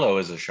 Marleau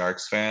is a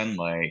Sharks fan.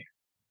 Like,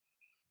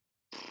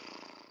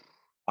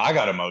 I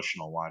got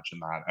emotional watching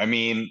that. I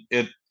mean,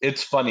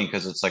 it's funny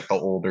because it's like the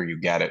older you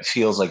get, it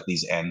feels like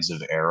these ends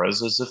of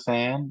eras as a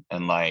fan.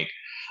 And like,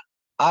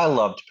 I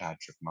loved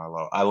Patrick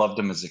Marleau. I loved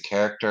him as a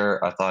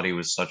character. I thought he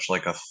was such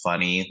like a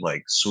funny,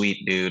 like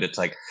sweet dude. It's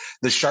like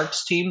the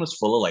Sharks team was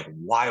full of like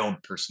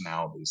wild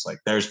personalities. Like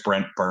there's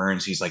Brent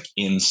Burns. He's like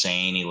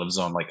insane. He lives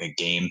on like a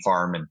game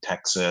farm in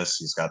Texas.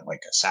 He's got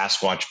like a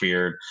Sasquatch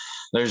beard.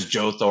 There's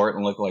Joe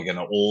Thornton, look like an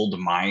old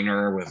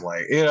miner with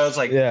like, it's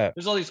like,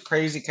 there's all these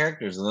crazy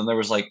characters. And then there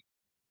was like,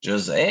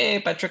 just,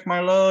 hey, Patrick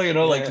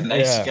Marleau, like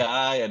nice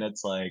guy. And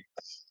it's like,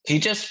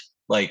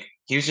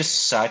 he was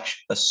just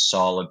such a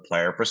solid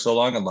player for so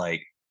long. And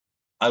like,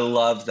 I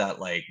love that.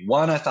 Like,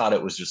 one, I thought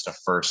it was just a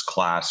first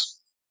class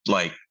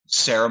like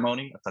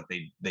ceremony. I thought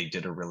they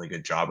did a really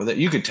good job with it.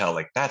 You could tell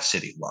like that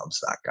city loves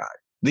that guy.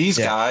 These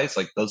guys,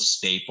 like those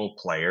staple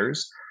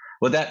players,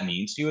 what that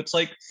means to you, it's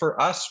like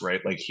for us,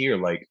 right? Like here,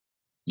 like,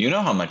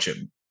 how much it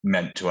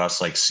meant to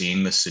us, like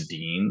seeing the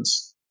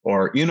Sedins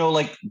or,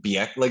 like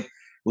Biek, like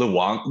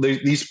Luong,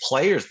 these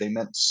players, they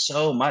meant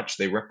so much.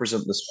 They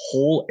represent this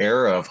whole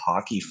era of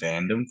hockey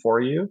fandom for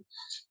you.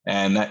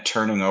 And that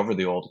turning over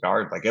the old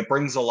guard, like it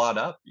brings a lot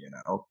up,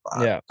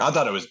 I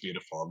thought it was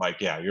beautiful. Like,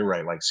 yeah, you're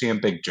right. Like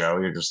seeing Big Joe,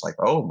 you're just like,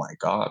 oh my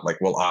God,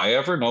 like, will I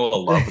ever know a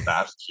love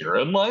that here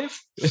in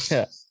life?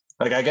 Yeah.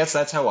 Like, I guess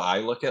that's how I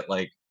look at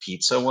like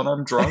pizza when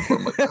I'm drunk.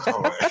 I'm like,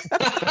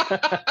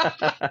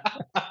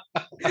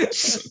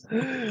 it's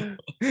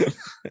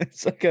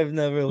like I've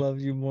never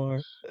loved you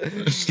more.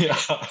 Yeah.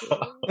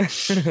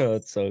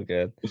 It's so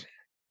good.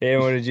 Hey,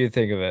 what did you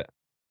think of it?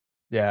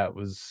 Yeah, it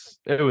was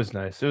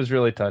nice. It was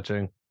really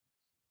touching.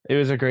 It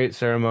was a great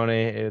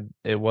ceremony.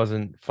 It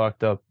wasn't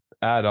fucked up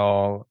at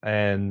all.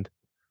 And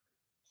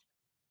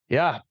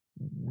yeah,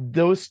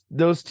 those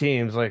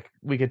teams, like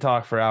we could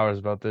talk for hours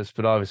about this,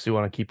 but obviously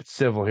want to keep it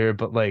civil here.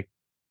 But like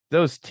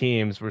those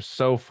teams were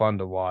so fun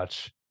to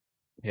watch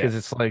because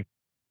it's like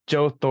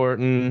Joe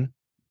Thornton,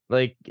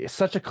 like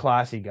such a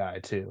classy guy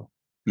too.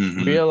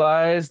 Mm-hmm.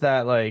 Realized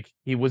that like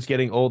he was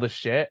getting old as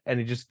shit and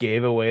he just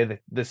gave away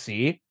the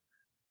C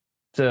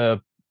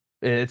to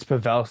it's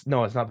Pavelski.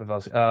 No, it's not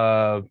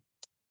Pavelski.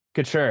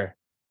 Couture.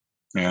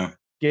 Yeah.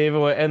 Gave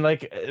away, and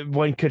like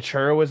when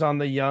Couture was on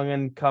the young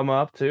and come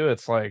up too,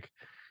 it's like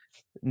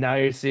now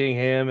you're seeing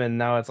him, and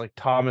now it's like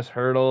Thomas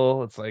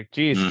Hertl. It's like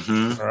Jesus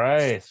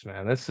Christ,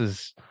 man,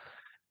 it's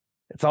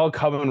all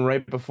coming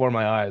right before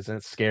my eyes, and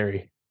it's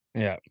scary.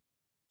 Yeah.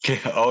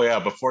 Oh yeah.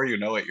 Before you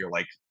know it, you're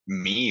like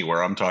me,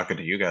 where I'm talking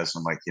to you guys.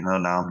 I'm like,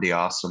 Nnamdi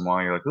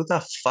Asomugha. You're like, who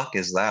the fuck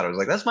is that? I was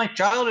like, that's my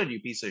childhood, you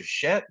piece of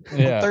shit.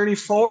 Yeah. I'm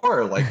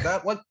 34. Like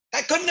that. What?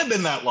 That couldn't have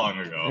been that long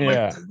ago.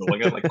 Yeah.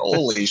 Like,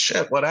 holy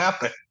shit, what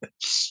happened?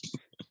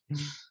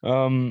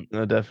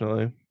 No,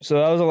 definitely. So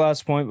that was the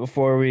last point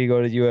before we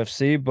go to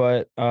UFC,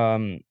 but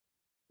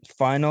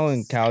final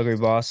in Calgary,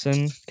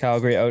 Boston.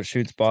 Calgary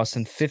outshoots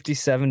Boston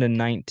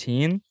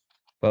 57-19,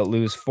 but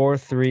lose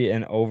 4-3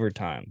 in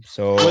overtime.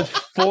 So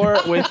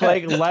with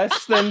like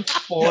less than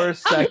 4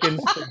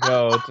 seconds to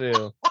go,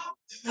 too.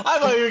 I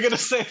thought you were gonna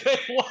say they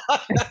won.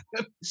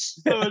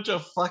 A bunch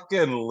of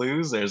fucking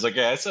losers.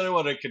 Okay, I said I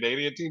wanted a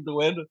Canadian team to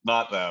win,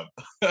 not them.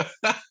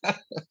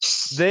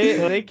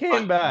 They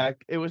came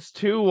back. It was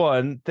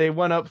 2-1. They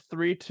went up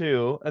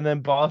 3-2, and then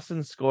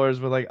Boston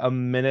scores with like a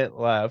minute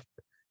left,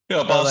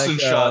 Yeah, Boston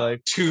shot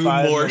 2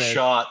 more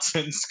shots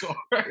and scored.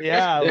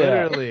 Yeah,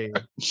 literally.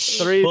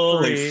 3-3.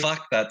 Holy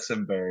fuck, that's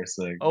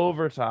embarrassing.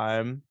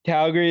 Overtime.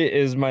 Calgary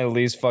is my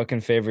least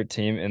fucking favorite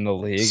team in the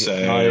league.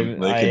 Same.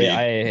 Not even,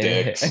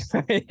 I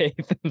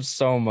hate them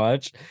so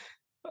much.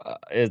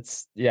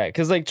 It's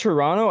because like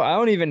Toronto, I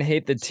don't even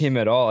hate the team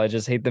at all. I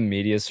just hate the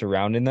media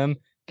surrounding them.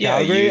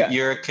 Calgary,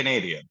 you're a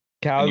Canadian.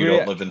 Calgary, and you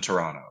don't live in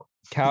Toronto.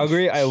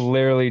 Calgary, I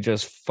literally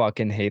just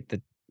fucking hate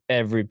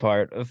every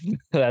part of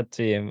that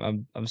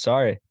team. I'm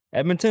sorry.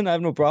 Edmonton, I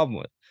have no problem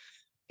with.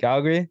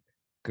 Calgary,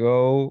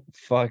 go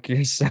fuck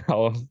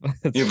yourself.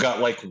 You've got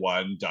like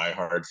one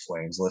diehard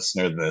Flames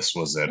listener. This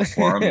was it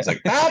for him. He's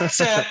like, that's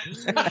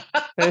it.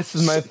 This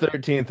is my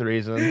 13th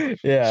reason.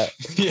 Yeah.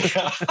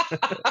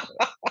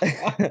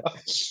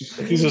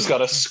 He's just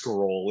got a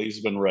scroll.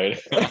 He's been writing.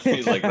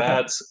 He's like,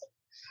 that's.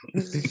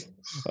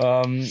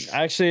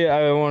 Actually,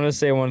 I want to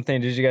say one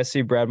thing. Did you guys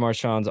see Brad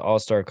Marchand's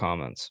All-Star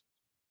comments?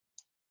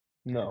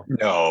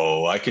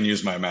 No, I can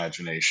use my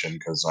imagination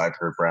because I've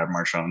heard Brad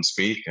Marchand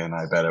speak, and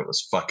I bet it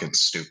was fucking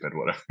stupid.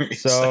 Whatever.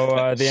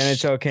 The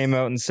NHL came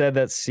out and said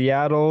that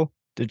Seattle,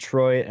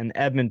 Detroit, and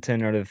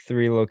Edmonton are the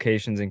 3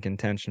 locations in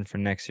contention for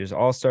next year's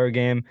All-Star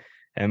game.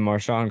 And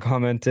Marchand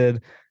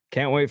commented,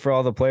 "Can't wait for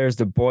all the players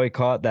to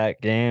boycott that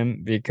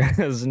game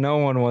because no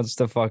one wants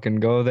to fucking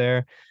go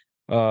there."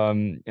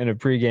 In a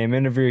pregame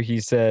interview, he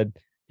said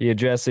he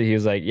addressed it. He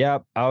was like,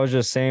 "Yep, I was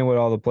just saying what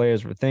all the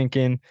players were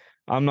thinking.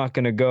 I'm not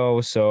going to go,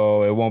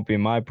 so it won't be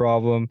my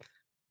problem."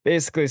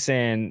 Basically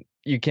saying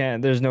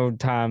there's no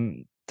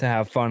time to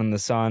have fun in the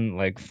sun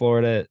like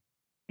Florida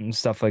and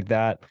stuff like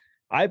that.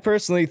 I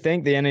personally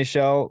think the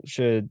NHL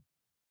should,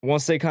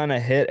 once they kind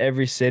of hit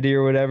every city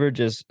or whatever,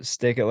 just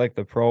stick it like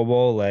the Pro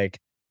Bowl. Like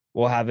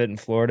we'll have it in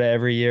Florida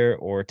every year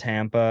or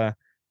Tampa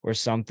or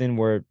something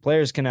where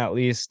players can at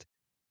least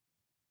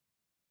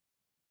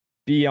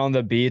be on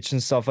the beach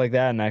and stuff like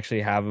that and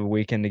actually have a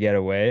weekend to get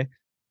away.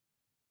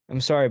 I'm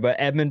sorry, but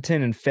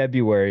Edmonton in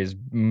February is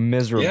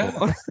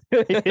miserable.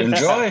 Yeah.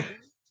 Enjoy.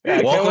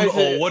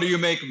 Welcome. What do you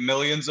make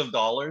millions of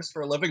dollars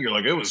for a living? You're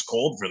like, it was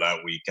cold for that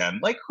weekend.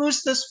 Like,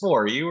 who's this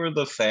for? You or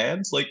the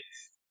fans? Like,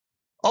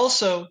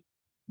 also,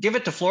 give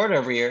it to Florida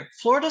every year.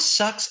 Florida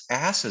sucks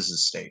ass as a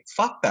state.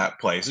 Fuck that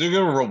place. You're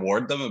gonna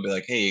reward them and be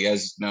like, hey, you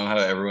guys know how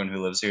everyone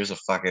who lives here is a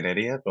fucking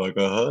idiot? They're like,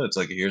 it's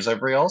like, here's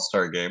every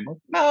All-Star game. Like,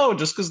 no,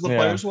 just because the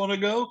players want to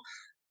go.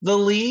 The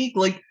league,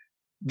 like,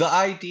 the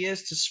idea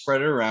is to spread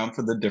it around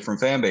for the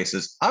different fan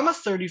bases. I'm a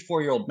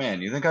 34-year-old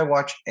man. You think I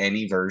watch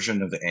any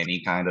version of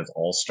any kind of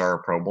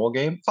All-Star Pro Bowl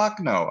game?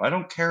 Fuck no. I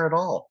don't care at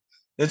all.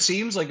 It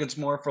seems like it's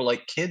more for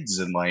like kids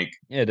and like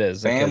it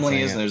is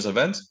families and there's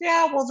events.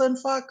 Yeah, well then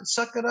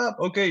suck it up.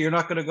 Okay, you're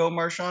not gonna go,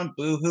 Marchand.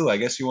 Boo-hoo. I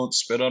guess you won't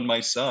spit on my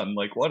son.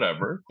 Like,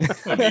 whatever.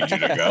 I need you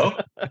to go.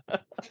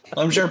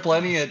 I'm sure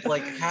plenty of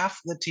like half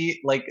the team,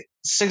 like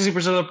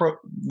 60% of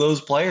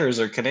those players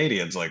are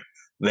Canadians. Like,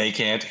 they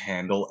can't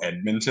handle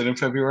Edmonton in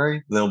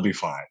February, they'll be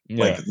fine.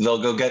 Yeah. Like,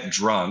 they'll go get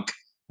drunk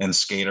and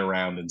skate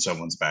around in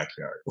someone's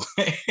backyard.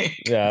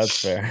 Yeah, that's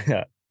fair.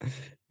 Yeah,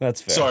 that's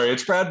fair. Sorry,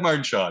 it's Brad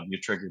Marchand. You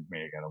triggered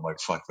me again. I'm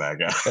like, fuck that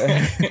guy.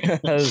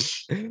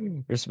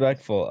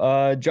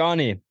 Respectful.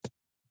 Johnny,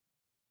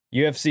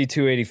 UFC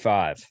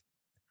 285.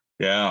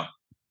 Yeah.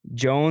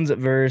 Jones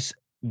versus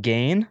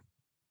Gain.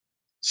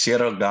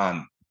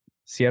 Cirogan.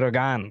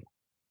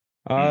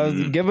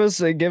 Give us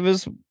the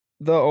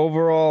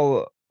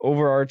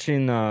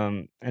overarching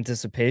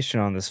anticipation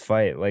on this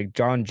fight. Like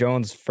Jon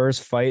Jones'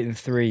 first fight in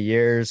 3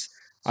 years.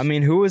 I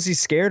mean, who was he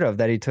scared of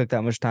that he took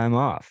that much time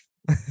off?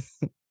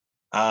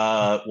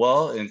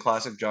 Well, in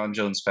classic Jon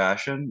Jones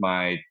fashion,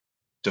 my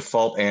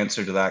default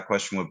answer to that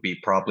question would be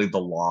probably the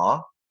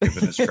law,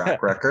 given his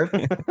track record.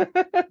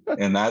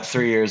 In that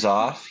 3 years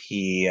off,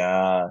 he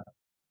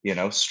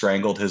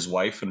strangled his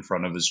wife in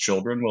front of his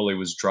children while he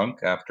was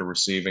drunk after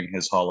receiving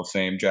his Hall of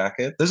Fame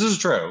jacket. This is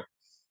true.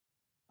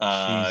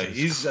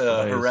 He's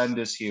a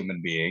horrendous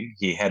human being.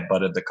 He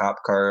headbutted the cop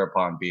car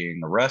upon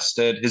being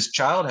arrested. His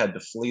child had to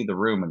flee the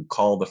room and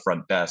call the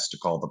front desk to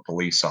call the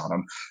police on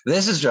him.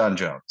 This is Jon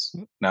Jones.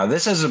 Now,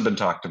 this hasn't been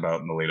talked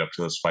about in the lead up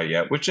to this fight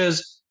yet, which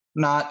is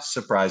not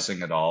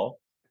surprising at all.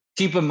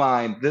 Keep in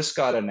mind, this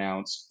got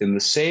announced in the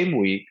same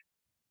week,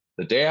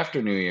 the day after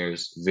New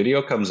Year's.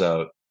 Video comes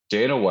out,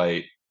 Dana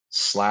White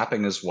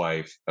slapping his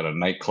wife at a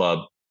nightclub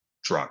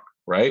drunk,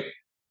 right?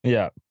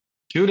 Yeah.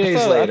 2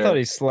 days later, I thought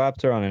he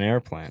slapped her on an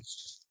airplane.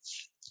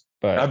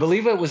 But I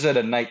believe it was at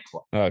a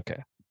nightclub. Okay.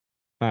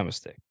 My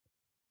mistake.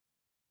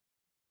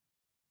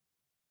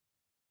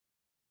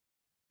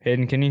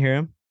 Hayden, can you hear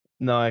him?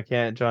 No, I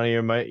can't. Johnny,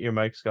 your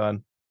mic's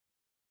gone.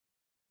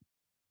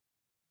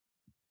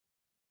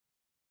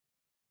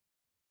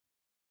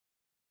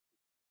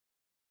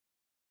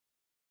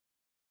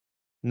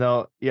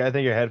 No, yeah, I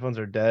think your headphones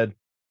are dead.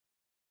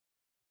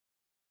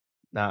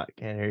 Nah,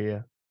 can't hear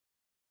you.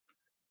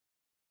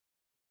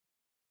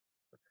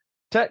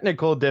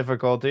 Technical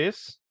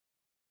difficulties.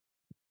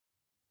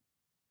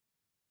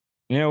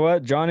 You know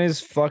what? Johnny's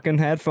fucking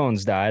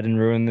headphones died and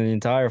ruined the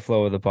entire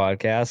flow of the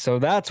podcast. So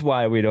that's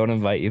why we don't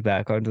invite you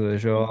back onto the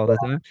show all the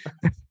time.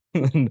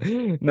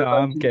 No,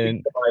 I'm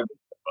kidding.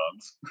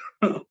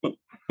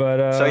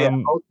 But So yeah,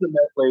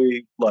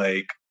 ultimately,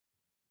 like,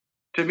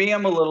 to me,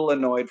 I'm a little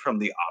annoyed from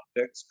the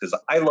optics because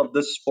I love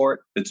this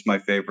sport. It's my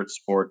favorite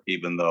sport,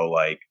 even though,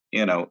 like,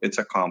 it's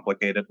a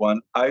complicated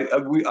one.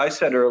 I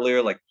said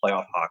earlier, like,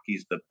 playoff hockey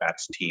is the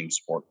best team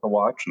sport to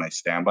watch, and I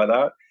stand by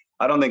that.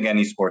 I don't think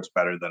any sport's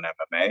better than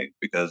MMA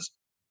because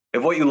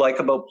if what you like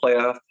about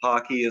playoff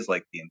hockey is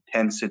like the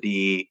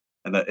intensity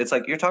and it's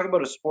like you're talking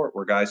about a sport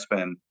where guys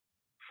spend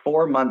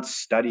 4 months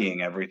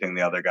studying everything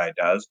the other guy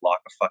does, lock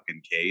a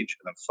fucking cage,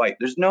 and then fight.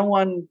 There's no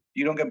one,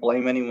 you don't get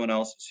blame anyone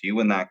else. It's you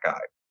and that guy.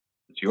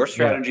 It's your yeah,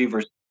 strategy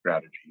versus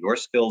strategy, your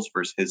skills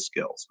versus his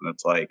skills. And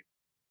it's like,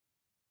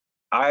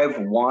 I've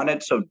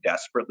wanted so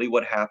desperately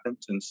what happened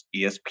since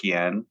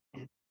ESPN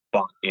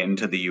bought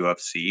into the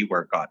UFC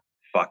where it got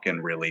fucking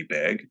really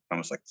big. I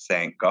was like,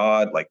 thank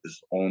God, like this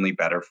is only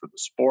better for the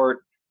sport.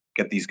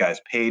 Get these guys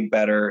paid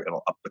better.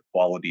 It'll up the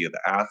quality of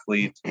the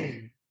athletes.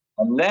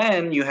 And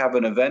then you have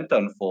an event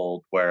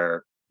unfold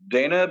where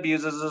Dana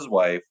abuses his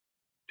wife.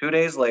 2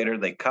 days later,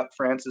 they cut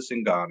Francis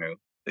Ngannou.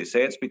 They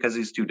say it's because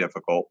he's too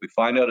difficult. We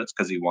find out it's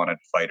because he wanted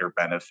fighter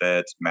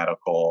benefits,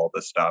 medical, all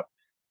this stuff.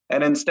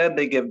 And instead,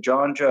 they give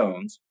John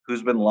Jones,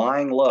 who's been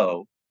lying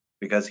low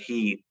because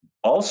he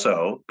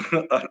also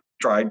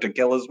tried to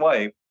kill his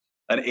wife,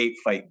 an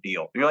 8-fight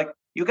deal. And you're like,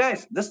 you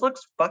guys, this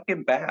looks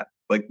fucking bad.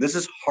 Like, this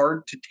is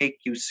hard to take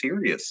you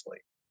seriously.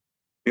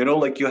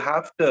 Like you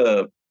have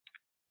to.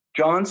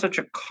 John's such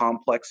a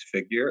complex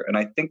figure. And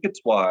I think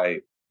it's why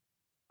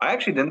I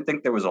actually didn't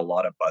think there was a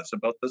lot of buzz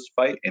about this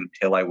fight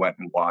until I went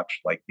and watched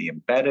like the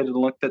embedded and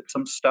looked at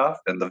some stuff,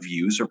 and the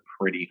views are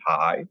pretty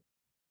high.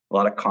 A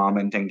lot of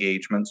comment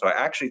engagement. So I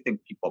actually think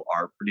people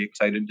are pretty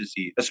excited to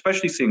see,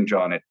 especially seeing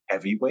John at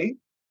heavyweight.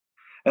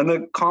 And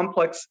the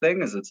complex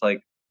thing is it's like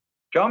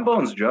John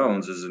Bones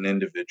Jones is an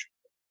individual,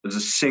 is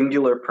a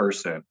singular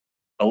person.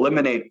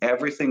 Eliminate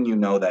everything you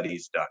know that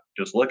he's done.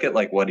 Just look at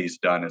like what he's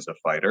done as a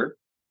fighter.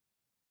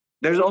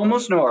 There's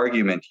almost no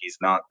argument he's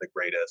not the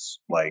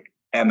greatest like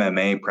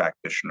MMA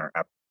practitioner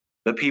ever.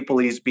 The people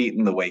he's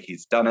beaten, the way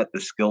he's done it,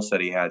 the skill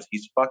set he has,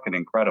 he's fucking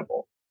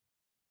incredible.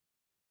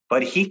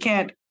 But he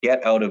can't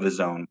get out of his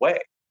own way.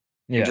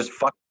 He just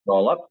fucked it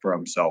all up for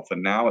himself.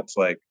 And now it's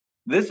like,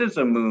 this is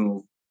a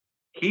move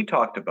he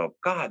talked about,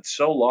 God,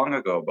 so long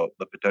ago about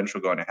the potential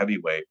going to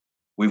heavyweight.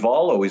 We've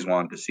all always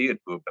wanted to see it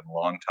who have been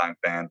longtime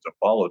fans have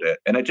followed it.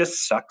 And it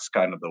just sucks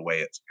kind of the way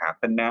it's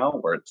happened now,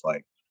 where it's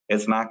like,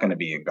 it's not going to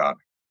be Ngannou.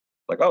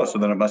 Like, oh, so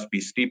then it must be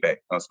Stipe.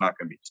 No, it's not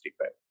going to be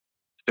Stipe.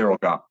 Cyril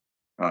Gane.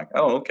 I'm like,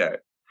 oh, okay.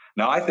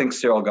 Now I think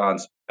Cyril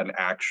Gane's an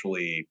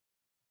actually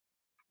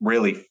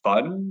really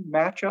fun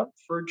matchup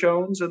for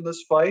Jones in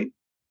this fight,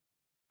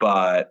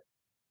 but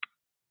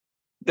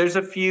there's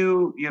a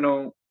few,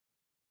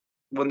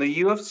 when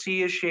the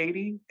UFC is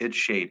shady, it's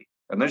shady.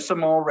 And there's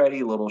some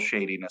already little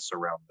shadiness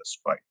around this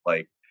fight.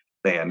 Like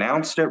they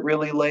announced it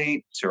really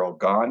late. Cyril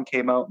Gane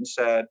came out and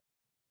said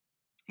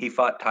he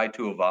fought Tai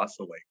Tuivasa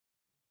like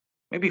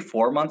maybe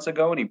 4 months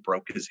ago and he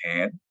broke his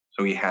hand.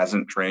 So he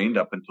hasn't trained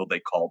up until they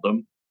called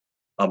him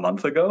a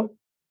month ago.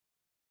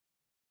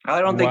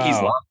 I don't think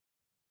he's lost.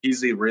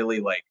 He's a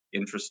really like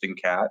interesting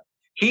cat.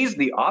 He's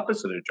the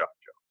opposite of John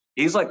Jones.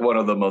 He's like one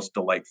of the most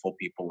delightful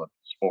people in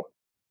the sport.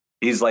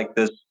 He's like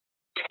this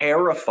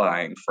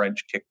terrifying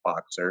French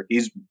kickboxer.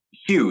 He's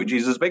huge.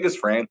 He's as big as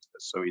Francis.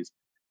 So he's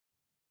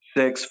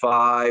 6'5",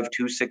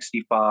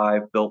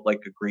 265, built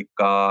like a Greek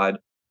god.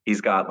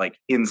 He's got like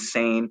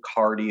insane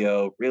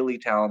cardio, really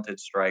talented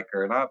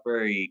striker, not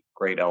very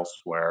great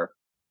elsewhere.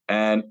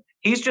 And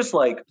he's just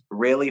like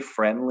really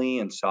friendly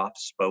and soft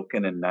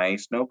spoken and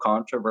nice, no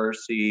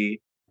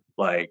controversy.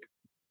 Like,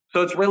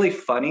 so it's really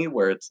funny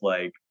where it's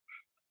like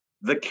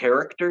the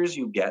characters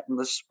you get in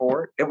the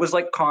sport. It was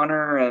like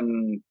Conor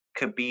and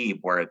Khabib,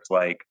 where it's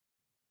like,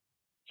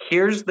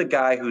 here's the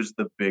guy who's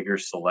the bigger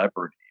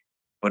celebrity,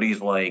 but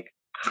he's like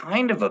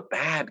kind of a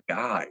bad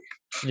guy.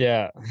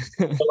 Yeah.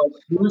 So like,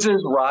 who's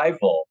his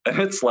rival? And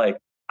it's like,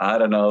 I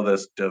don't know,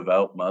 this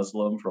devout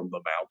Muslim from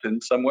the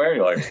mountains somewhere.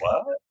 You're like,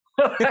 what?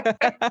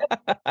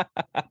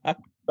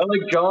 And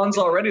like John's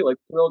already like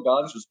Cyril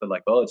Gane's just been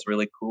like, oh, it's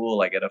really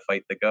cool. I get to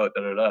fight the goat.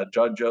 Da, da, da.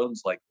 John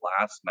Jones like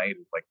last night,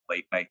 like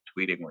late night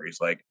tweeting where he's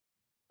like,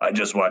 I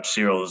just watched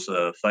Cyril's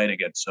fight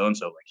against so and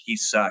so. Like he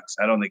sucks.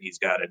 I don't think he's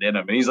got it in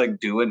him. And he's like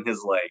doing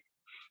his like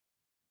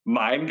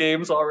mind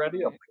games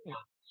already. I'm like, wow,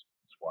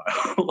 it's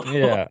wild.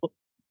 Yeah.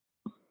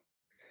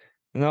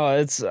 No,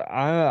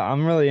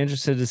 I'm really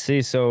interested to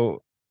see.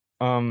 So,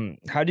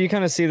 how do you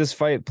kind of see this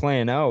fight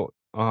playing out?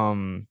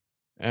 And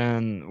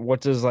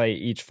what does like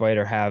each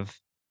fighter have?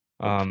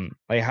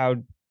 Like how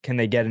can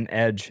they get an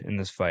edge in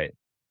this fight?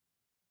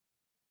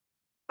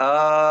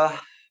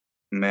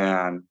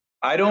 Man,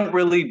 I don't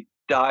really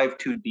dive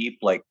too deep,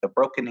 like the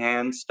broken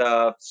hand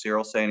stuff.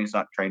 Cyril saying he's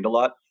not trained a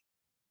lot.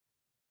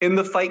 In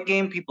the fight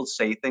game, people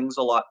say things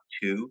a lot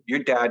too. Your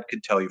dad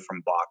could tell you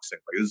from boxing,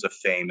 like this is a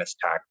famous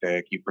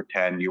tactic. You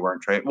pretend you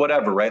weren't trained,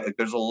 whatever, right? Like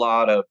there's a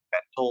lot of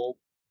mental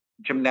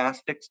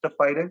gymnastics to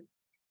fighting.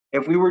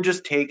 If we were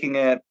just taking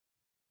it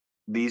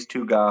these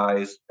two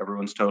guys,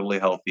 everyone's totally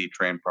healthy,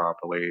 trained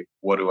properly.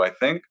 What do I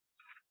think?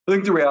 I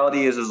think the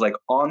reality is like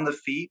on the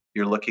feet,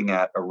 you're looking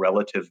at a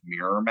relative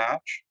mirror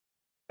match.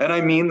 And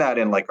I mean that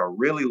in like a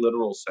really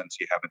literal sense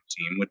you haven't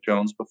seen with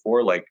Jones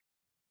before. Like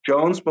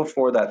Jones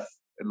before that,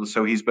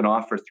 so he's been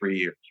off for 3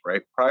 years,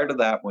 right? Prior to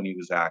that, when he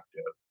was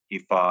active, he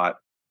fought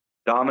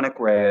Dominic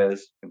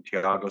Reyes and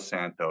Thiago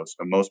Santos.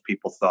 And most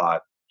people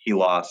thought he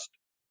lost.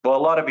 Well, a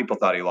lot of people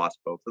thought he lost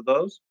both of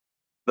those.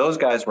 Those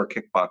guys were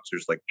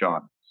kickboxers like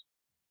John.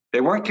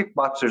 They weren't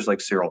kickboxers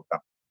like Cyril Gane.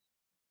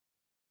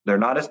 They're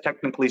not as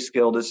technically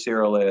skilled as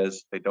Cyril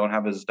is. They don't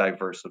have as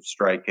diverse of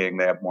striking.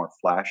 They have more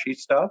flashy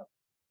stuff.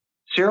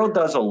 Cyril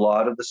does a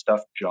lot of the stuff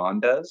John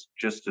does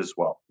just as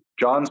well.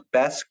 John's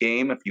best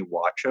game, if you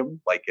watch him,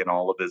 like in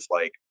all of his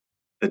like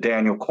the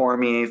Daniel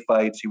Cormier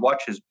fights, you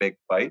watch his big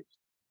fights,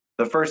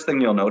 the first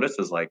thing you'll notice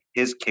is like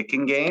his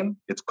kicking game,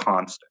 it's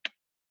constant.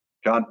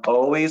 John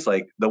always,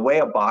 like the way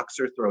a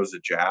boxer throws a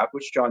jab,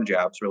 which John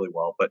jabs really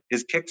well, but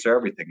his kicks are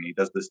everything. He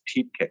does this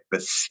teep kick,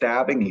 this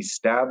stabbing, he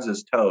stabs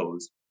his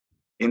toes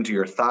into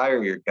your thigh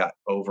or your gut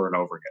over and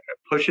over again. It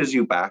pushes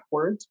you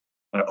backwards,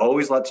 and it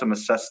always lets him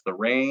assess the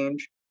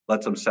range,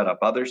 lets him set up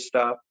other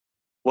stuff.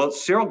 Well,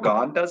 Cyril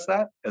Gane does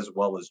that as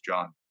well as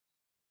John.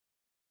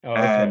 Oh,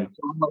 okay. And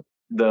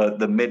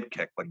the mid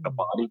kick, like the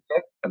body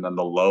kick, and then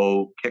the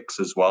low kicks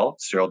as well.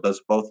 Cyril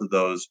does both of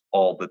those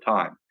all the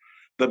time.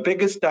 The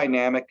biggest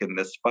dynamic in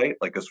this fight,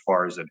 like as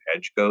far as an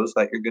edge goes,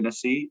 that you're going to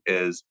see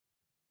is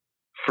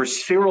for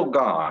Cyril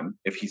Gane,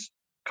 if he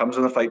comes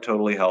in the fight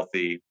totally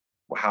healthy,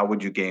 how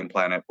would you game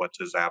plan it? What's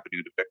his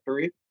avenue to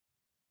victory?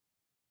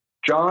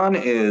 John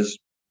is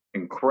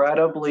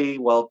incredibly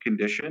well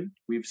conditioned,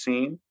 we've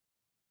seen.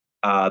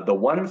 The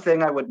one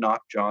thing I would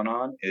knock John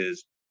on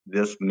is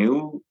this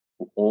new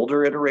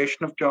older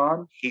iteration of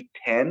John. He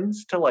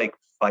tends to like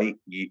fight.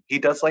 He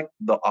does like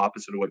the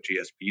opposite of what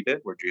GSP did,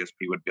 where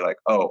GSP would be like,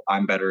 "Oh,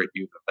 I'm better at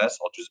you than this.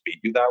 I'll just beat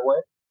you that way."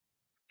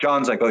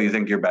 John's like, "Oh, you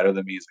think you're better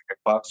than me as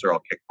a kickboxer? I'll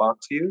kickbox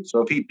you."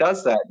 So if he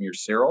does that and you're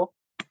Cyril,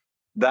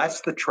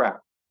 that's the trap.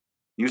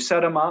 You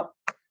set him up,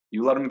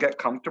 you let him get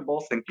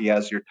comfortable, think he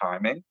has your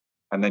timing,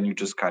 and then you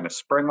just kind of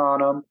spring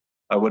on him.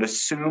 I would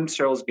assume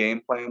Cyril's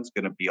game plan is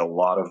going to be a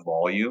lot of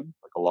volume,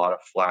 like a lot of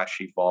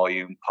flashy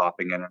volume,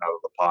 popping in and out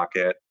of the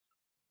pocket.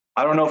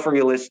 I don't know if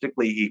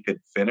realistically he could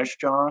finish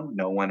John.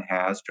 No one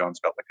has. John's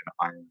got like an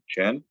iron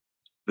chin.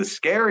 The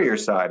scarier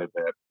side of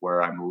it,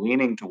 where I'm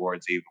leaning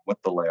towards even with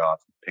the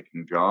layoff,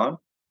 picking John,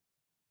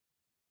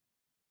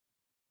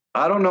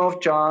 I don't know if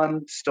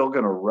John's still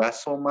going to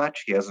wrestle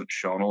much. He hasn't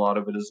shown a lot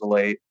of it as of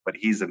late, but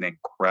he's an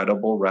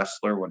incredible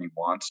wrestler when he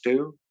wants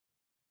to.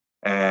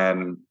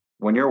 And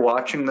when you're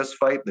watching this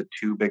fight, the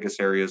two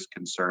biggest areas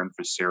concern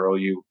for Cyril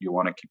you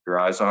want to keep your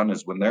eyes on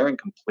is when they're in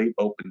complete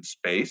open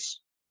space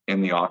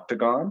in the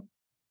octagon,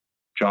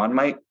 John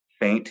might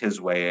feint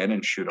his way in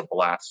and shoot a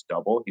blast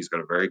double. He's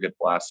got a very good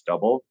blast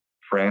double.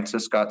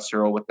 Francis got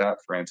Cyril with that.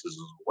 Francis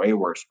is a way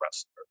worse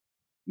wrestler.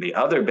 The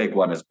other big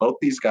one is both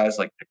these guys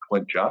like to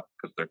clinch up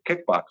because they're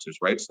kickboxers,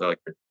 right? So they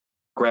like to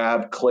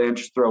grab,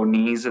 clinch, throw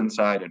knees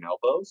inside and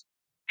elbows.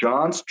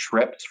 John's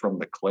trips from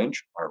the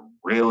clinch are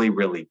really,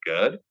 really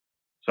good.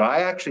 So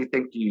I actually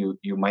think you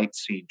might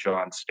see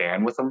John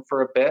stand with him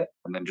for a bit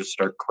and then just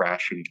start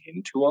crashing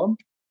into him.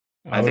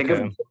 Okay. I think if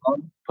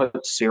John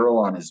puts Cyril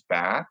on his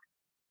back,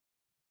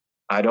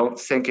 I don't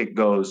think it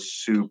goes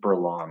super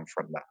long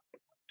from that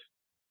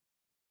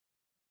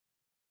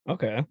point.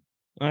 Okay.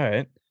 All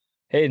right.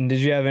 Hayden, did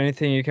you have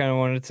anything you kind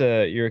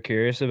of you were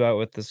curious about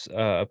with this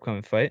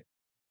upcoming fight?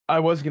 I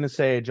was going to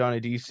say, Johnny,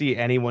 do you see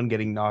anyone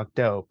getting knocked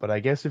out? But I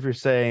guess if you're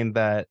saying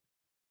that,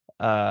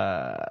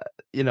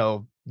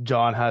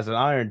 John has an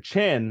iron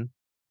chin,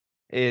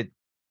 it's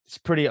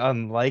pretty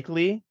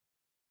unlikely,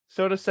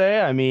 so to say.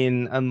 I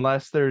mean,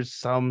 unless there's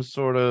some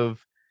sort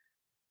of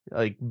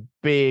like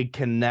big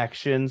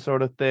connection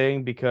sort of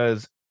thing,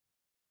 because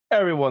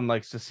everyone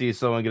likes to see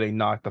someone getting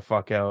knocked the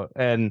fuck out.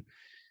 And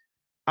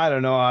I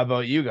don't know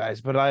about you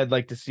guys, but I'd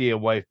like to see a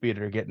wife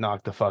beater get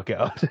knocked the fuck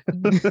out.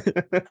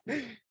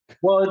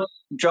 Well,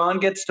 John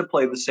gets to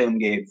play the same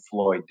game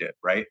Floyd did,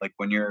 right? Like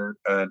when you're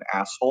an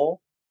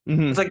asshole,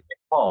 it's like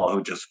Jake Paul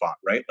who just fought,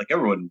 right? Like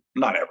everyone,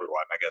 not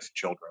everyone, I guess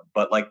children,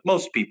 but like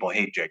most people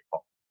hate Jake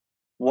Paul.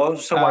 Well,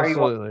 so why are you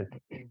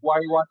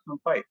watching him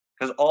fight?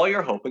 Because all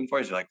you're hoping for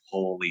is you're like,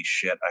 holy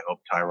shit, I hope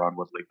Tyron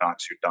Woodley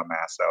knocks your dumb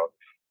ass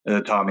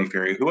out. Tommy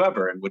Fury,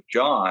 whoever. And with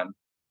John,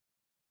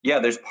 yeah,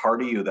 there's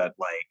part of you that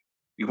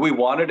like, we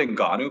wanted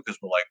Ngannou because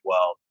we're like,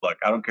 well, look,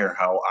 I don't care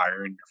how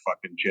iron your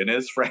fucking chin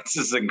is.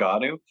 Francis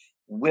Ngannou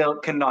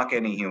can knock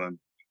any human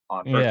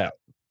on Earth.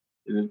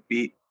 Yeah.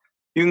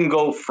 You can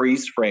go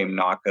freeze frame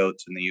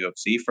knockouts in the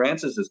UFC.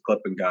 Francis is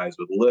clipping guys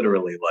with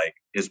literally like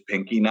his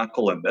pinky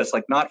knuckle and this,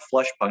 like not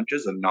flush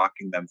punches and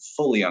knocking them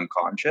fully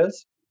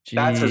unconscious. Jeez.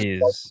 That's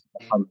his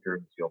hunter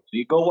in field. So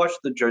you go watch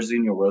the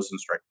Jairzinho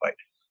Rozenstruik fight.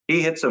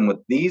 He hits him with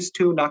these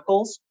two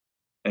knuckles.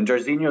 And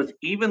Jairzinho's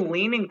even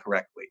leaning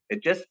correctly.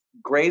 It just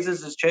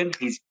grazes his chin.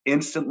 He's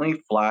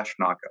instantly flash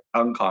knockout,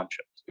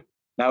 unconscious.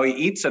 Now he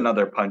eats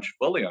another punch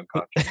fully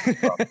unconscious.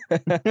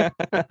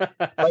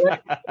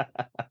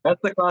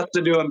 That's the cost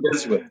of doing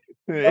business with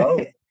you.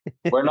 Know?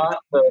 We're not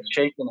the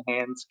shaking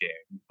hands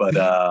game,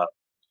 but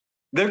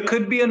there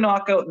could be a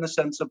knockout in the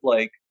sense of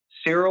like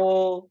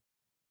Cyril.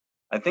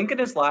 I think in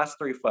his last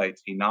 3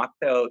 fights, he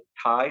knocked out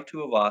Tai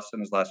Tuivasa in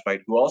his last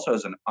fight, who also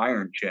has an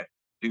iron chin.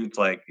 Dude's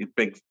like a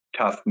big,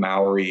 tough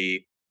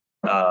Maori.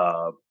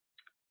 I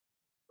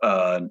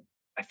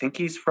think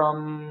he's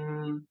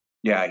from,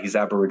 he's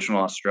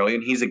Aboriginal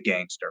Australian. He's a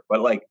gangster,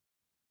 but like,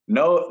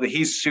 no,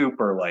 he's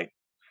super like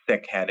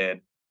thick-headed.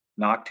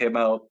 Knocked him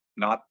out,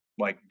 not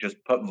like just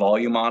put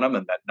volume on him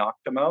and that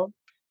knocked him out.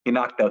 He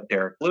knocked out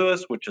Derek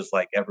Lewis, which is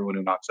like everyone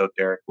who knocks out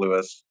Derek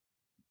Lewis,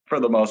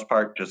 for the most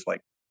part, just like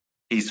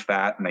he's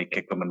fat and they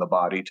kick him in the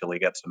body till he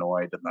gets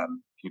annoyed and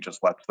then he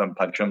just lets them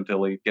punch him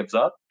till he gives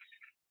up.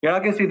 You're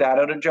not going to see that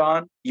out of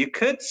John. You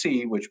could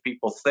see, which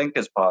people think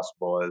is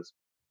possible, is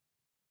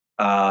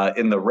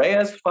in the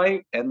Reyes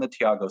fight and the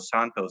Thiago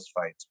Santos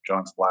fights,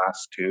 John's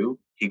last 2,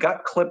 he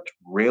got clipped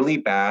really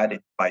bad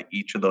by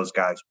each of those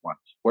guys once,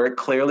 where it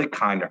clearly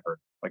kind of hurt.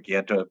 Like he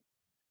had to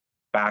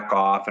back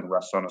off and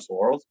rest on his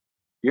laurels.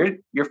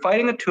 You're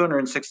fighting a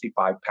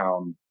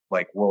 265-pound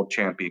like world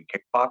champion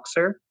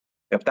kickboxer.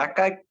 If that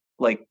guy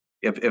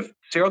if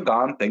Cyril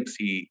Gane thinks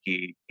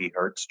he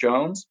hurts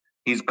Jones,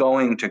 he's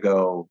going to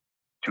go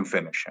to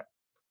finish him.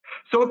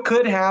 So it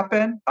could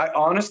happen. I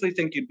honestly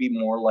think you'd be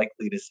more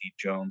likely to see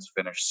Jones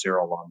finish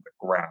Cyril on the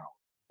ground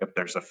if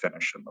there's a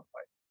finish in the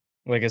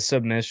fight. Like a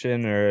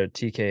submission or a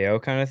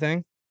TKO kind of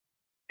thing?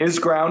 His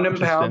ground and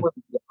pound with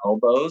the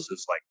elbows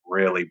is like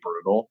really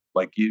brutal.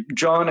 Like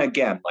John,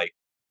 again, like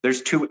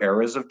there's 2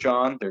 eras of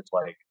John. There's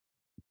like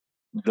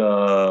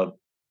the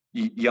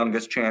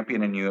youngest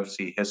champion in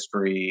UFC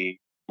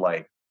history,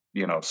 like,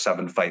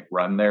 7-fight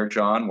run there,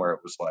 John, where it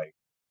was like,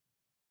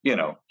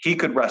 he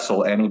could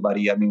wrestle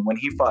anybody. I mean, when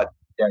he fought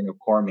Daniel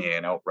Cormier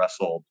and out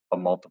wrestled a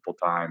multiple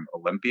time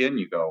Olympian,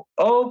 you go,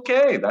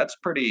 okay, that's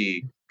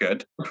pretty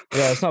good.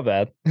 Yeah, it's not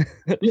bad.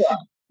 Yeah.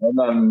 And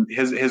then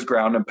his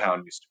ground and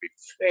pound used to be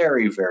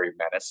very, very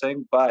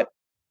menacing. But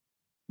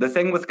the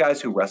thing with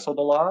guys who wrestled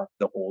a lot,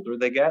 the older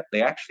they get,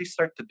 they actually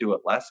start to do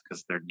it less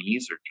because their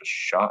knees are just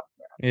shot,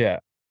 man. Yeah.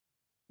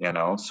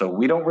 So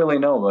we don't really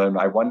know. And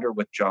I wonder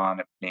with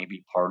John, if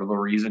maybe part of the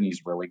reason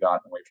he's really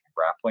gotten away from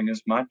grappling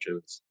as much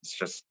is it's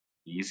just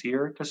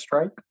easier to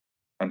strike.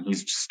 And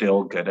he's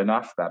still good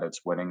enough that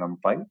it's winning him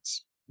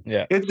fights.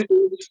 Yeah.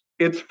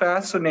 It's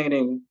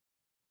fascinating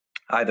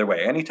either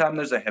way. Anytime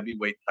there's a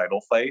heavyweight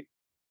title fight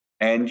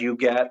and you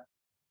get,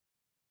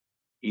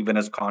 even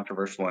as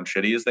controversial and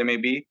shitty as they may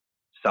be,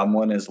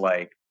 someone is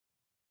like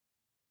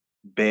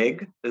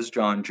big as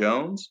John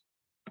Jones,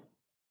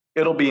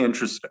 it'll be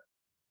interesting.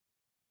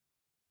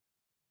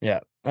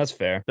 Yeah, that's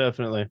fair.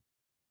 Definitely.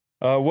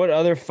 What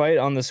other fight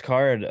on this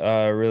card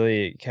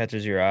really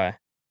catches your eye?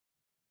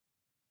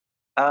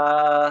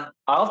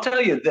 I'll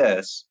tell you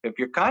this. If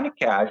you're kind of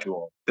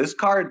casual, this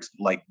card's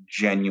like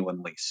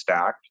genuinely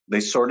stacked. They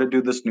sort of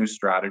do this new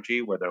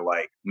strategy where they're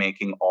like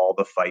making all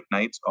the fight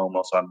nights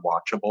almost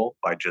unwatchable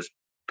by just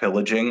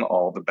pillaging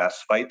all the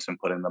best fights and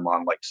putting them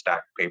on like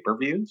stacked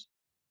pay-per-views.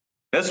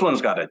 This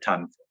one's got a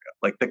ton for you.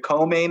 Like the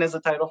co-main is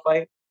a title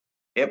fight.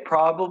 It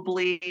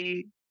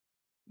probably,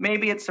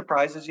 maybe it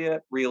surprises you.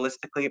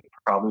 Realistically, it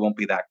probably won't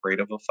be that great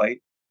of a fight.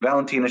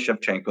 Valentina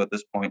Shevchenko at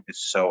this point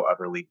is so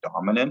utterly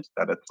dominant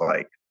that it's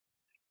like,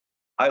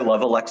 I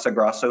love Alexa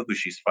Grasso, who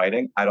she's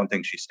fighting. I don't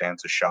think she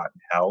stands a shot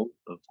in hell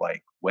of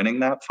like winning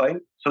that fight.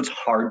 So it's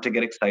hard to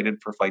get excited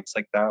for fights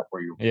like that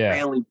where you're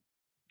really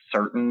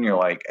certain. You're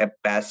like, at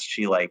best,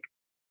 she like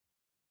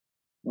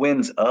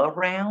wins a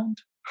round.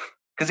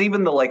 Because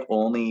even the like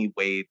only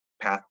way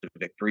path to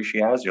victory she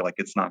has, you're like,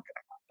 it's not going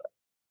to happen.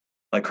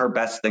 Like her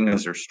best thing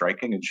is her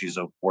striking, and she's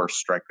a worse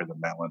striker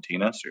than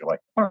Valentina. So you're like,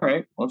 all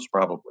right, well, that's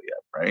probably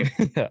it, right?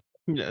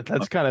 Yeah,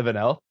 that's kind of an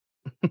L.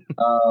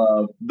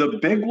 The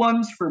big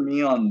ones for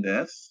me on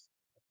this,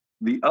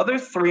 the other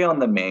 3 on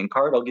the main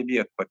card, I'll give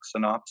you a quick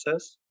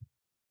synopsis.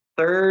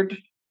 Third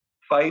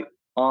fight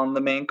on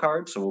the main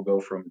card, so we'll go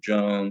from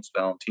Jones,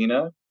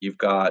 Valentina. You've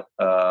got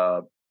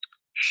Shavkat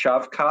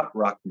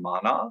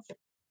Rakhmonov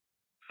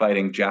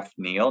fighting Jeff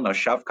Neal. Now,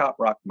 Shavkat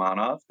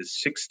Rakhmonov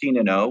is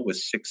 16-0 with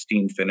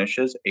 16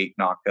 finishes, 8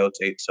 knockouts,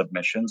 8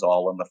 submissions,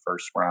 all in the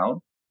first round.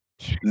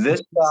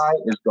 This guy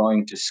is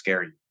going to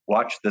scare you.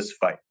 Watch this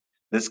fight.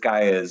 This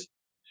guy is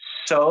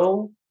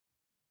so...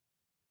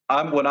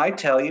 when I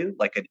tell you,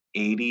 like an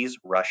 80s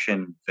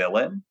Russian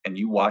villain, and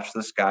you watch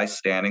this guy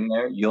standing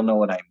there, you'll know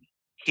what I mean.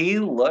 He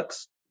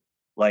looks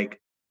like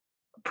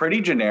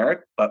pretty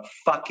generic, but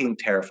fucking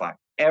terrifying.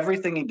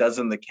 Everything he does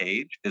in the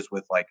cage is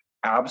with like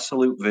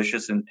absolute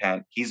vicious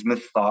intent. He's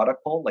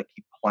methodical, like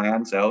he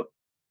plans out.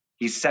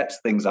 He sets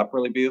things up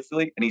really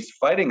beautifully, and he's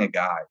fighting a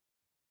guy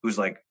who's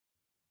like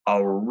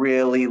a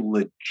really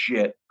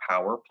legit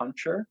power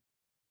puncher.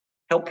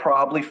 He'll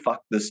probably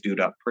fuck this dude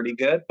up pretty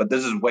good, but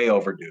this is way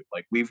overdue.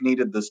 Like we've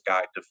needed this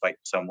guy to fight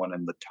someone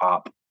in the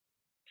top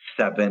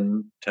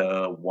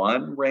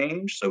 7-1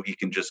 range so he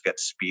can just get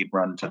speed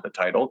run to the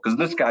title. Because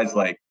this guy's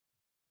like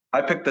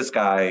I picked this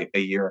guy a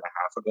year and a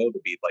half ago to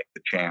be like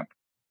the champ.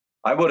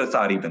 I would have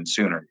thought even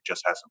sooner. He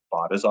just hasn't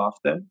fought as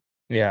often.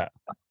 Yeah.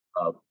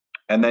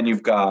 And then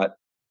you've got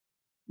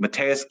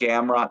Mateus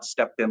Gamrot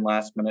stepped in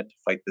last minute to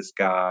fight this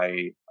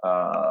guy,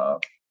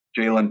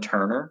 Jalen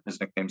Turner. His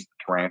nickname's the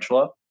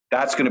Tarantula.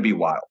 That's going to be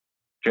wild.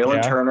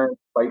 Jalen Turner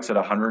fights at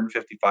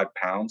 155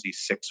 pounds.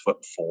 He's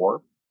 6'4".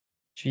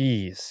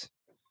 Jeez.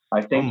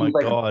 I think. Oh my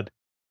God.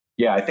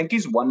 Yeah, I think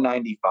he's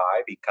 195.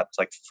 He cuts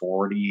like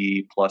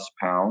 40 plus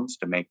pounds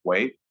to make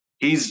weight.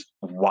 He's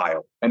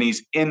wild and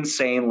he's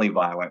insanely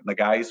violent. The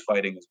guy he's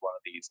fighting is one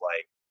of these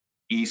like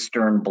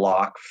Eastern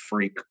Bloc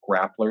freak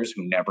grapplers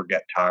who never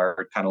get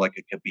tired, kind of like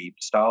a Khabib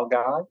style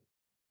guy.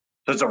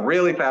 So it's a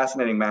really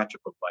fascinating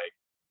matchup of like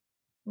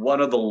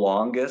one of the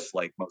longest,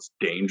 like most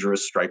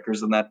dangerous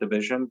strikers in that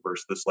division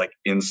versus this like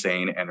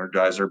insane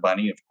Energizer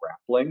bunny of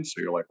grappling.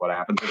 So you're like, what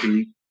happens if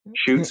he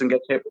shoots and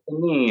gets hit with the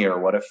knee? Or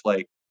what if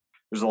like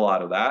there's a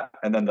lot of that?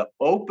 And then the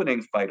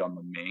opening fight on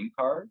the main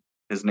card,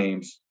 his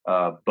name's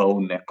Bo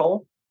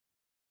Nickel.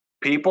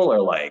 People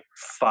are like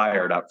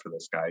fired up for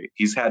this guy.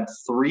 He's had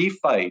 3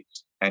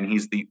 fights and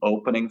he's the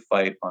opening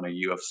fight on a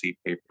UFC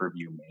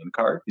pay-per-view main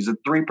card. He's had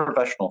 3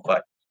 professional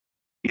fights.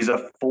 He's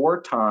a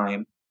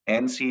 4-time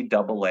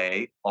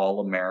NCAA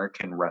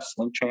All-American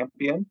Wrestling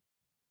champion.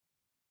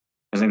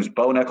 His name's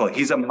Bo Nickel.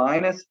 He's a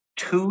minus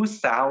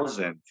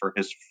 2,000 for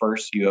his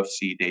first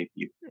UFC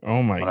debut.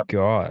 Oh my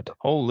God.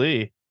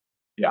 Holy.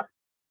 Yeah.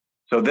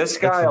 So this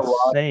guy, that's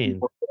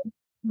insane.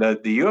 The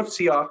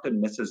UFC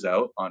often misses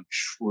out on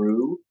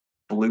true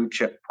blue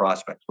chip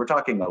prospects. We're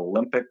talking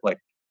Olympic, like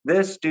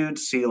this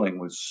dude's ceiling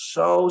was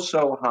so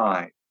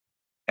high.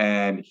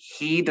 And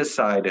he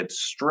decided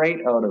straight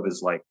out of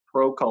his like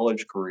pro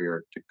college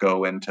career to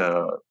go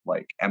into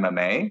like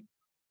MMA.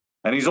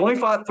 And he's only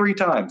fought 3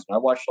 times. And I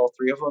watched all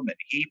 3 of them and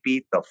he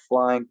beat the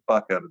flying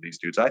fuck out of these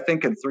dudes. I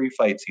think in 3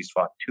 fights, he's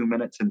fought 2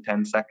 minutes and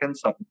 10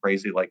 seconds, something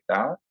crazy like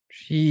that.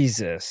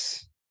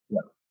 Jesus. Yeah.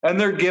 And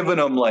they're giving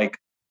him like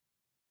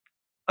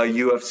a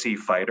UFC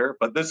fighter,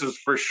 but this is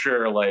for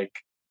sure like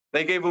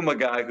they gave him a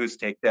guy whose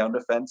takedown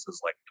defense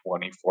is like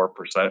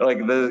 24%. Like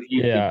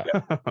yeah.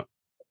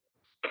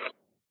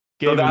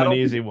 Gave him an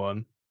easy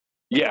one.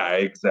 Yeah,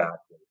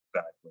 exactly.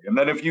 And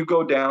then if you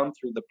go down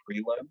through the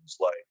prelims,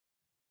 like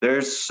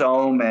there's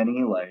so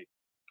many like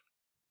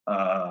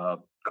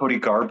Cody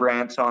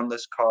Garbrandt's on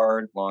this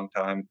card, long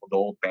time, the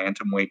old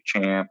bantamweight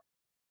champ.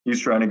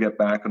 He's trying to get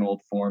back in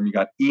old form. You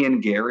got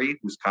Ian Gary,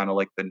 who's kind of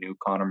like the new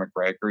Conor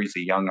McGregor. He's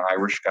a young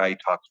Irish guy. He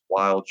talks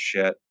wild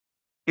shit.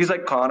 He's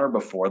like Conor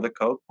before the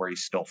coke, where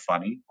he's still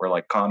funny, where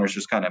like Conor's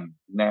just kind of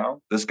now.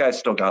 This guy's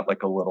still got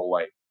like a little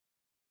like,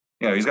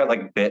 you know, he's got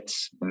like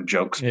bits and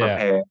jokes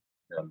prepared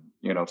and,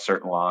 you know,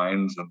 certain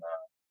lines and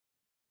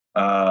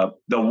that.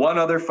 The one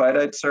other fight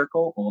I'd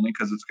circle, only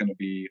because it's going to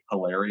be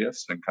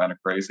hilarious and kind of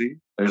crazy.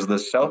 There's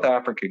this South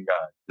African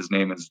guy. His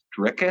name is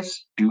Dricus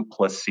du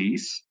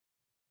Plessis.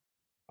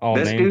 Oh,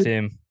 this name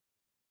team.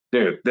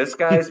 Dude, this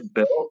guy's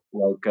built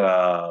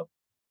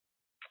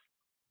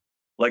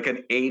like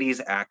an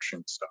 80s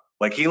action star.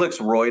 Like he looks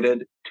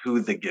roided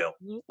to the gill.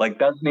 Like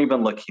doesn't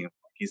even look human.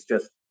 He's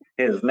just,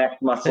 his neck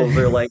muscles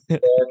are like this.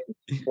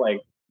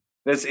 Like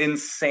this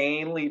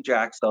insanely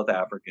jacked South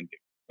African dude.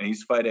 And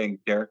he's fighting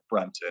Derek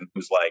Brunson,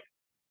 who's like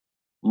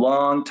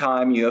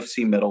long-time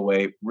UFC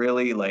middleweight,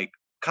 really like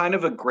kind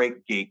of a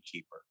great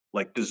gatekeeper.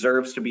 Like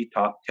deserves to be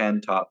top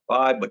 10, top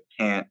 5, but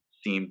can't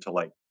seem to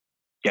like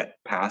get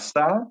past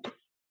that.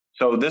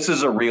 So this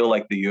is a real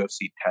like the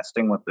UFC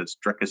testing what this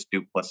Dricus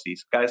du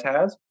Plessis guys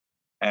has.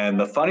 And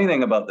the funny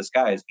thing about this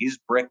guy is he's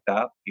bricked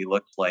up. He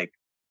looks like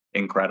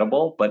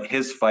incredible, but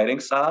his fighting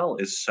style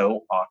is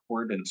so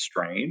awkward and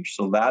strange.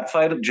 So that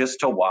fight just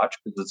to watch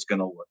because it's going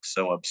to look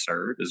so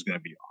absurd is going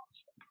to be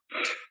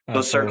awesome.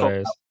 That's so circle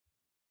hilarious.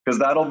 because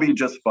that'll be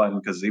just fun.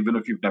 Because even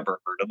if you've never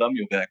heard of them,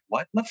 you'll be like,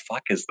 "What the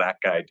fuck is that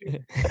guy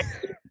doing?"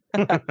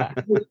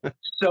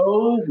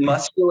 So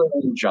muscular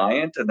and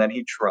giant, and then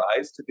he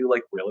tries to do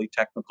like really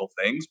technical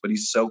things, but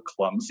he's so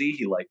clumsy.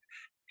 He like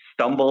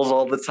stumbles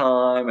all the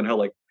time, and he'll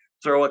like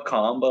throw a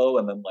combo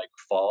and then like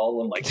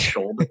fall and like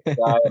shoulder the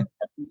guy. And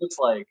it's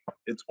like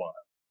it's wild,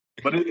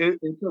 but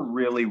it's a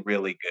really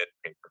good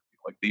pay per view.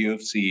 Like the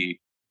UFC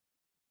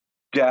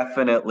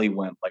definitely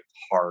went like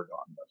hard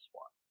on this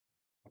one.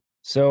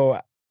 So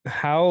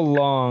how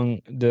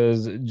long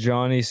does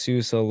Johnny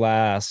Sousa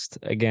last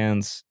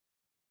against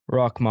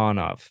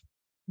Rachmanov?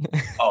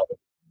 Oh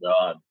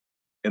God!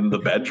 In the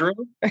bedroom,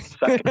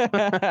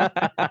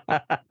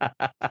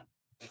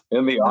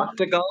 in the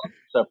octagon,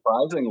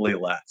 surprisingly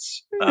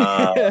less.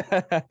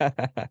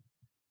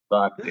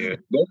 Fuck,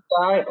 dude, this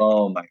guy.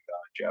 Oh my God,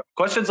 Jeff.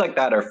 Questions like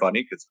that are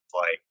funny because it's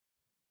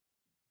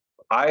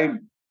like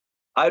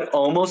I'd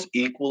almost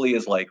equally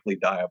as likely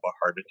die of a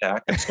heart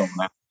attack if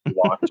someone actually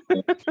walked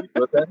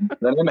with him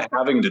than him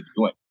having to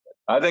do it.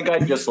 I think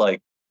I'd just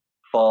like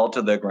fall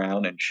to the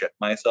ground and shit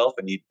myself,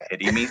 and he'd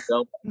pity me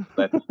so much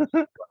that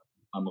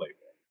I'm like,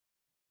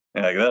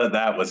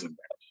 that was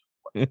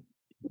embarrassing.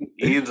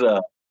 He's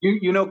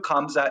you know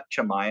Khamzat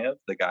Chimaev,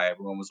 the guy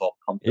everyone was all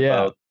pumped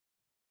about.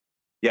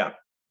 Yeah,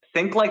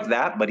 think like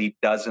that, but he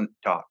doesn't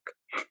talk.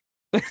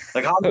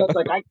 Like Hamzat's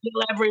like, I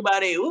kill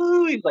everybody.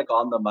 Woo! He's like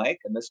on the mic,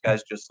 and this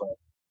guy's just like,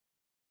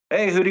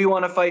 hey, who do you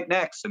want to fight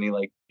next? And he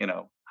like,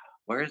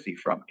 where is he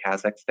from?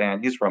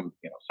 Kazakhstan. He's from,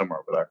 somewhere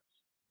over there.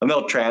 And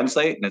they'll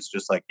translate, and it's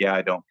just like, yeah,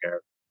 I don't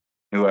care.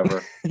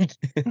 Whoever. Okay.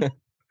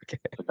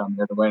 I'm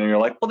here to win, and you're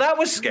like, well, that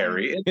was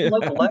scary. It's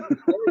like less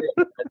scary.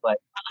 It's like,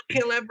 I'll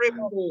kill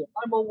everybody.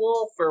 I'm a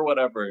wolf or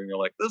whatever. And you're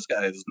like, this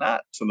guy is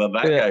nuts. And then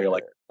that guy, you're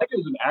like, that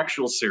guy's an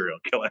actual serial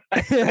killer.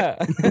 Yeah.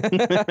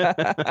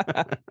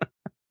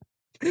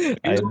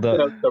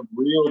 Some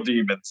real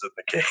demons in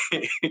the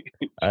game.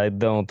 I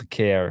don't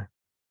care.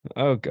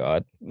 Oh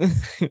God.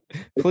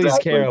 Please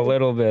care a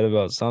little bit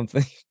about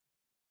something.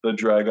 The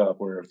drag off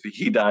where if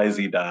he dies,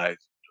 he dies.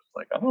 Just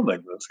like, I don't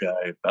think this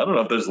guy, I don't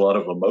know if there's a lot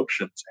of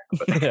emotions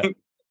happening.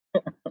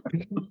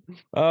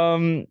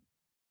 Yeah.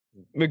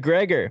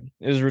 McGregor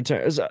is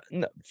returned.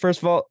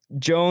 First of all,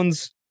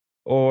 Jones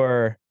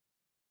or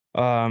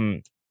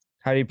how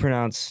do you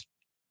pronounce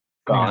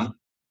Gane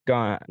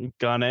Jones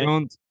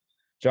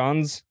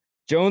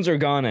or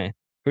Gane?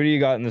 Who do you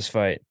got in this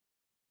fight?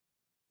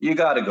 You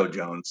got to go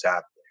Jones,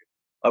 sadly.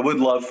 I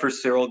would love for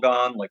Cyril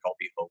Gane, like I'll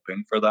be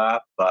hoping for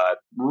that, but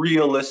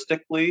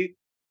realistically,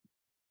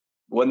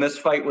 when this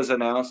fight was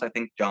announced, I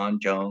think John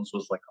Jones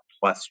was like a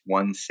plus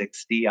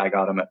 160. I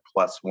got him at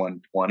plus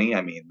 120.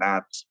 I mean,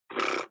 that's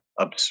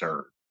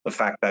absurd. The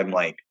fact that I'm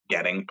like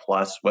getting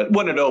plus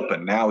when it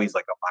opened, now he's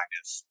like a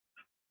minus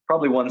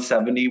probably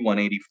 170,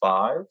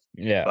 185.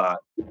 Yeah. But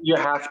you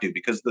have to,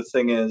 because the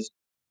thing is,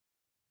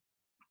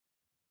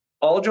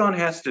 all John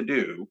has to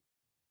do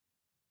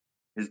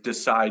is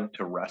decide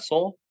to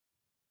wrestle.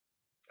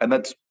 And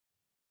that's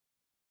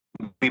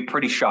be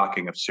pretty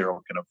shocking if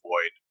Cyril can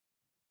avoid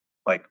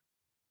like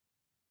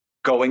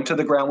going to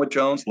the ground with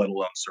Jones, let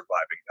alone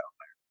surviving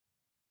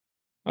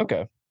down there.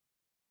 Okay.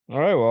 All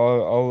right.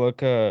 Well, I'll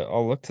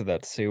look to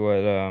that to see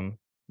what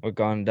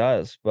Gane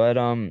does. But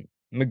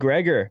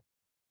McGregor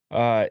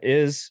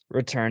is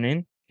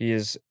returning. He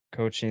is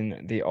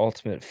coaching the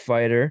Ultimate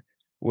Fighter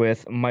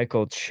with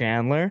Michael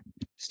Chandler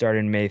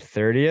starting May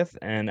 30th.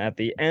 And at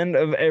the end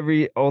of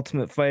every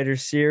Ultimate Fighter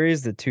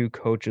series, the two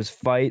coaches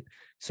fight.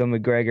 So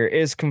McGregor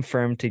is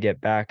confirmed to get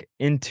back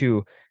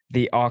into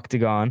the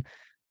octagon.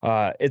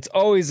 It's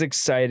always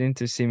exciting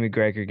to see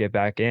McGregor get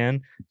back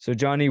in. So,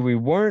 Johnny, we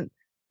weren't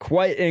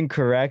quite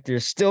incorrect. You're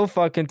still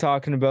fucking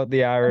talking about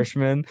the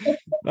Irishman.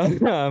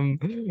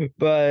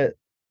 But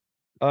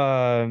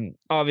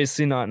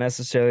obviously not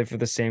necessarily for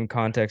the same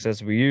context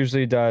as we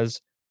usually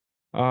does.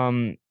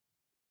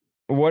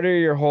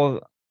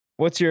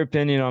 What's your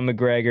opinion on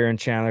McGregor and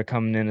Chandler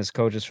coming in as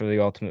coaches for the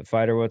Ultimate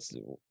Fighter?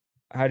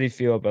 How do you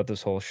feel about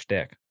this whole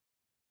shtick?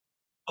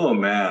 Oh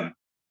man.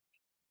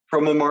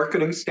 From a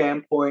marketing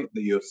standpoint,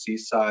 the UFC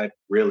side,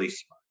 really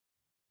smart.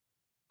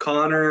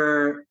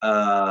 Conor,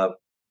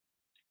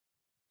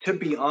 to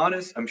be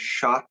honest, I'm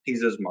shocked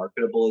he's as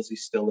marketable as he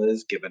still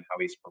is, given how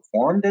he's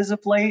performed as of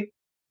late.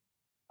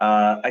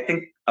 I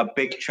think a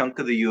big chunk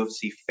of the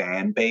UFC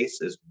fan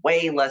base is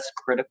way less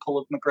critical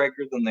of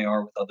McGregor than they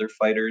are with other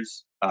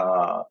fighters.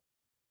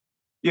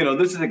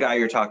 This is a guy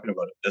you're talking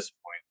about at this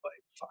point.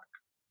 Like, fuck.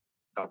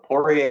 The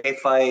Poirier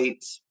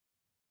fights.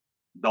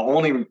 The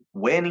only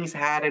win he's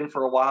had in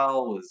for a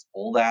while was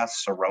old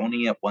ass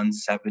Cerrone at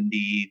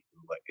 170.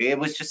 Like, it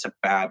was just a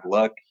bad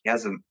look.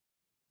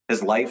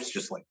 His life's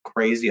just like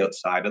crazy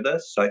outside of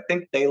this. So I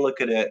think they look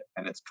at it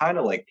and it's kind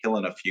of like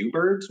killing a few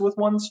birds with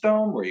one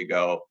stone, where you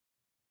go,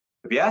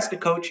 if you ask a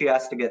coach, he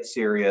has to get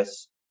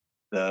serious.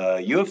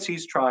 The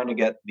UFC's trying to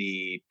get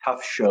the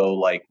tough show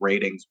like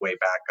ratings way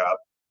back up.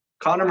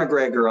 Conor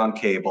McGregor on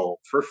cable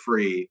for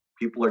free.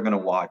 People are going to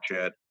watch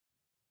it.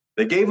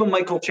 They gave him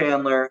Michael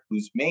Chandler,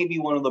 who's maybe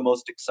one of the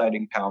most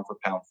exciting pound for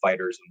pound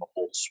fighters in the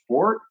whole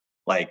sport.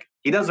 Like,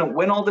 he doesn't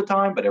win all the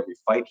time, but every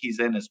fight he's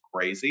in is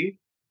crazy.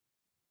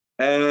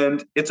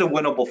 And it's a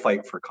winnable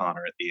fight for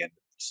Conor at the end of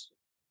this.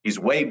 He's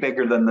way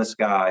bigger than this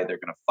guy. They're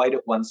going to fight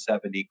at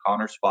 170.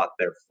 Conor's fought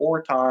there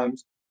 4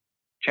 times.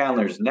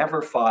 Chandler's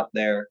never fought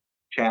there.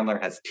 Chandler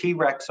has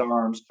T-Rex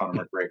arms.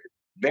 Conor McGregor,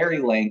 very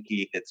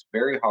lanky, hits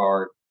very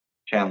hard.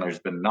 Chandler's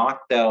been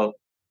knocked out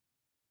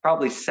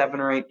probably 7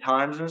 or 8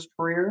 times in his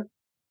career.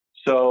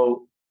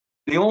 So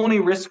the only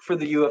risk for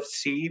the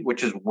UFC,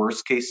 which is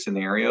worst case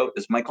scenario,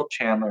 is Michael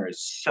Chandler is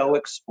so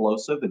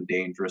explosive and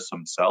dangerous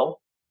himself.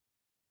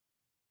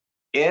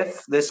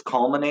 If this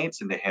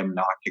culminates into him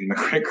knocking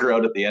McGregor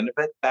out at the end of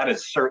it, that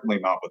is certainly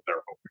not what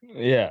they're hoping.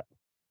 Yeah.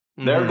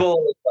 Their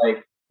goal is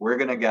like, we're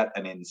going to get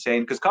an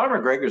insane, because Conor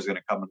McGregor is going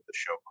to come into the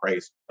show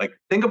crazy. Like,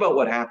 think about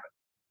what happened.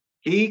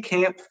 He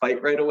can't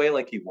fight right away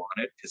like he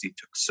wanted because he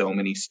took so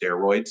many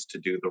steroids to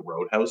do the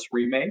Roadhouse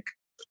remake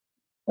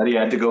that he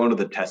had to go into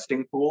the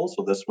testing pool.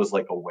 So this was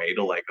like a way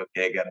to like,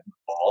 okay, get him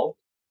involved.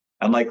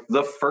 And like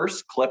the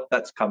first clip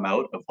that's come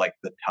out of like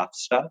the tough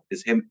stuff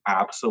is him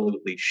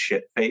absolutely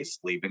shit-faced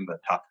leaving the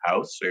tough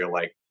house. So you're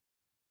like,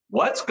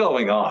 what's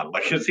going on?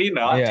 Like, is he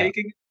not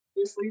taking it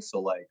seriously? So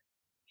like,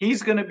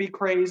 he's going to be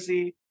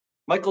crazy.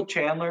 Michael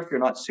Chandler, if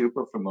you're not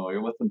super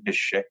familiar with him, his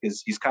shtick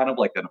is he's kind of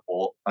like an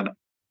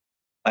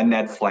a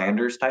Ned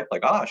Flanders type,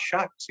 like, oh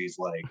shucks, he's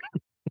like,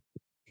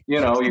 you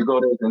know, you go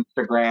to his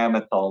Instagram,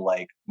 it's all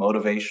like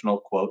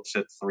motivational quotes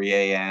at 3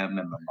 a.m. and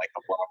then like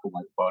a black and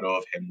white photo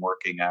of him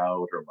working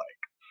out, or like,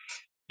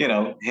 you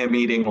know, him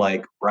eating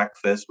like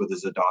breakfast with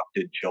his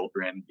adopted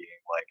children, being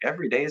like,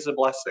 every day is a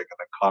blessing. And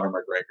then Conor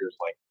McGregor's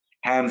like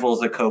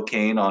handfuls of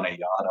cocaine on a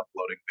yacht,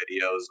 uploading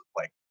videos of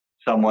like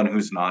someone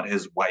who's not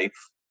his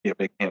wife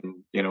giving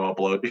him, you know, a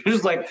blow. You're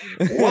just like,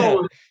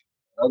 whoa.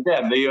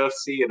 Again, the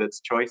UFC and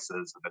its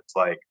choices. And it's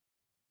like,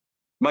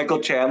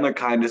 Michael Chandler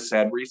kind of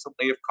said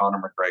recently, if Conor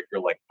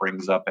McGregor like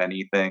brings up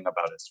anything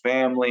about his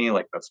family,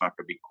 like that's not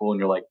gonna be cool. And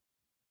you're like,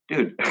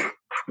 dude,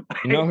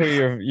 you know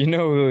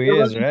who he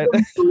is, right?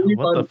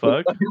 What the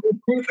fuck?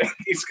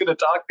 He's gonna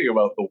talk to you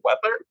about the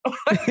weather.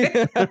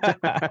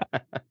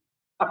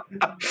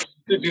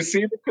 Did you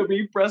see the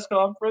Khabib press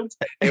conference?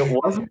 It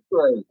wasn't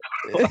great.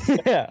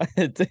 Yeah,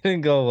 it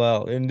didn't go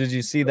well. And did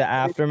you see the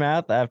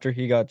aftermath after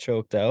he got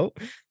choked out?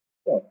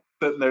 Yeah.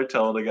 Sitting there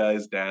telling the guy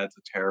his dad's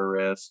a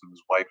terrorist and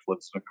his wife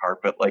lives in a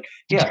carpet. Like,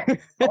 yeah.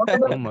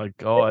 Oh my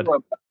God.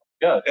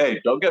 Yeah, hey,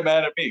 don't get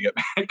mad at me. Get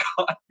mad at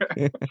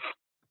Conor.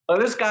 So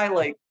this guy,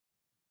 like,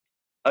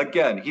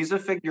 again, he's a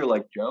figure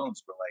like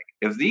Jones, but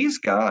like, if these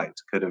guys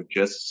could have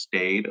just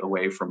stayed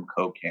away from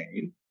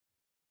cocaine,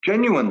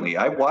 genuinely,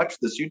 I watched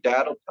this. Your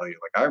dad will tell you.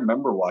 Like, I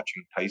remember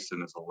watching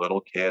Tyson as a little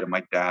kid, and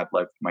my dad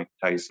liked Mike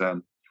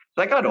Tyson.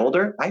 As I got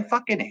older, I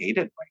fucking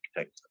hated Mike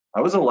Tyson. I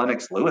was a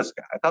Lennox Lewis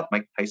guy. I thought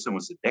Mike Tyson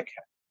was a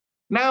dickhead.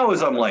 Now,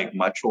 as I'm like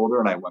much older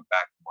and I went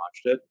back and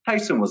watched it,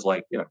 Tyson was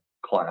like, you know,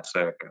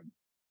 classic and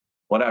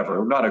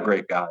whatever. Not a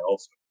great guy,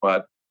 also.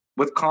 But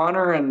with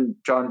Conor and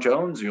John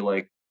Jones, you're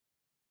like,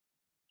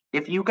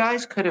 if you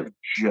guys could have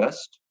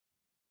just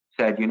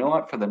said, you know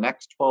what, for the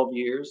next 12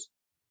 years,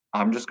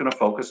 I'm just going to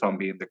focus on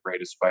being the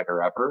greatest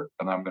fighter ever,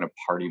 and I'm going to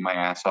party my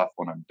ass off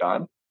when I'm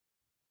done,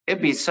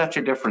 it'd be such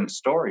a different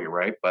story,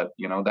 right? But,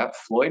 you know, that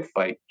Floyd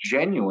fight,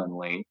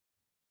 genuinely,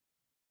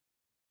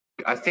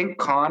 I think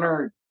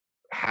Conor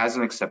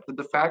hasn't accepted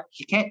the fact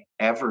he can't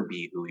ever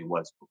be who he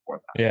was before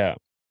that. Yeah.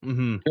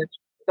 Mm-hmm.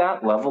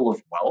 That level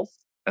of wealth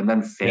and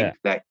then think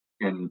that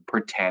you can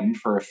pretend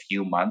for a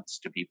few months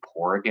to be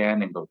poor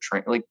again and go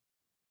train. Like,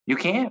 you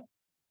can't.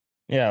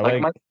 Yeah,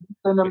 like Mike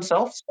Tyson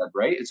himself said,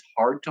 right? It's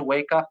hard to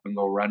wake up and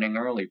go running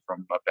early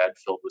from a bed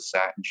filled with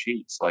satin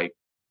sheets. Like,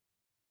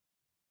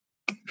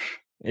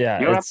 yeah,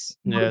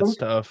 it's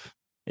tough.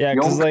 Yeah,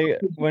 because like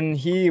when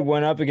he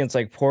went up against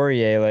like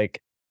Poirier,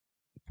 like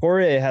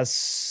Poirier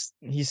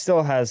he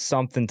still has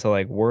something to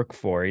like work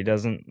for. He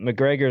doesn't.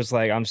 McGregor's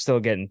like, I'm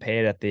still getting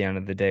paid at the end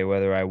of the day,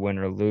 whether I win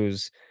or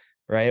lose,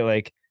 right?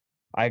 Like,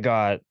 I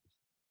got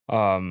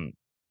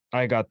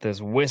this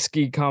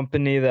whiskey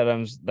company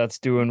that's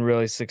doing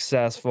really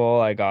successful.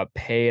 I got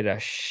paid a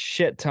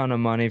shit ton of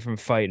money from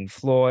fighting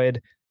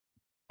Floyd.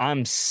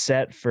 I'm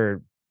set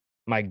for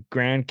my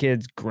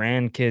grandkids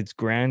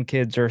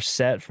are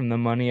set from the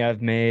money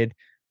I've made.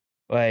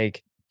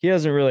 Like, he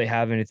doesn't really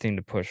have anything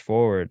to push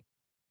forward,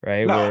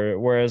 right? No.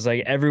 Whereas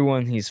like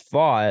everyone he's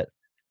fought,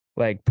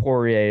 like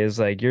Poirier is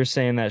like, you're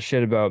saying that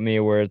shit about me,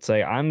 where it's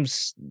like,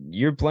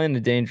 you're playing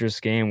a dangerous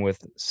game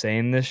with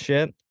saying this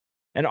shit.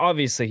 And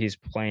obviously he's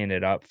playing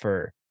it up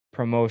for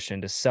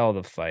promotion to sell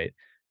the fight.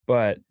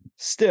 But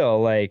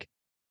still, like,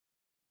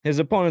 his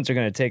opponents are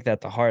going to take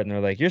that to heart. And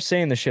they're like, you're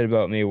saying the shit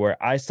about me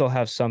where I still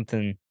have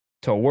something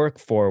to work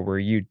for where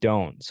you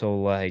don't. So,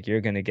 like,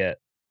 you're going to get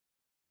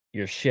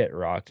your shit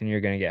rocked and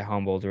you're going to get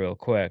humbled real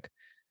quick.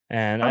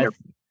 And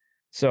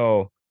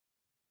so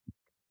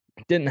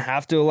didn't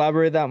have to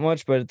elaborate that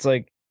much, but it's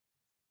like,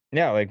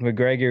 yeah, like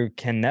McGregor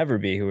can never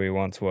be who he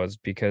once was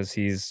because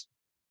his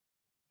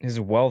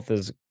wealth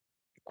is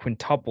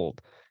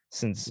quintupled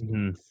since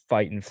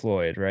fighting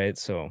Floyd, right?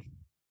 So,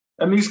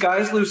 and these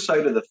guys lose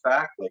sight of the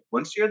fact, like,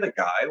 once you're the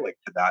guy, like,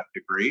 to that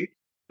degree,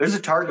 there's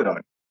a target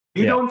on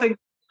you. You don't think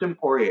Tim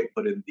Poirier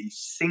put in the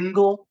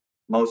single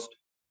most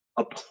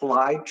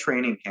applied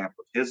training camp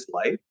of his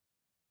life,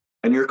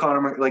 and you're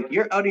Conor, like,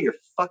 you're out of your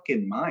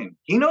fucking mind.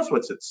 He knows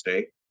what's at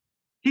stake.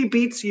 He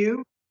beats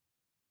you.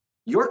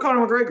 You're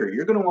Conor McGregor.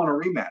 You're going to want a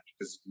rematch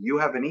because you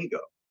have an ego.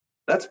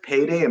 That's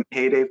payday and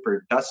payday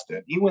for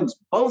Dustin. He wins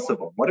both of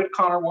them. What did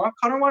Conor want?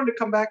 Conor wanted to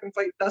come back and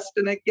fight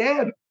Dustin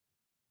again.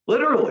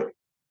 Literally.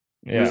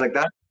 Yeah. He was like,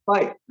 that's a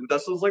fight. And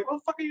Dustin was like, what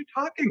the fuck are you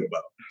talking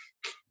about?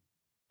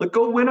 Like,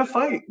 go win a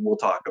fight. We'll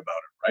talk about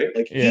it, right?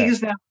 Like,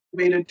 he's now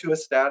made it to a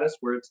status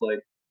where it's like,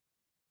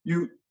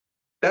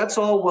 that's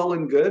all well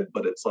and good,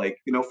 but it's like,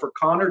 you know, for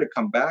Conor to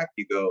come back,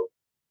 you go,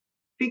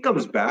 if he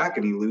comes back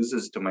and he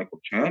loses to Michael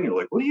Chan, you're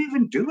like, what do you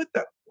even do with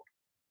that?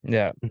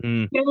 Yeah.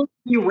 You can't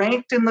be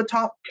ranked in the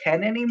top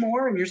 10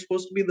 anymore, and you're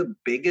supposed to be the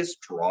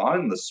biggest draw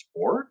in the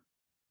sport.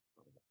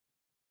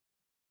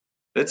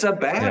 It's a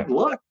bad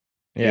look.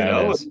 Yeah, you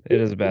know?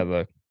 It is a bad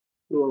look.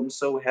 Him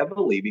so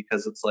heavily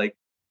because it's like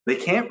they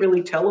can't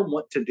really tell him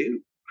what to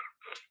do.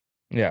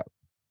 Yeah.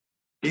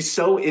 He's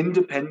so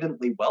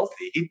independently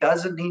wealthy. He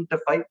doesn't need to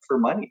fight for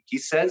money. He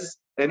says,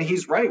 and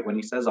he's right when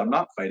he says, I'm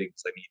not fighting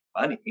because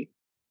I need money.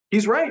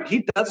 He's right.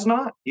 He does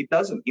not. He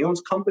doesn't. He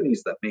owns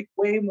companies that make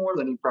way more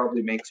than he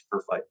probably makes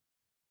per fight.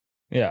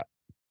 Yeah.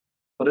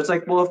 But it's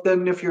like, well,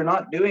 if you're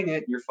not doing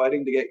it, you're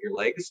fighting to get your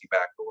legacy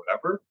back or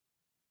whatever,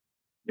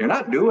 you're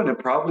not doing it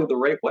probably the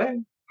right way.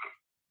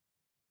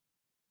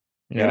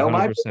 Yeah, 100%.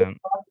 My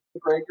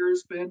McGregor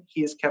has been,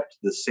 he has kept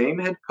the same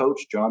head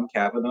coach, John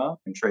Kavanagh,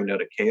 and trained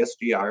out of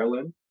KSG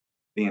Ireland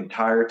the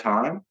entire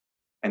time.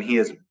 And he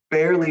has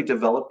barely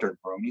developed or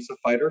grown as a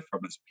fighter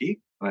from his peak.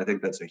 And I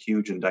think that's a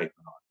huge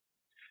indictment on him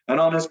and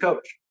on his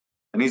coach.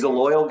 And he's a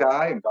loyal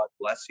guy, and God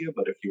bless you.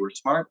 But if you were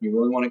smart, you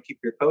really want to keep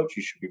your coach,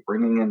 you should be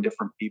bringing in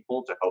different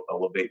people to help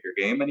elevate your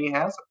game. And he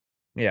hasn't.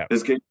 Yeah.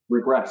 His game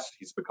regressed.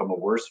 He's become a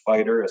worse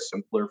fighter, a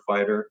simpler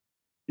fighter.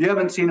 You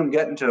haven't seen him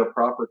get into a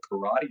proper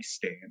karate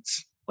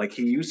stance like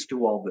he used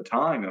to all the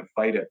time and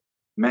fight at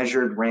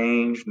measured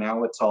range.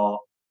 Now it's all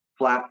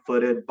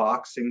flat-footed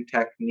boxing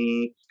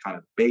technique, kind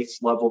of base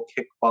level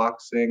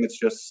kickboxing. It's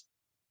just,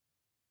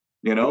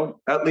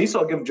 at least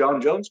I'll give John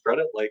Jones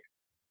credit. Like,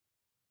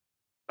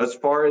 as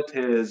far as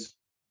his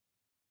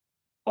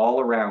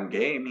all-around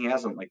game, he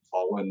hasn't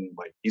fallen.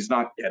 He's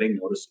not getting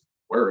noticeably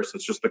worse.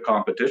 It's just the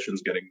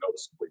competition's getting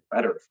noticeably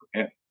better for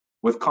him.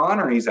 With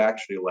Conor, he's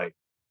actually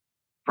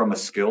from a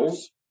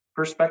skills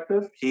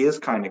perspective, he is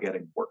kind of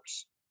getting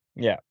worse.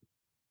 Yeah.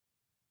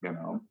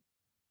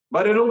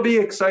 But it'll be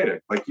exciting.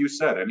 Like you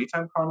said,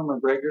 anytime Conor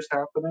McGregor's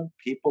happening,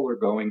 people are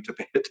going to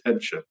pay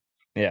attention.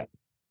 Yeah.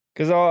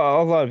 Because a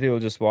lot of people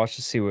just watch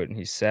to see what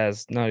he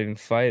says, not even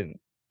fighting.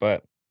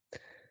 But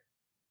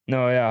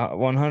no, yeah,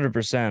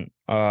 100%.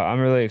 I'm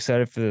really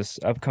excited for this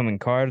upcoming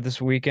card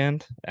this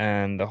weekend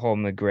and the whole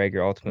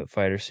McGregor Ultimate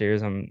Fighter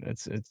series.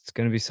 It's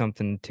going to be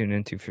something to tune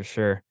into for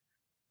sure.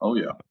 Oh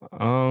yeah.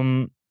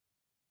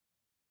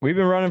 We've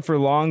been running for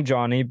long,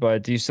 Johnny,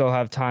 but do you still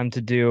have time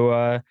to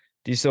do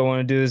you still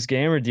want to do this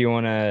game, or do you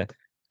want to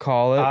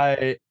call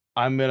it?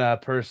 I'm gonna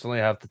personally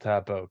have to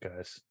tap out,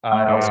 guys.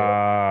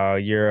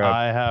 You're a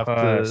I have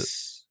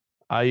puss.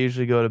 I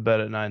usually go to bed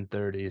at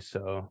 9:30,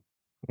 so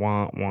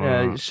wah.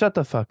 Yeah, shut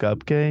the fuck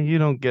up, okay? You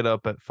don't get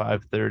up at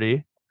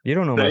 5:30. You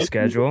don't know my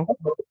schedule.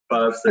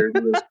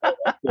 5:30.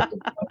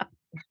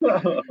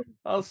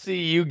 I'll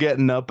see you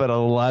getting up at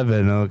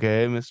 11,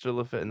 okay, Mr.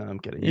 Lafitte? No, I'm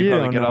kidding. You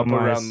probably don't get know up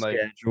my around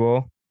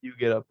schedule. You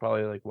get up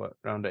probably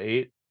around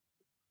 8.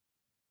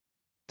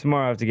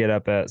 Tomorrow I have to get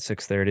up at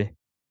 6:30.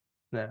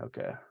 Yeah,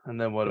 okay.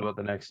 And then what about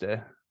the next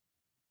day?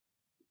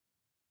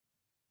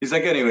 He's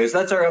like, anyways,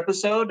 that's our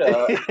episode.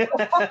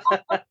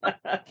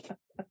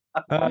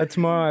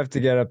 Tomorrow I have to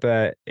get up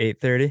at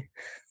 8:30.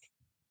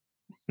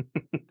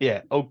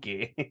 Yeah,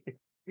 okay.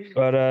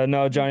 But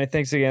no, Johnny,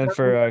 thanks again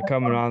for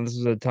coming on. This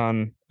was a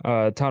ton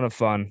of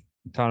fun.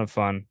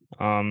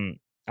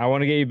 I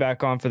want to get you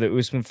back on for the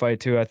Usman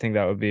fight too. I think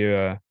that would be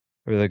a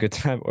really good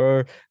time.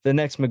 Or the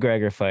next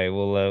McGregor fight.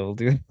 We'll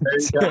do.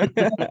 This was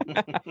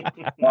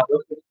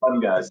fun,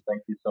 guys.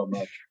 Thank you so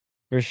much.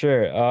 For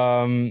sure.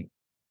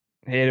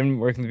 Hayden,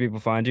 where can the people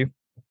find you?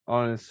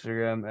 On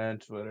Instagram and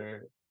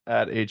Twitter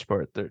at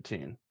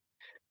hpart13.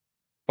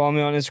 Follow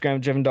me on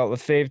Instagram,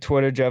 Jevon.Lefave,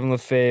 Twitter, Jevon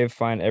Lefave.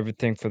 Find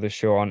everything for the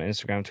show on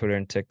Instagram, Twitter,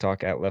 and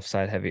TikTok at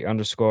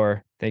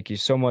leftsideheavy_. Thank you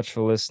so much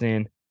for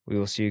listening. We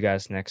will see you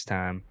guys next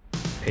time.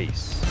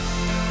 Peace.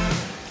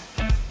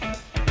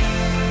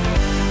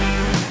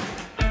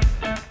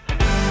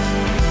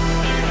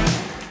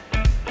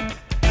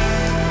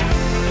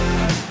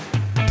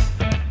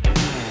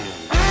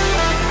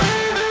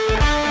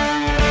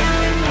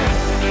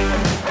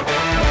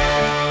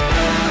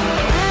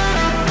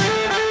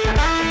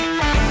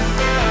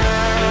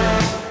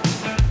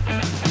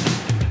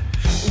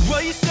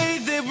 Well, you say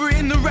that we're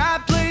in the right